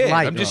did. it's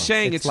like- I'm just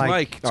saying it's it's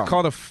like. It's Oh.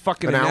 called a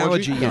fucking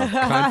Analogy? analogy.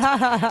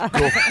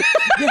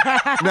 You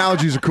cunt.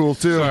 Analogies are cool,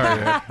 too. Sorry,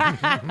 man.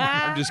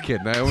 I'm just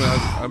kidding.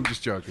 I'm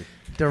just joking.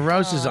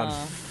 DeRose is on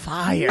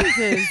fire.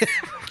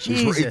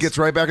 Jesus. He gets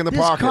right back in the this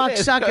pocket.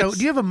 cocksucker.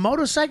 Do you have a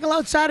motorcycle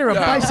outside or a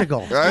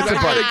bicycle?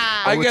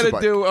 I gotta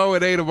do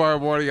O&A tomorrow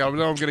morning. I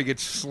know I'm gonna get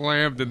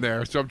slammed in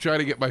there, so I'm trying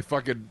to get my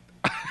fucking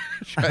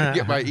trying to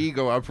get my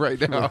ego up right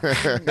now.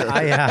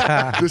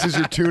 This is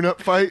your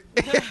tune-up fight.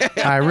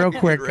 All right, real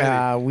quick,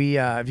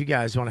 if you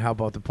guys want to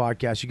help out the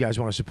podcast, you guys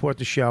want to support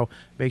the show,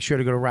 make sure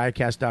to go to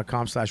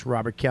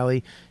riotcast.com/Robert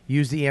Kelly.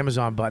 Use the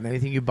Amazon button.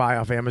 Anything you buy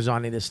off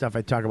Amazon, any of this stuff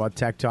I talk about,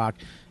 Tech Talk,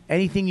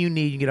 anything you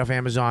need, you can get off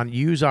Amazon.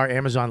 Use our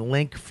Amazon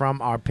link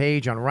from our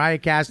page on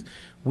Riotcast.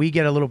 We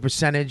get a little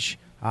percentage.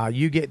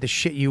 You get the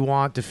shit you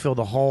want to fill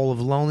the hole of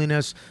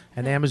loneliness,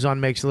 and Amazon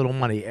makes a little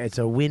money. It's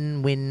a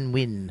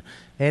win-win-win.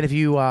 And if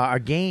you are a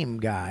game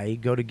guy,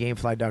 go to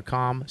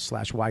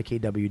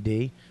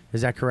gamefly.com/YKWD.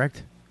 Is that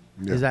correct?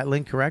 Yeah. Is that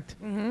link correct?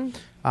 Mm-hmm.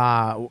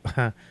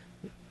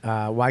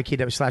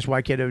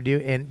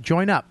 YKW/YKWD, and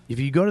join up. If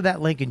you go to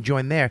that link and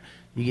join there,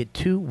 you get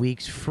 2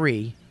 weeks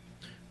free,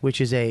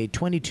 which is a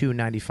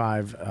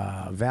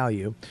 $22.95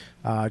 value.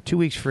 2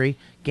 weeks free.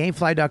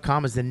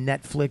 Gamefly.com is the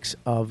Netflix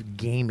of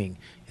gaming.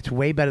 It's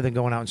way better than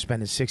going out and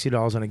spending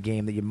 $60 on a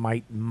game that you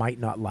might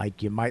not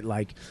like. You might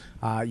like.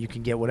 You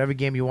can get whatever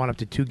game you want, up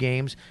to 2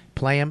 games.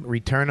 Play them,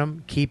 return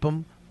them, keep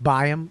them,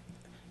 buy them.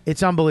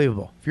 It's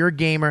unbelievable. If you're a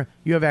gamer,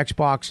 you have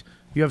Xbox,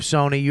 you have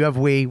Sony, you have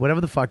Wii, whatever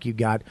the fuck you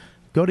got,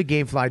 go to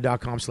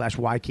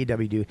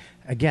gamefly.com/YKWD.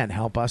 Again,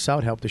 help us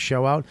out, help the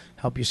show out,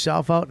 help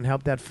yourself out, and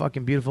help that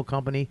fucking beautiful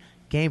company,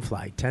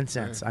 Gamefly. 10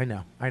 cents. I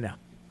know.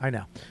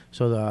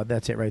 So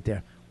that's it right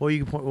there. What are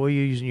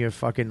you using your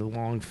fucking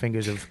long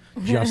fingers of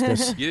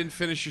justice? You didn't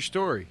finish your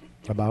story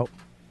About?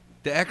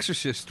 The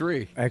Exorcist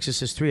 3.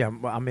 Exorcist 3.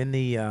 I'm in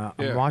the.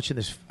 I'm watching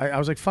this. I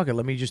was like, fuck it.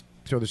 Let me just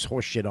throw this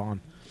horse shit on.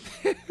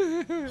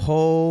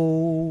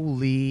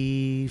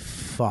 Holy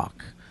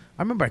fuck!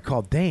 I remember I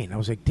called Dane. I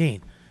was like,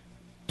 Dane,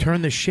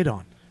 turn this shit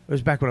on. It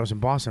was back when I was in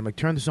Boston. I'm like,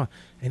 turn this on,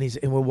 and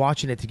we're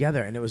watching it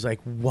together, and it was like,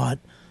 what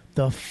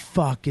the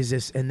fuck is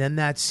this? And then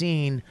that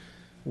scene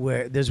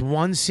where there's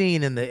one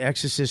scene in The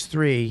Exorcist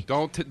 3.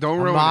 Don't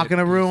ruin it. I'm not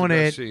gonna ruin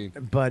It's the it, best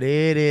scene. but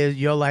it is.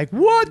 You're like,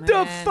 what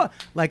the fuck?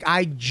 Like,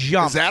 I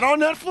jumped. Is that on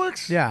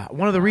Netflix? Yeah,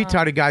 one of the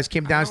retarded guys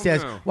came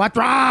downstairs. know. What's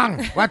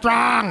wrong? What's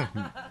wrong?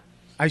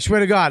 I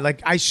swear to God,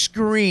 like, I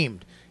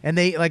screamed, and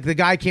the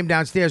guy came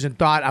downstairs and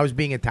thought I was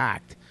being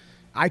attacked.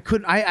 I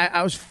couldn't.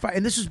 I was,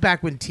 and this was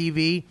back when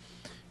TV,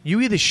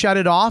 you either shut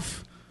it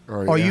off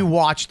or you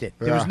watched it.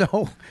 There was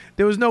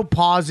no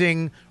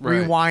pausing,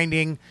 Right.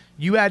 rewinding.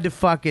 You had to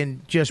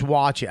fucking just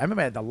watch it. I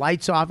remember I had the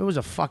lights off. It was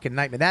a fucking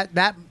nightmare.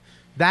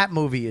 That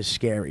movie is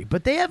scary,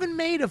 but they haven't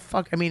made a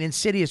fuck. I mean,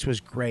 Insidious was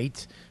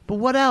great, but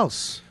what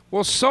else?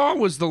 Well, Saw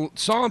and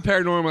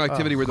Paranormal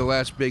Activity were the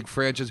last big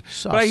franchise.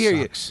 Saw but I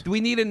hear sucks. you. Do we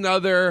need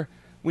another?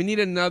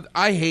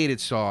 I hated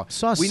Saw.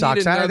 Saw we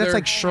sucks. Need another, That's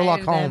like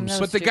Sherlock Holmes.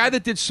 But the guy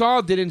that did Saw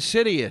did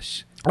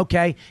Insidious.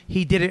 Okay,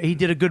 he did it. He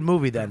did a good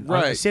movie then,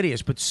 Right.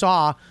 Insidious. But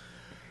Saw,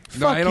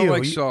 No, fuck I don't you.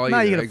 like Saw No,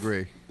 either. you I gotta-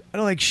 agree. I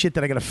don't like shit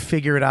that I got to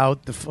figure it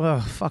out.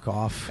 Fuck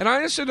off. And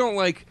I also don't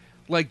like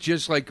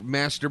just like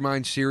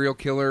mastermind serial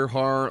killer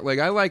horror. Like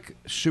I like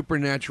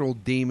supernatural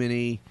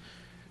demon-y.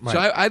 So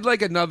Right. I'd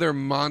like another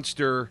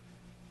monster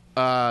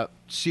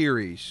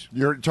series.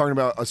 You're talking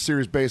about a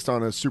series based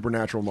on a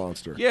supernatural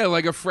monster. Yeah,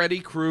 like a Freddy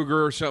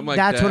Krueger or something like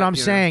that. That's what I'm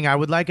you know? saying. I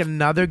would like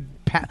another,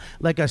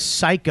 like a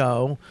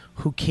psycho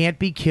who can't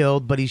be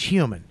killed, but he's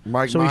human.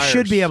 Mike so he Myers.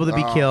 should be able to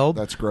be Oh, killed.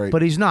 that's great.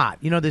 But he's not.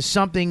 You know, there's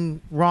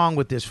something wrong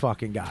with this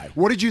fucking guy.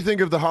 What did you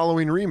think of the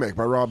Halloween remake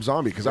by Rob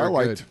Zombie? Because I They're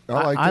liked good.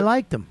 I I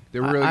liked them. They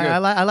were really I,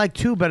 good. I like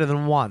 2 better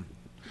than 1.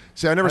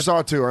 See, I never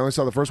saw 2. I only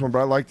saw the first one, but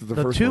I liked the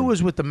The first 2 one.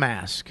 was with the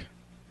mask,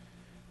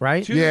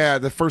 right? Yeah,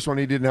 the first one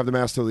he didn't have the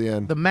mask till the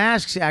end. The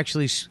masks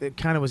actually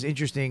kind of was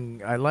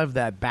interesting. I love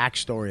that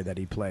backstory that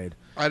he played.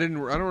 I don't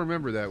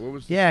remember that. What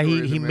was? The Yeah, story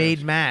of he the made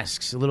mask?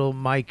 masks. Little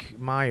Mike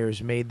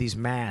Myers made these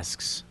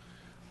masks.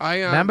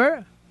 I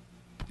Remember?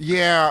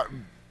 Yeah,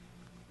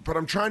 but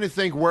I'm trying to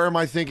think. Where am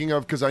I thinking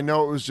of? Because I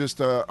know it was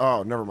just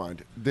oh, never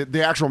mind.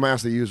 The actual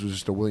mask they used was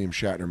just a William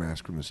Shatner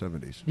mask from the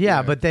 70s.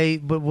 Yeah, but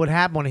what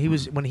happened when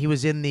he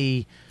was in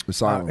the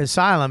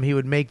Asylum. he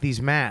would make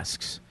these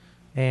masks,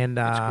 and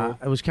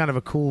it was kind of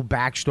a cool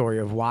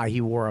backstory of why he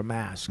wore a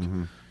mask.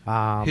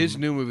 His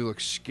new movie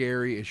looks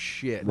scary as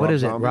shit. What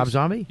is it? Rob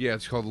Zombie? Yeah,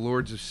 it's called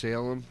Lords of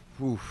Salem.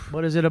 Oof.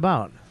 What is it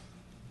about?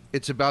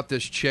 It's about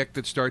this chick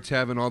that starts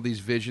having all these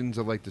visions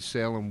of like the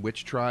Salem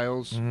witch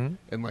trials Mhm.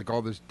 and like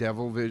all these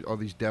devil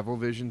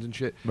visions and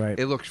shit. Right.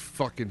 It looks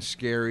fucking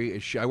scary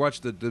as shit. I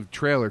watched the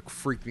trailer,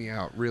 freaked me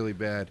out really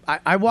bad.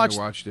 I watched.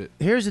 I watched it.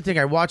 Here's the thing: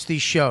 I watch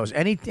these shows.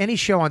 Any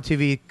show on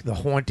TV, The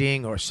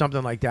Haunting or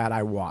something like that,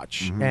 I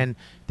watch, and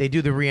they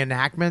do the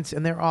reenactments,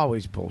 and they're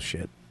always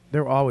bullshit.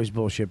 They're always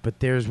bullshit. But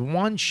there's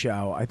one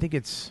show, I think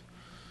it's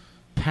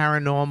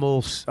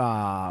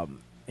Paranormal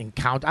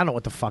Encounter. I don't know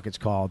what the fuck it's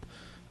called.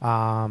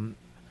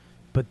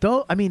 But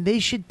though, I mean, they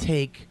should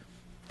take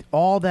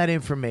all that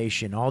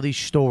information, all these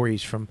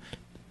stories from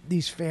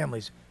these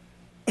families,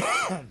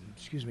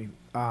 excuse me,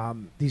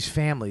 these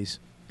families,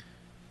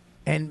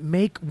 and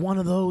make one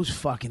of those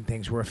fucking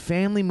things where a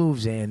family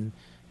moves in,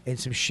 and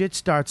some shit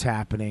starts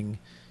happening,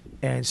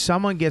 and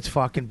someone gets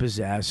fucking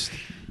possessed,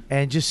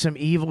 and just some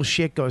evil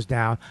shit goes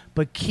down,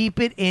 but keep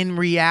it in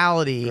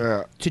reality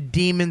to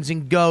demons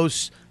and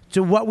ghosts,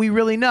 to what we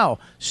really know.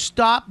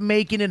 Stop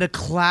making it a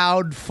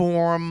cloud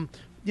form,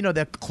 you know,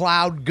 the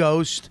cloud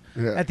ghost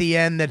at the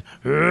end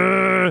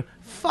that,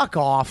 fuck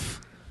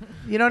off.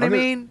 You know what I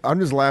mean? I'm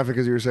just laughing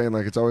because you were saying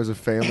like it's always a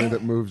family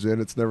that moves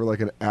in. It's never like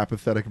an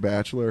apathetic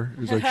bachelor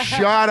who's like,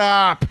 "Shut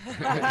up!"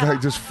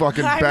 like just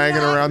fucking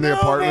banging around the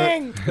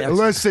apartment.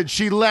 Listen,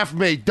 she left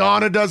me.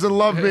 Donna doesn't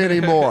love me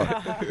anymore.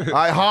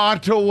 I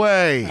haunt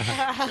away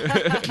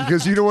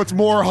because you know what's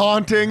more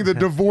haunting? The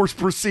divorce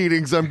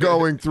proceedings I'm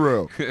going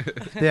through.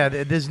 Yeah,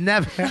 there's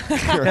never.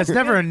 That's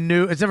never a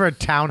new. It's never a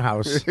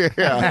townhouse.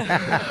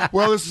 Yeah.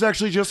 Well, this is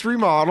actually just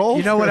remodeled.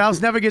 You know what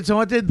else never gets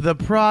haunted? The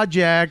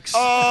projects.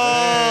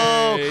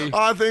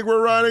 I think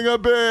we're running a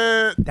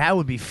bit. That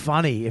would be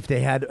funny if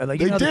they had. Like,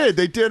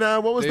 They did.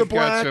 What was the They've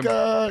got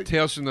black? some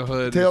Tales from the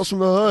Hood. Tales from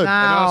the Hood. And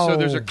also,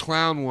 there's a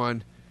clown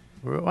one.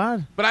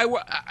 What? But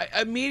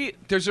I immediately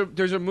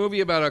there's a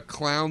movie about a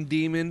clown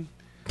demon,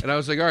 and I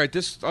was like, all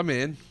right, I'm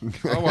in.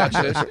 I'll watch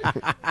this.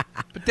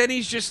 But then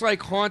he's just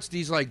like haunts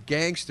these like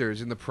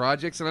gangsters in the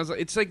projects, and I was like,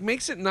 it's like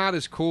makes it not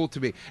as cool to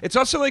me. It's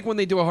also like when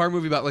they do a horror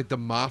movie about like the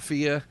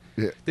mafia.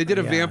 Yeah. They did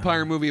a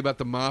vampire movie about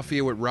the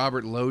mafia with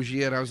Robert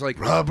Loggia, and I was like,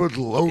 Robert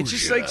Loggia. It's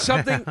just like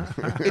something.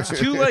 It's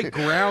too like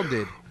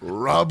grounded.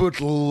 Robert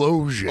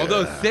Loggia.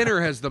 Although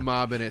Thinner has the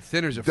mob in it.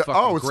 Thinner's a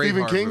fucking it's great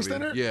Stephen horror King's movie.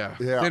 Thinner? Yeah,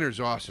 Yeah. Thinner's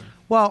awesome.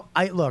 Well,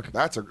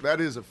 that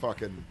is a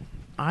fucking.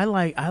 I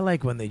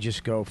like when they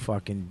just go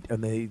fucking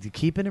and they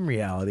keep it in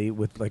reality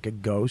with like a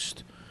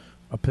ghost,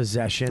 a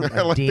possession, I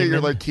a like that demon.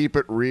 you're like keep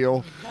it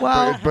real.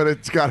 Well, but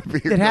it's got to be.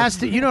 It has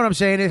to. You know what I'm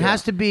saying? It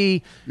has to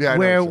be Yeah, I know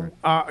where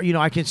what you know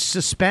I can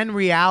suspend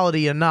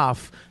reality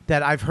enough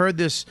that I've heard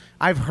this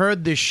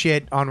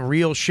shit on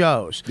real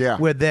shows. Yeah.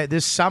 Where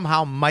this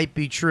somehow might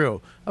be true.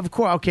 Of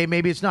course, okay,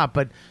 maybe it's not,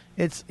 but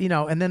it's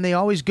and then they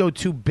always go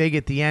too big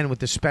at the end with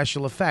the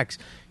special effects.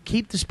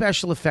 Keep the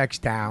special effects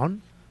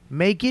down.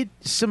 Make it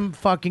some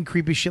fucking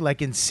creepy shit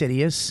like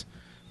Insidious.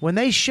 When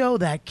they show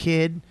that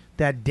kid,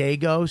 that day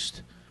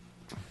ghost,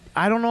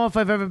 I don't know if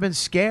I've ever been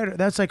scared.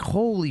 That's like,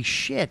 holy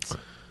shit.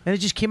 And it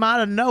just came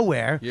out of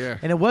nowhere. Yeah.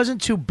 And it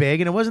wasn't too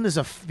big, and it wasn't this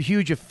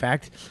huge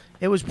effect.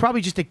 It was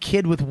probably just a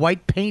kid with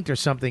white paint or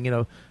something, you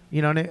know.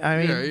 You know what I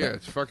mean? Yeah,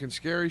 it's fucking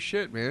scary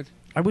shit, man.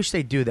 I wish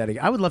they'd do that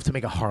again. I would love to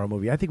make a horror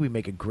movie. I think we'd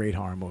make a great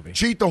horror movie.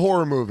 Cheat the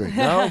horror movie.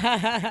 No?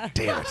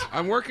 Damn it.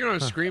 I'm working on a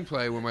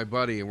screenplay with my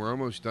buddy, and we're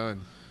almost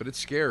done. But it's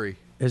scary.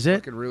 Is it?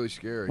 Fucking really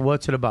scary.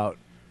 What's it about?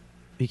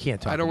 You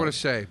can't talk I don't about want to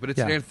say, but it's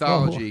Yeah. an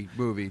anthology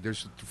movie.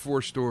 There's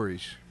 4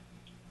 stories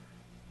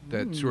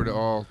that sort of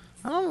all.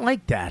 I don't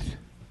like that.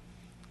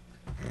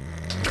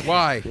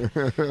 Why?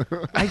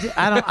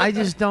 I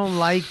just don't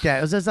like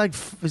that. Is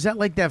that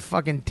like that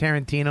fucking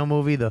Tarantino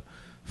movie, The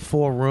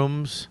 4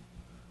 Rooms?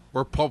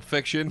 Or Pulp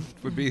Fiction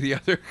would be the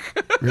other.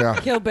 Yeah.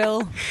 Kill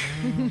Bill.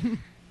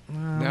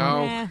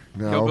 No.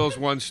 Kill Bill's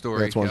one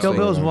story. That's one Kill story.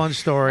 Bill's one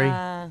story.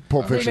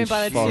 Pulp Fiction's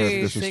by the 5 two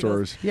different seagulls.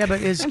 stories. Yeah,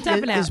 but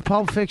is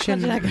Pulp Fiction?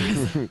 There's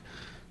Fiction's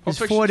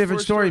 4 different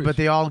 4 stories, but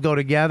they all go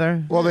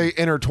together. Well, they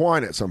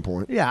intertwine at some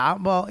point. Yeah,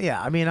 well,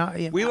 yeah. I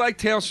mean, We like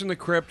Tales from the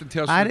Crypt and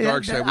Tales from the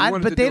Dark Side. We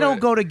wanted but to they do don't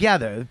it. go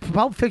together.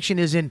 Pulp Fiction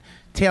isn't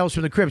Tales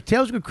from the Crypt.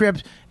 Tales from the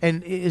Crypt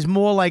and is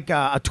more like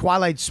a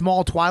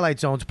small Twilight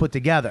Zones put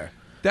together.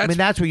 I mean,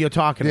 that's what you're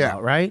talking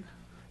about, right?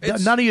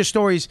 None of your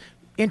stories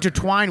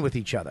intertwine with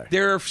each other.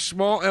 There are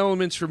small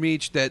elements from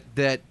each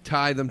that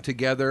tie them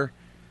together,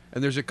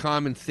 and there's a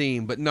common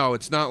theme. But no,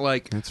 it's not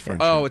like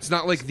it's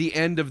not like the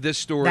end of this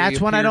story. That's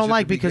one I appears don't at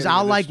like the because beginning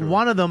I'll of this like story.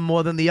 one of them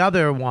more than the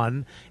other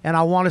one, and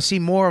I want to see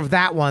more of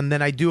that one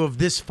than I do of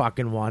this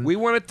fucking one. We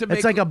want it to make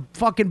It's like a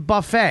fucking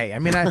buffet. I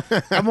mean, I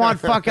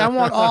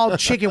want all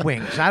chicken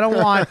wings. I don't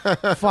want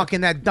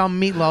fucking that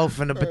dumb meatloaf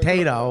and a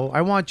potato.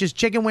 I want just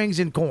chicken wings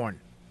and corn.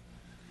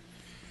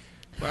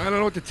 I don't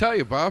know what to tell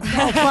you, Bob.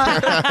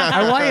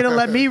 I want you to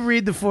let me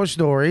read the 4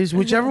 stories,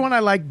 whichever one I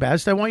like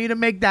best. I want you to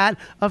make that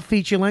a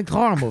feature-length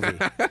horror movie.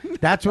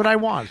 That's what I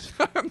want.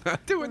 I'm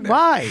not doing that.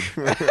 Why?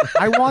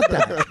 I want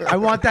that. I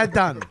want that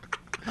done.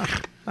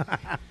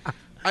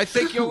 I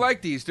think you'll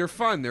like these. They're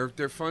fun. They're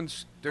fun.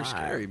 They're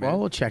scary, man. Well,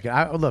 we'll check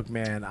it. Look,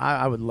 man,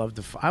 I would love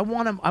to. I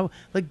want him.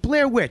 Like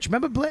Blair Witch.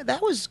 Remember Blair?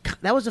 That was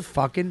a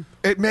fucking.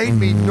 It made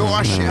me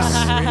nauseous.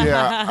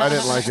 Yeah, I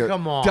didn't like it.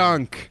 Come on.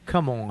 Dunk.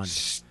 Come on.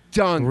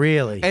 Dunk.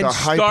 Really? And The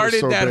hype was started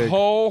so that big.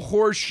 whole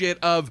horseshit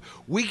of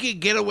we could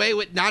get away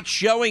with not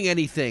showing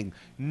anything.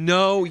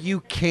 No,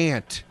 you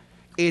can't.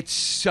 It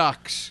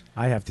sucks.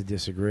 I have to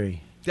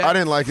disagree. I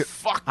didn't like it.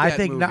 Fuck I that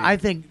think. movie. I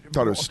think.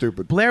 Thought it was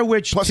stupid. Blair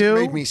Witch Plus, 2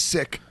 it made me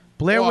sick.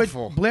 Blair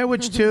Awful.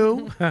 Witch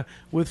 2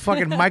 with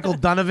fucking Michael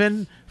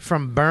Donovan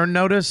from Burn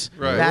Notice.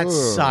 Right. That Ugh.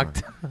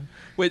 sucked.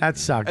 Wait, That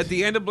sucked. At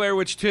the end of Blair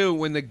Witch 2,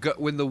 when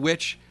the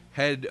witch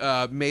had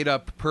made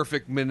up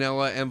perfect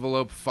manila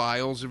envelope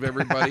files of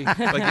everybody,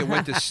 like it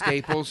went to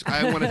Staples,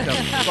 I wanted to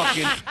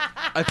fucking...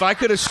 If I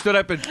could have stood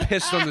up and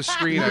pissed on the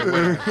screen, I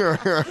would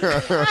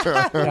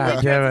have.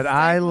 God damn it.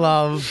 I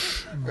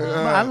love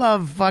I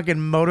love fucking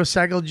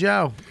Motorcycle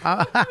Joe.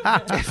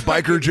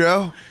 Biker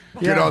Joe,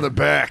 get Yeah. on the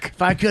back.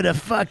 If I could have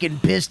fucking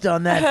pissed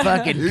on that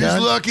fucking He's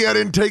gun. lucky I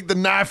didn't take the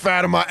knife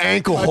out of my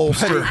ankle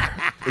holster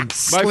and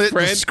slit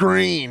the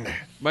screen.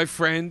 My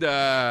friend,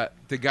 the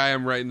guy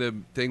I'm writing the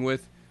thing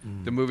with,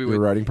 the movie Your with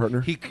writing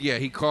partner? He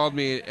called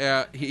me.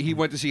 He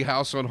went to see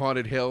House on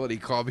Haunted Hill, and he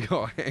called me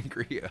all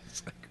angry.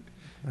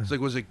 I was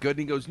like, was it good? And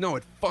he goes, no,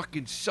 it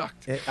fucking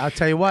sucked. I'll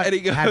tell you what, And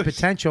he it had goes-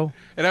 potential.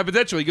 It had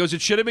potential. He goes, it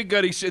should have been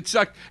good. It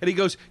sucked. And he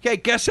goes, hey,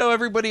 guess how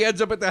everybody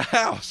ends up at the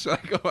house? I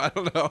go, I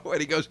don't know.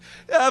 And he goes,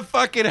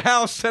 fucking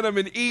house sent him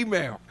an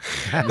email.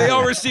 They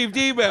all received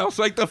emails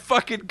like the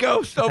fucking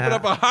ghost opened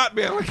up a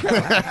Hotmail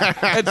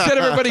account and sent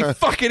everybody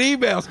fucking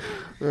emails.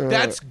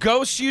 That's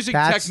ghosts using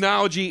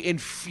technology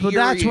infuriates But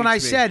that's when I me.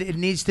 said it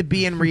needs to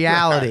be in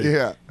reality.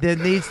 Yeah. There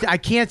needs to, I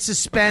can't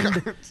suspend,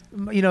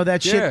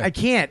 that shit. Yeah. I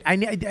can't.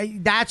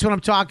 That's what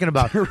I'm talking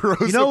about.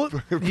 Rosa You know,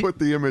 put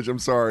the image, I'm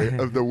sorry,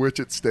 of the witch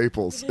at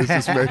Staples. It's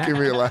just making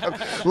me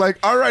laugh. Like,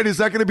 all right, is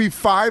that going to be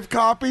 5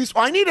 copies?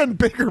 I need a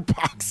bigger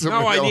box.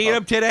 No, I need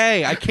them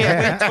today. I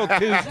can't wait till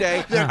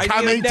Tuesday. They're I need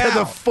coming 'em to now.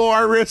 the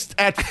forest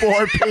at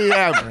 4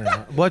 p.m.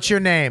 what's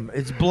your name?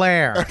 It's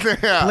Blair.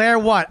 Blair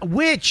what?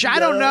 Witch? I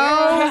don't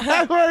know.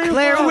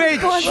 Blair Witch.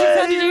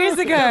 600 years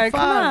ago. Come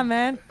on,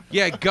 man.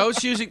 Yeah,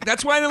 ghosts using.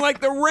 That's why I didn't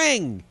like The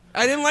Ring.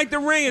 I didn't like The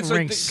Ring. It's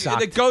Ring like sucked.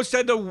 the ghost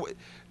had to.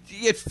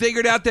 It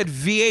figured out that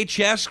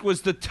VHS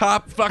was the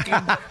top fucking.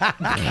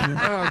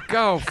 Oh,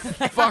 go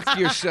fuck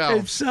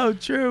yourself. It's so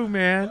true,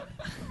 man.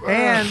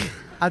 And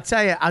I'll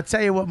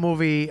tell you what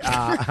movie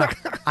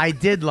I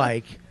did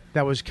like.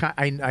 That was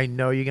I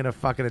know you're gonna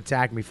fucking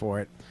attack me for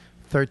it.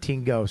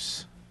 13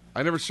 Ghosts.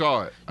 I never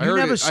saw it. I You heard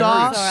never it. saw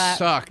I heard it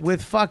sucked.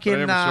 with fucking I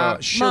never saw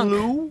it.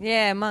 Shalou. Monk.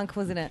 Yeah, Monk,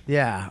 wasn't it?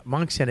 Yeah,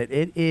 Monk's in it.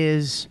 It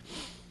is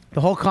the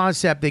whole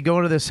concept. They go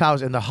into this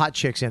house and the hot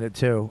chick's in it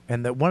too.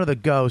 And one of the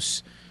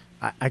ghosts,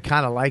 I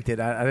kind of liked it.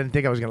 I didn't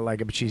think I was gonna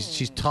like it, but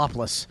she's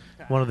topless.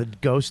 One of the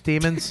ghost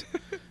demons,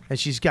 and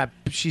she's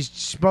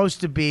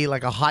supposed to be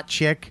like a hot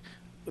chick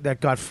that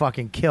got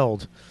fucking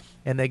killed,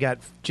 and they got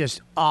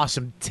just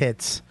awesome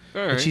tits.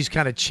 All And right. she's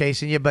kind of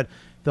chasing you, but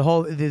the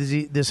whole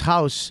this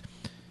house.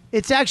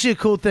 It's actually a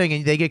cool thing,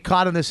 and they get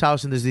caught in this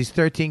house, and there's these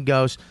 13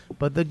 ghosts,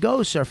 but the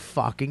ghosts are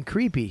fucking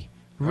creepy,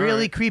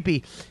 really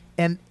creepy,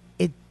 and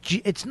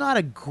it's not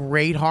a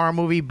great horror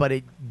movie, but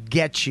it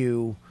gets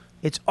you.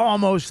 It's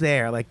almost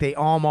there, like they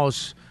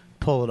almost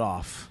pull it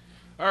off.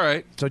 All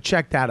right. So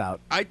check that out.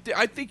 I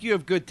think you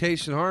have good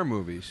taste in horror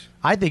movies.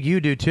 I think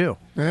you do too.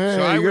 Hey,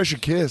 So I you would- guys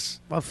should kiss.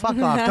 Well, fuck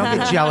off! Don't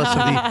get jealous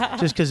of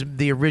just because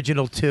the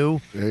original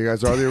 2. Yeah, you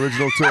guys are the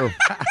original 2.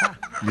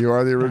 You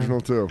are the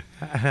original 2.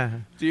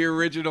 The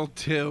original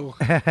 2.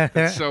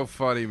 It's so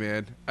funny,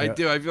 man. I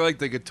do. I feel like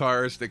the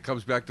guitarist that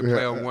comes back to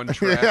play on one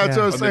track. Yeah, that's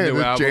what I was on the saying. new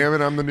They're album.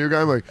 jamming. I'm the new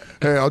guy. I'm like,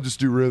 hey, I'll just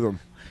do rhythm.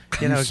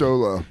 You know,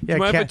 solo. Yeah,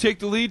 Mind if I Ke- take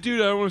the lead, dude?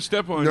 I don't want to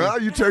step on No,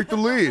 you. you take the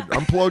lead.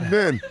 I'm plugged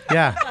in.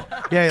 yeah.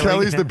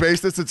 Kelly's like- the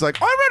bassist. It's like,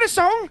 I wrote a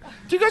song.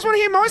 Do you guys want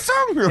to hear my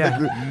song?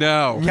 Yeah.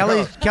 No.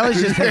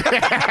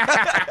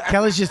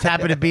 Kelly's just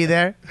happened to be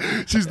there.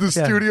 She's the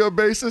studio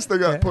bassist. They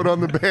got put on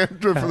the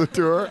band for the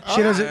tour.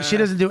 She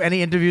doesn't do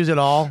any interviews at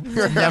all.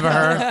 Never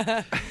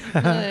her.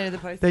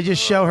 They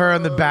just show her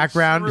in the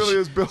background. She really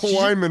is Bill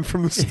Wyman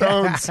from the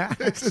Stones.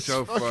 It's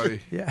So funny.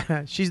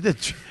 Yeah, she's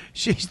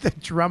the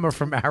drummer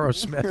from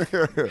Aerosmith.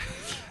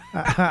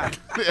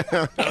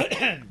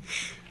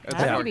 That's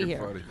Happy to fucking be here.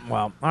 funny.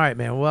 Well, all right,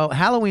 man. Well,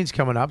 Halloween's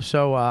coming up,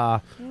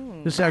 so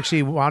this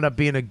actually wound up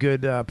being a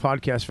good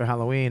podcast for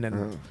Halloween,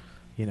 and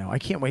I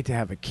can't wait to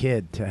have a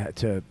kid.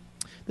 To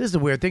this is the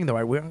weird thing, though.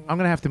 I'm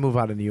gonna have to move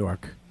out of New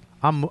York.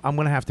 I'm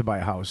gonna have to buy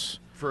a house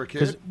For a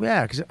kid?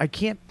 because I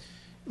can't.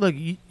 Look,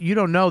 you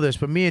don't know this,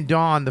 but me and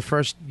Dawn, the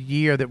first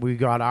year that we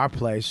got our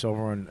place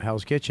over in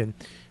Hell's Kitchen,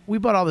 we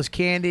bought all this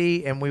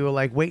candy, and we were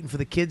like waiting for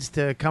the kids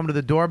to come to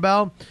the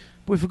doorbell.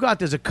 But we forgot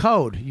there's a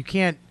code.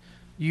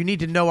 You need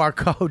to know our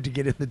code to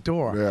get in the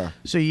door. Yeah.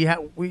 So you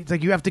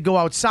have to go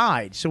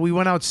outside. So we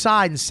went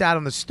outside and sat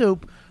on the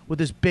stoop with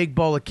this big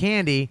bowl of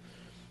candy.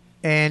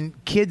 And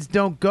kids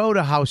don't go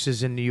to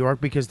houses in New York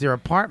because they're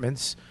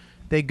apartments.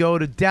 They go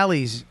to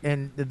delis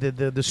and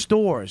the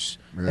stores,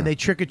 and they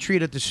trick or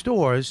treat at the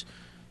stores.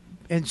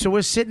 And so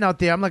we're sitting out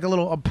there. I'm like a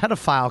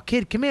pedophile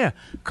kid. Come here.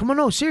 Come on,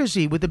 no,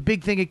 seriously, with a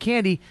big thing of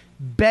candy,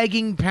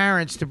 begging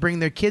parents to bring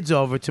their kids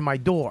over to my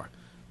door.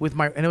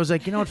 And it was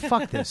like, you know what,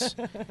 fuck this.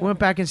 We went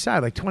back inside,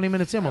 like 20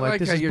 minutes in. We're I like, like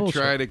this how is you're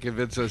bullshit. trying to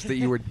convince us that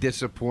you were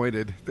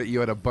disappointed that you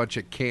had a bunch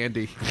of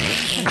candy.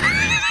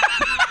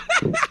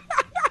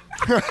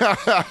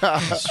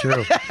 It's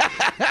true.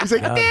 He's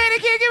like, Dad, I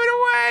can't give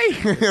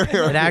it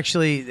away. It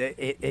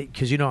actually,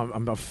 because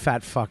I'm a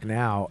fat fuck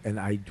now, and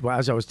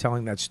as I was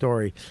telling that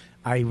story,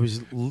 I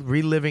was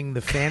reliving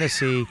the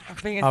fantasy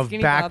Being a of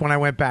skinny back bub. when I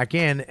went back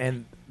in,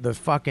 and the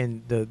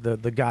fucking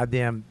the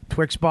goddamn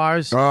Twix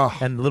bars Oh.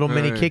 and little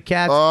mini Right. Kit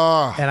Kats,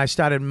 Oh. and I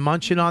started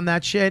munching on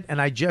that shit,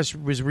 and I just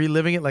was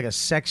reliving it like a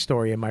sex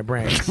story in my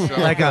brain,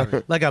 like a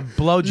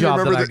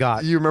blowjob that I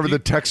got. You remember the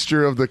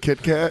texture of the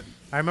Kit Kat?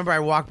 I remember I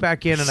walked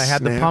back in and I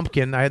had the Snap.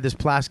 pumpkin. I had this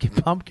plastic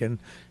pumpkin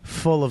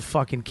full of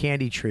fucking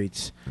candy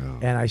treats,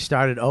 and I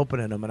started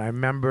opening them. And I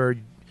remember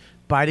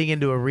biting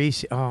into a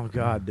Reese. Oh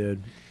God,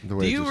 dude!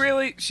 Do you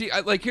really see?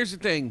 Like, here's the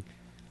thing.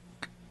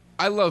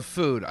 I love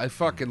food. I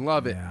fucking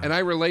love it, and I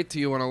relate to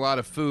you on a lot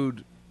of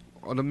food,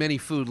 on the many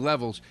food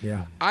levels.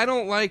 Yeah. I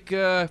don't like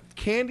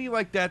candy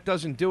like that.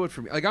 Doesn't do it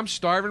for me. Like, I'm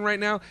starving right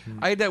now.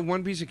 I had that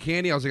one piece of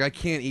candy. I was like, I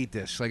can't eat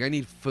this. Like, I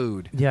need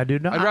food. Yeah,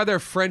 dude. No, I'd rather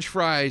have French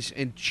fries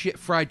and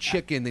fried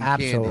chicken than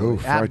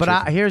Absolutely. candy.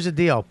 But here's the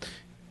deal.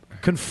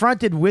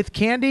 Confronted with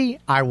candy,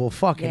 I will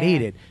fucking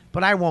eat it.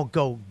 But I won't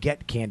go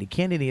get candy.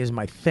 Candy is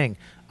my thing.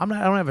 I'm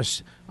not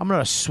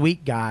a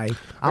sweet guy.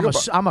 I'm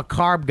a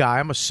carb guy.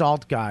 I'm a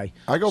salt guy.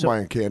 I go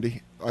buying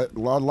candy. A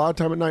lot of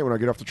time at night when I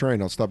get off the train,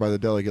 I'll stop by the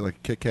deli, get like a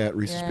Kit Kat,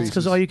 Reese's It's Pieces.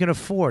 because all you can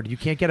afford. You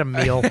can't get a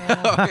meal.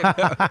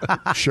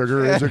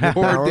 Sugar is a good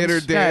balance. dinner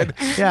dead.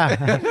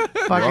 Yeah.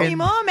 Not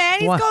anymore, man.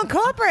 He's What? gone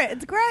corporate.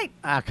 It's great.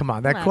 Come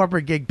on. That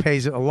corporate gig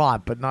pays a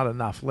lot, but not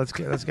enough. Let's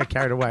get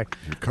carried away.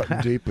 You're cutting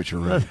deep, but you're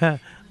right.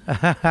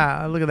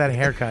 Look at that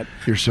haircut.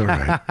 You're so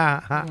right.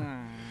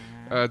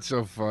 That's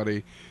so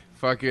funny.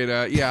 Fucking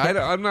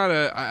I'm not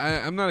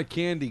a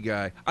candy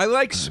guy. I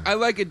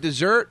like a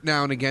dessert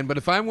now and again, but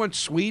if I want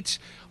sweets,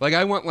 like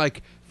I want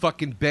like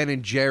fucking Ben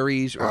and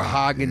Jerry's or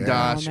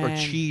Haagen-Dazs or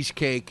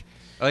cheesecake.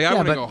 Like I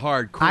want to go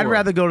hardcore. I'd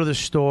rather go to the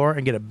store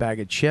and get a bag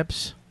of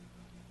chips.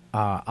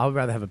 I'd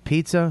rather have a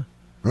pizza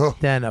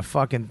than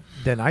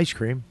ice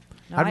cream.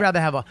 No, I'd rather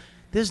have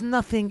There's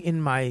nothing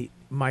in my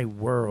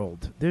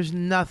world. There's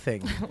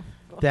nothing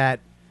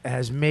that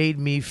has made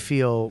me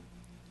feel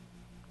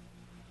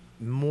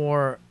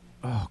more,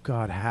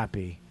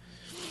 happy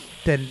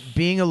than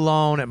being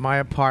alone at my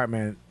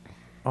apartment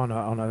on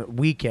a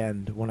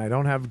weekend when I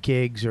don't have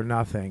gigs or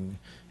nothing,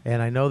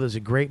 and I know there's a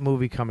great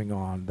movie coming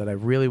on that I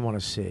really want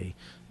to see,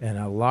 and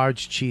a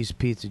large cheese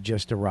pizza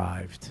just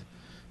arrived,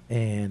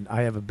 and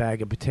I have a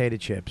bag of potato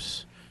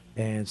chips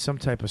and some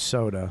type of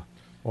soda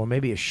or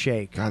maybe a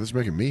shake. God, this is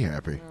making me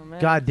happy.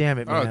 God damn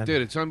it, man. Oh,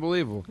 dude, it's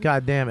unbelievable.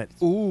 God damn it.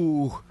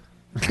 Ooh.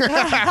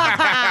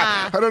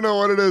 I don't know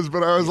what it is,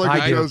 but I was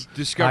like, I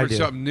discovered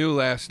something new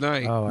last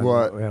night.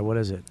 Oh, what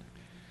is it?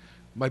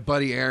 My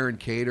buddy Aaron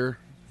Cater,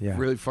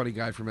 really funny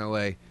guy from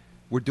L.A.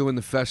 We're doing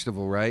the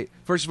festival, right?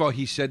 First of all,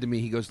 he said to me,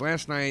 he goes,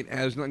 last night,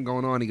 there's nothing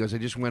going on. He goes, I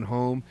just went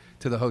home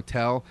to the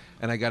hotel,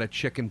 and I got a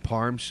chicken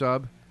parm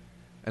sub.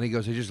 And he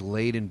goes, I just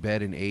laid in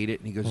bed and ate it.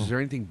 And he goes, is there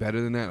anything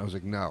better than that? I was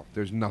like, no,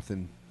 there's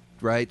nothing,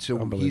 right?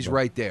 So he's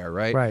right there,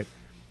 right? Right.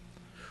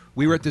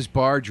 We were at this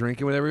bar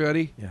drinking with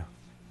everybody. Yeah.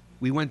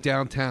 We went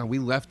downtown. We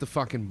left the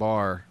fucking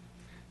bar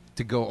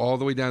to go all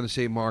the way down to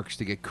St. Mark's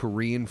to get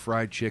Korean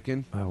fried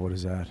chicken. Oh, what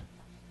is that?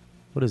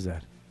 What is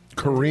that?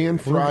 Korean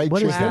fried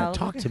What is chicken. that?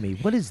 Talk to me.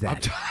 What is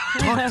that?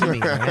 Talk to me,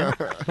 man.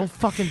 Don't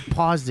fucking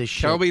pause this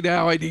shit. Tell me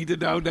now. I need to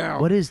know now.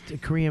 What is the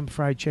Korean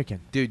fried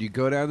chicken? Dude, you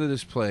go down to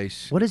this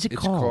place. What is it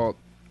called?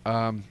 It's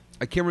called,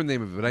 I can't remember the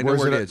name of it, but I know Where's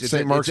where it it at? is.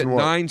 St. Mark's it's at and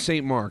what? 9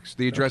 St. Mark's.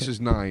 The address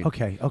is 9.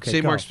 Okay,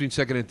 St. go. Mark's between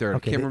 2nd and 3rd.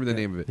 Okay, I can't remember the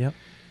name of it. Yep.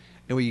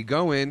 And when you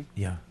go in,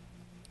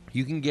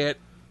 you can get,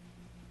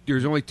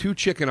 there's only 2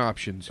 chicken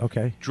options.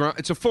 Okay.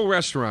 It's a full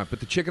restaurant,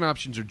 but the chicken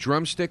options are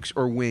drumsticks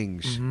or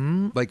wings.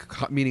 Meaning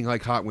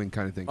like hot wing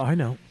kind of thing. Oh, I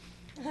know.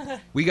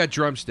 We got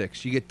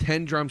drumsticks. You get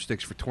 10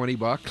 drumsticks for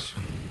 $20.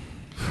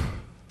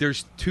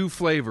 There's 2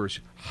 flavors,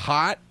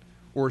 hot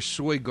or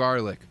soy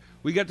garlic.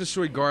 We got the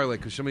soy garlic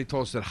because somebody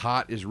told us that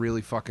hot is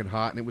really fucking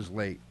hot, and it was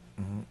late.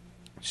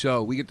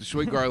 So we get the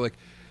soy garlic.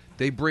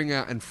 They bring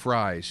out, and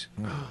fries.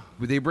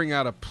 They bring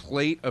out a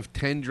plate of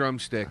 10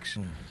 drumsticks,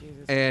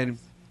 and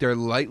they're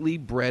lightly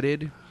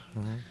breaded,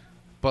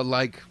 but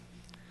like,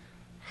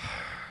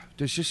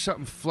 there's just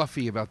something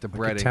fluffy about the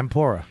breading.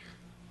 Tempura.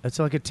 It's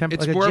like a tempura.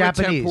 It's like more a of a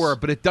Japanese. tempura,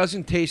 but it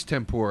doesn't taste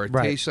tempura. It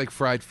Right. tastes like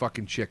fried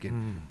fucking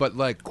chicken, but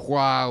like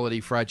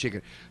quality fried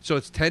chicken. So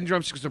it's 10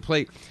 drumsticks on a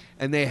plate,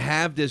 and they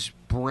have this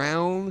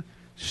brown,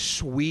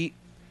 sweet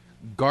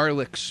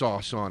garlic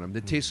sauce on them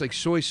that tastes like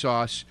soy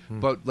sauce,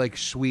 but like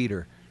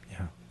sweeter.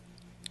 Yeah.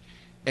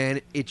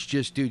 And it's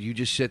just, dude, you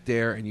just sit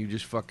there and you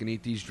just fucking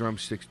eat these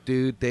drumsticks.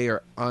 Dude, they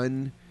are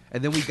And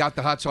then we got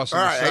the hot sauce on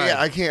All the right, side.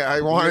 yeah, I can't. I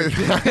wanted.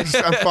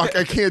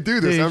 I can't do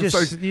this.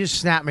 Dude, you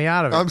just snapped me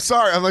out of it. I'm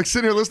sorry. I'm like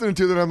sitting here listening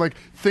to that. I'm like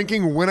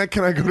thinking, when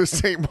can I go to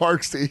St.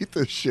 Mark's to eat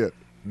this shit?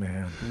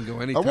 Man, We can go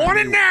I anytime want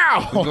it now.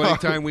 We can go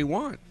anytime we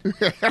want.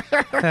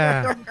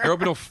 They're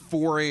open till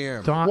 4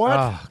 a.m. What?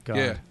 Oh, God.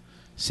 Yeah.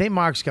 St.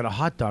 Mark's got a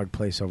hot dog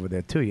place over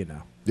there too. You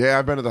know. Yeah,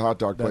 I've been to the hot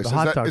dog place. The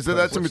hot dog That's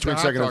place. in between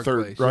What's the second and hot third,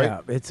 dog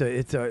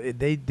place? right?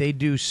 Yeah, they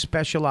do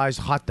specialized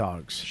hot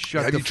dogs.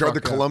 Have you tried the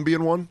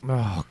Colombian one?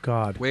 Oh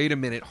God! Wait a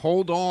minute.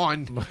 Hold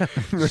on.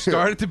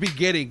 Start at the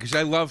beginning because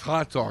I love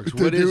hot dogs.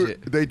 What They is do-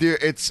 it? They do.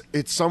 It's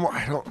somewhat.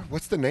 I don't.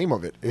 What's the name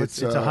of it?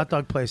 It's a hot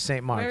dog place,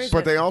 St. Mark's.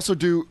 But they also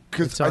do It's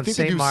because on I think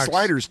they St. do Mark's.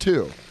 sliders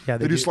too. Yeah,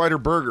 they do slider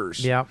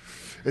burgers. Yeah.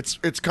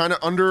 It's kind of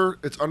under.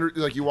 It's under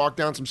like you walk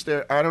down some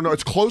stairs. I don't know.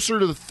 It's closer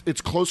to it's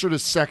closer to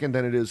second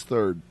than it is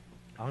third.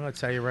 I'm going to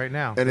tell you right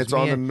now. And it's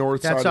on the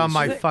north side That's of on the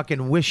my city.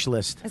 fucking wish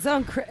list. Is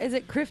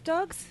it Criff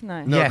Dogs?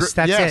 No. No, Yes,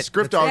 that's yes, it.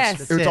 Griff Dogs. Yes.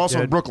 It's That's also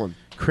it, in Brooklyn.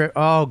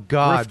 Oh,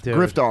 God, dude.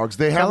 Griff Dogs.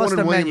 They have Tell us one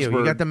the in menu. Williamsburg.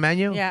 You got the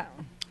menu? Yeah.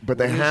 But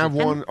they have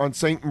one on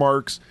St.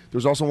 Mark's.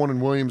 There's also one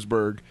in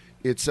Williamsburg.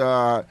 It's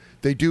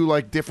they do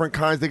like different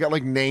kinds. They got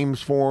like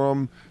names for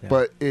them,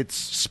 but it's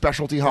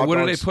specialty hot What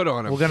do dogs. they put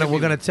on them? We're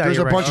gonna tell There's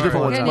you a right bunch of now.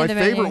 different All right. ones. My Get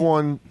into the favorite menu.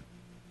 one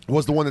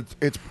was the one that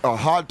it's a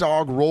hot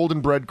dog rolled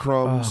in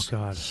breadcrumbs Oh,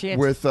 God. Shit.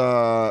 with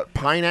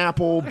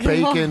pineapple,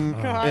 bacon,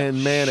 God.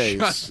 and mayonnaise.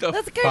 Shut the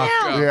Let's go fuck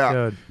now. up. Yeah.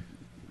 Dude.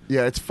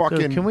 Yeah, it's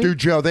fucking can we- dude,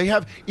 Joe. They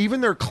have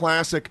even their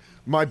classic.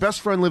 My best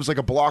friend lives like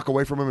a block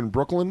away from him in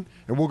Brooklyn,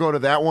 and we'll go to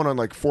that one on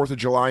like 4th of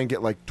July and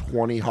get like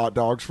 20 hot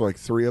dogs for like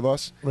 3 of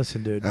us.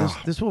 Listen, dude, this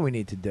is what we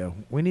need to do.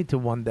 We need to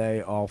one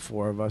day, all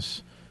 4 of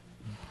us,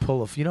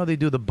 pull they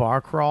do the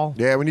bar crawl.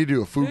 Yeah, we need to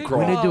do a food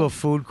crawl. We need to do a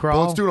food crawl.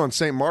 Well, let's do it on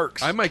St.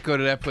 Mark's. I might go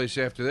to that place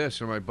after this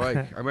on my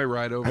bike. I might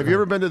ride over. Have you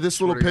ever been to this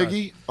little Swear to God.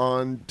 piggy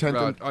on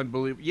 10th and...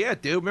 Unbelievable. Yeah,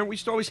 dude. Remember we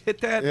used to always hit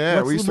that?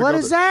 Yeah, we used to What go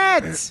is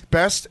there. that?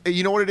 Best,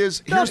 you know what it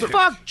is? The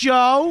fuck,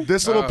 Joe?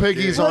 This little Oh,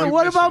 piggy's dude. on...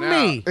 What about missing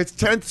me? It's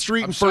 10th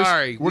Street I'm and 1st...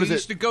 sorry. What we is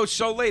used it? to go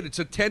so late. It's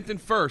a 10th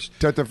and 1st.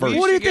 10th and 1st.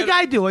 What do you think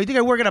I do? You think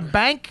I work at a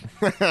bank?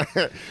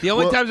 The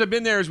only times I've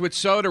been there is with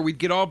soda. We'd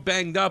get all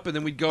banged up, and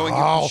then we'd go and get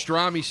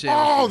pastrami sandwiches.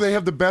 Oh, they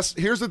have the best...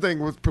 Here's the thing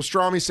with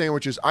pastrami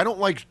sandwiches. I don't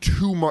like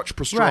too much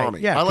pastrami.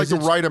 Right, yeah, I like 'cause the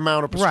it's- right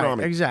amount of pastrami.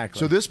 Right, exactly.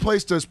 So this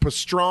place does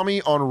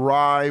pastrami on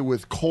rye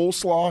with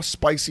coleslaw,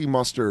 spicy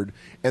mustard,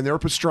 and their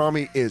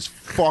pastrami is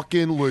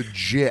fucking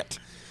legit.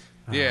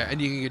 Yeah,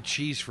 and you can get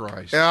cheese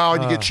fries. Oh,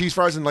 and you get cheese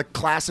fries and like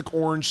classic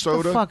orange What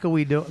soda. the fuck are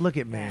we doing? Look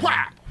at me.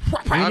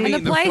 I'm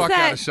eating the place fuck out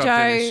that of something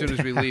as Joe- soon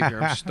as we leave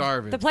here. I'm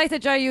starving. The place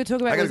that Joe you were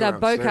talking I about gotta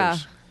was go Boca.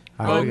 downstairs.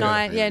 On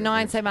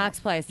 9 St. Mark's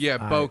Place. Yeah,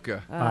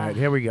 Boca. All right,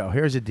 here we go.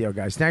 Here's the deal,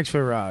 guys. Thanks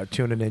for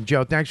tuning in.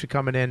 Joe, thanks for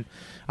coming in.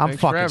 I'm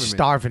Thanks for fucking having me.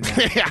 starving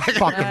now. I'm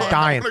fucking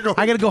dying.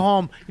 I got to go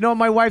home. You know what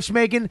my wife's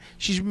making?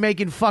 She's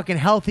making fucking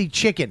healthy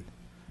chicken.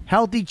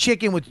 Healthy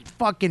chicken with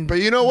fucking But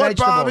you know what,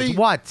 vegetables. Bobby?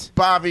 What?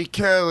 Bobby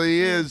Kelly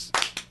is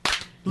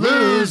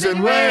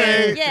losing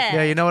weight.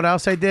 Yeah. You know what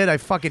else I did? I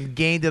fucking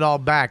gained it all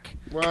back.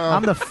 Wow.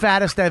 I'm the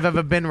fattest I've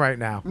ever been right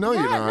now. No,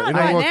 you're not. You not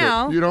don't look right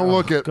now. it. You don't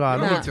look it. God,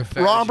 I don't no. look the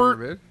fattest Robert,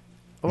 you've ever been.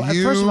 Well,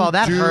 You first of all,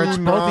 that do hurts. Both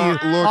of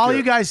not you. look All it.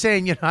 you guys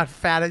saying you're not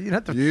fat. You're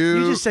not the, you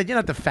You- just said you're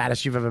not the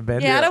fattest you've ever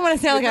been. Yeah, I don't want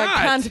to sound like You're a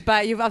not. cunt,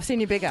 but I've seen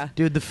you bigger.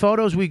 Dude, the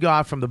photos we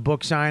got from the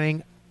book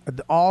signing,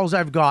 alls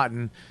I've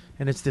gotten,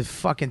 and it's the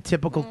fucking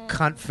typical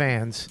cunt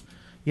fans.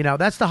 You know,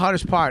 that's the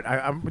hardest part.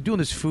 I'm doing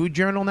this food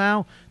journal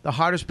now. The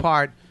hardest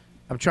part,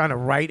 I'm trying to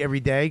write every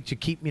day to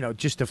keep,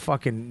 just to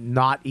fucking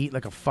not eat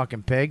like a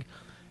fucking pig.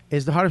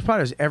 Is the hardest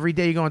part is every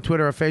day you go on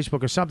Twitter or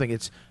Facebook or something,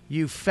 it's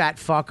you fat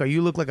fuck or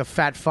you look like a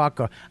fat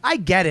fuck or I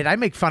get it. I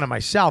make fun of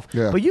myself.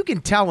 Yeah. But you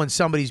can tell when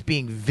somebody's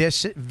being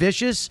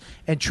vicious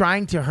and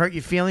trying to hurt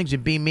your feelings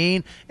and be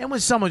mean and when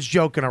someone's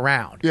joking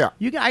around. Yeah.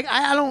 You can,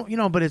 I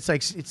don't, but it's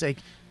like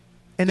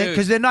and Dude.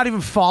 because they're not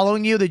even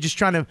following you, they're just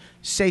trying to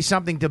say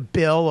something to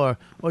Bill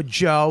or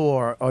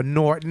Joe or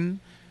Norton.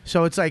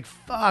 So it's like,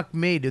 fuck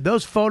me, dude.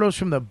 Those photos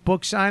from the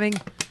book signing,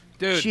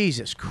 Dude.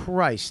 Jesus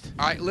Christ.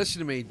 All right,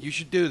 listen to me. You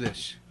should do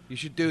this. You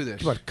should do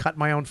this. What, cut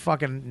my own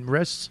fucking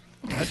wrists?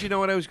 How'd you know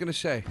what I was going to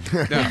say?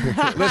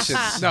 No, listen.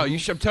 No,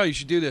 I'm telling you, you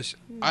should do this.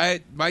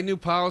 My new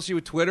policy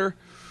with Twitter,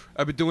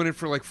 I've been doing it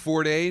for like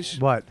 4 days.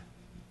 What?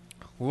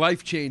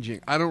 Life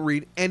changing. I don't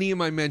read any of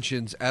my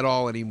mentions at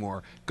all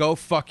anymore. Go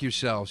fuck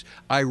yourselves.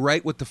 I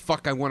write what the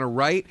fuck I want to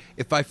write.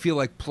 If I feel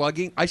like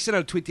plugging, I sent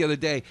out a tweet the other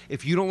day.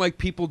 If you don't like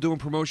people doing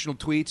promotional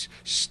tweets,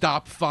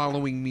 stop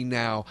following me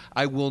now.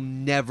 I will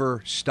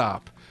never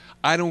stop.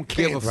 I don't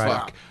give a Can't fuck.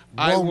 stop.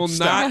 I Won't will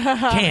stop. not.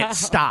 Can't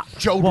stop.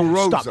 Joe Won't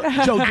DeRosa.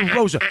 stop. Joe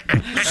DeRosa.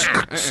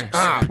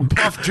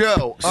 Puff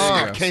Joe. There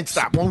you go. Can't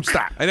stop. Won't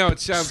stop. I know it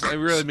sounds. I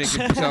really make it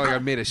sound like I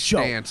made a Joe,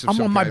 stance. Of I'm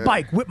some on my kind.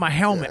 bike with my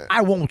helmet.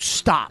 I won't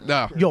stop.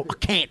 No. Yo, I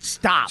can't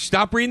stop.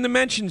 Stop reading the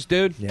mentions,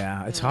 dude.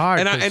 Yeah, it's hard.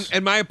 And, 'cause-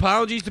 and my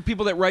apologies to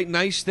people that write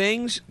nice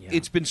things.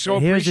 It's been so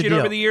Here's the appreciated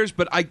over deal. the years,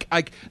 but I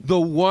the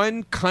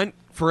one cunt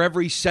for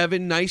every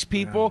 7 nice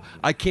people,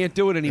 I can't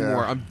do it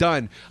anymore. Yeah. I'm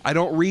done. I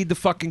don't read the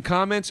fucking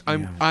comments.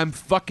 I'm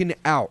fucking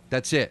out.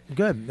 That's it.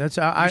 Good. That's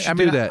I should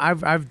mean do that.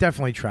 I've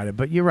definitely tried it,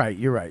 but you're right.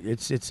 You're right.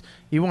 It's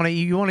you want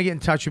to get in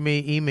touch with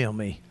me, email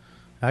me.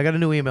 I got a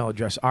new email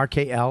address,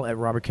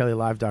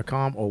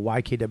 rkl@robertkellylive.com or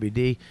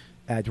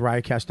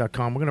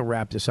ykWD@riotcast.com. We're gonna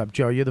wrap this up,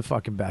 Joe. You're the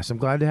fucking best. I'm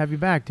glad to have you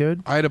back,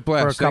 dude. I had a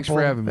blast. Thanks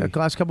for having me. The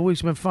last couple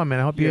weeks have been fun, man.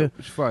 I hope Yeah, you. it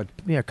was fun.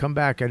 Yeah, come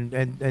back and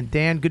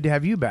Dan, good to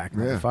have you back,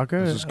 Yeah.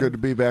 motherfucker. This is good to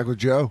be back with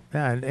Joe.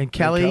 Yeah, and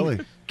Kelly,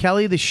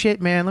 Kelly, the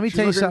shit, man. Let me She's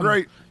tell you looking something.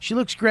 great. She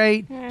looks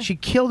great. Yeah. She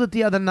killed it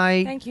the other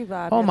night. Thank you,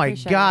 Bob. Oh I my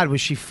appreciate God, it. was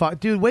she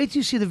Dude, wait till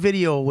you see the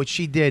video of what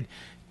she did.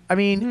 I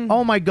mean,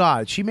 oh my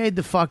God, she made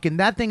the fucking,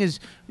 that thing is,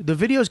 the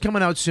video's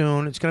coming out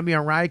soon. It's going to be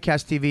on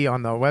Riotcast TV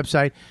on the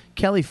website.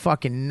 Kelly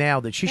fucking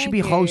nailed it. She should be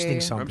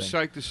hosting something. I'm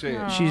psyched to see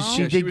it.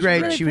 She did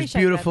great. Really she was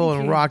beautiful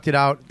and rocked it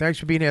out. Thanks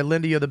for being here.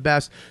 Linda, you're the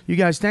best. You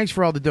guys, thanks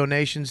for all the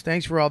donations.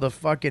 Thanks for all the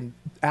fucking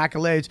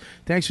accolades.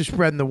 Thanks for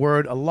spreading the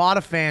word. A lot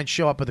of fans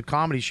show up at the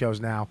comedy shows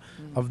now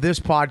of this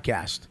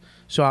podcast.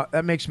 So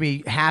that makes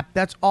me happy.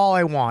 That's all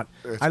I want.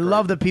 I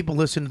love that people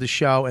listen to the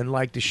show and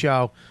like the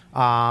show.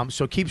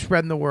 So keep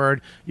spreading the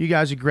word. You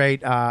guys are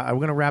great. We're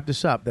going to wrap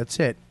this up. That's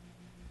it.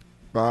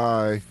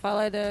 Bye.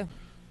 Follow the...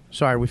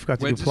 Sorry, we forgot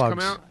to When's do this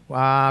plugs. come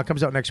out?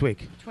 Comes out next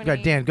week. Go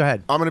ahead, Dan, go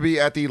ahead. I'm going to be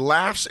at the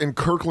Laughs in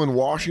Kirkland,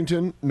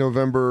 Washington,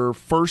 November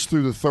 1st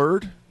through the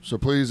 3rd. So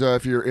please,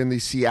 if you're in the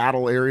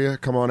Seattle area,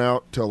 come on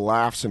out to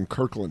Laughs in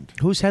Kirkland.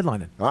 Who's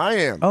headlining? I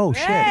am. Oh,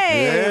 shit.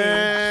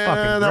 Yeah,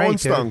 Fucking that great, one dude.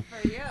 stung.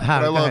 But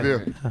I love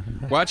you.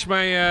 Watch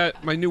my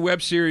my new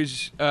web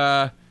series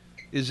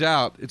is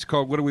out. It's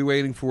called What Are We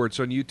Waiting For?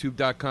 It's on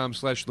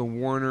youtube.com/The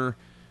Warner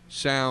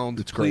Sound.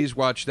 It's great. Please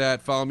watch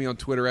that. Follow me on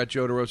Twitter at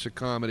Joe DeRosa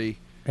Comedy.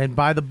 And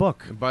buy the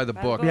book. And buy the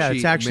book. Yeah, Cheat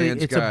it's actually,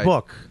 Man's it's Guide. a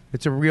book.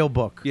 It's a real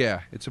book.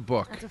 Yeah, it's a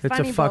book. It's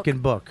a fucking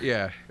book.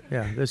 Yeah.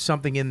 Yeah, there's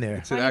something in there.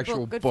 It's an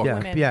actual book.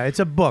 Yeah, yeah, it's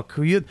a book.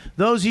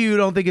 Those of you who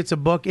don't think it's a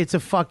book, it's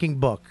a fucking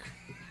book.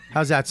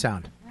 How's that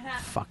sound?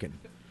 Fucking.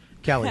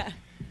 Kelly.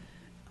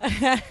 Go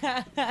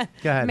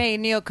ahead. Me,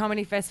 New York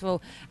Comedy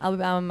Festival.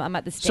 I'm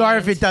at the stand. Sorry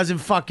if it doesn't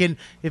fucking,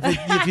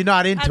 if you're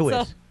not into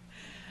it.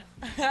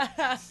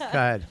 That's Go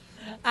ahead.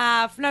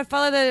 No,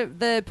 follow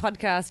the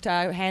podcast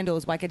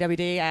handles,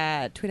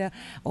 YKWD, Twitter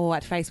or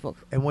at Facebook.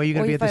 And where are you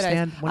going to be at the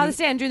stand? When At the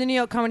stand during the New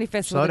York Comedy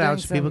Festival. Slow We're down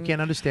doing so people some-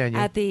 can't understand you.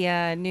 At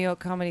the New York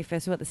Comedy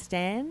Festival at the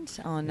stand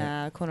on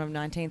corner of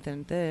 19th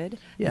and 3rd.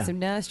 Yeah. There's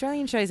some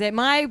Australian shows there.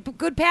 My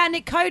good pal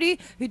Nick Cody,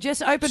 who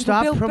just opened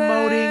Stop for Bill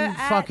promoting Burr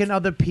at- fucking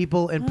other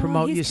people and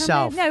promote he's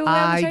yourself. coming. No, we'll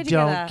have a show I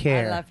together. don't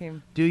care. I love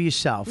him. Do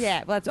yourself.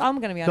 Yeah, well, I'm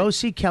going to be on Go it.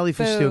 see Kelly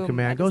Boom, Festuca,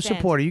 man. at the Go stand.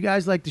 support her. You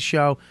guys like the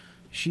show.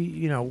 She,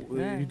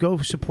 Yeah. go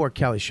support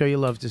Kelly. Show your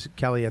love to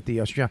Kelly at the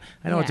Australian.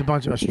 I know it's a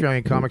bunch of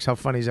Australian comics. How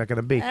funny is that going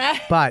to be?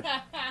 But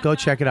go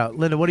check it out.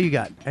 Linda, what do you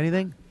got?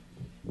 Anything?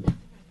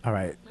 All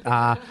right.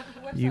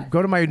 You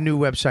go to my new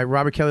website,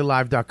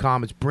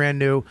 robertkellylive.com. It's brand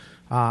new.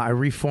 I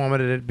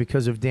reformatted it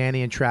because of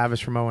Danny and Travis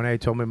from O&A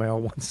told me my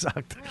old one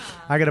sucked.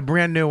 I got a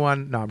brand new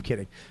one. No, I'm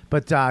kidding.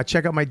 But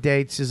check out my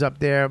dates. Is up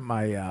there.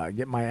 My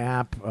get my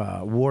app,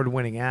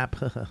 award-winning app.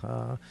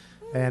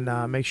 And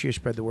make sure you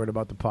spread the word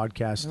about the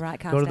podcast. Right,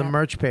 Go to the app.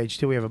 merch page,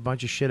 too. We have a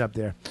bunch of shit up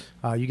there.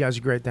 You guys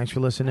are great. Thanks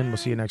for listening. We'll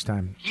see you next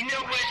time.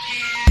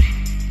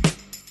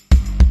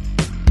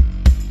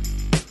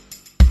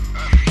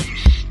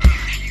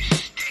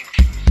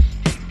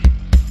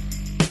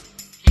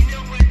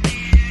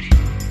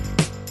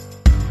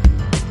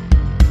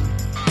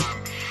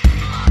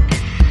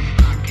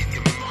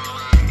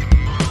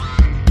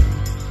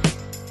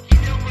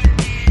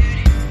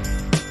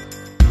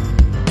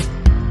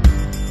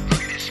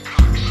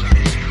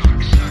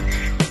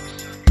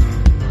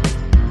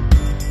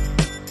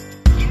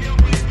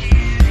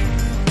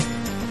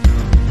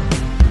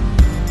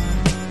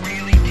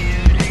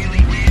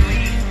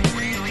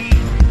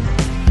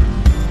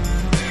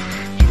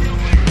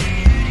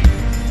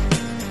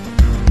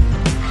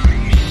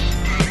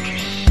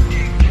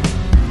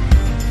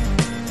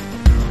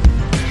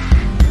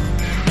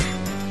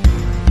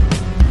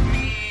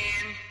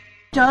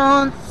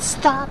 Don't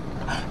stop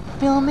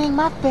filming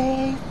my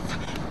face.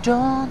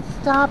 Don't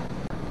stop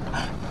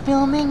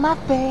filming my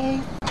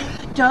face.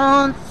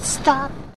 Don't stop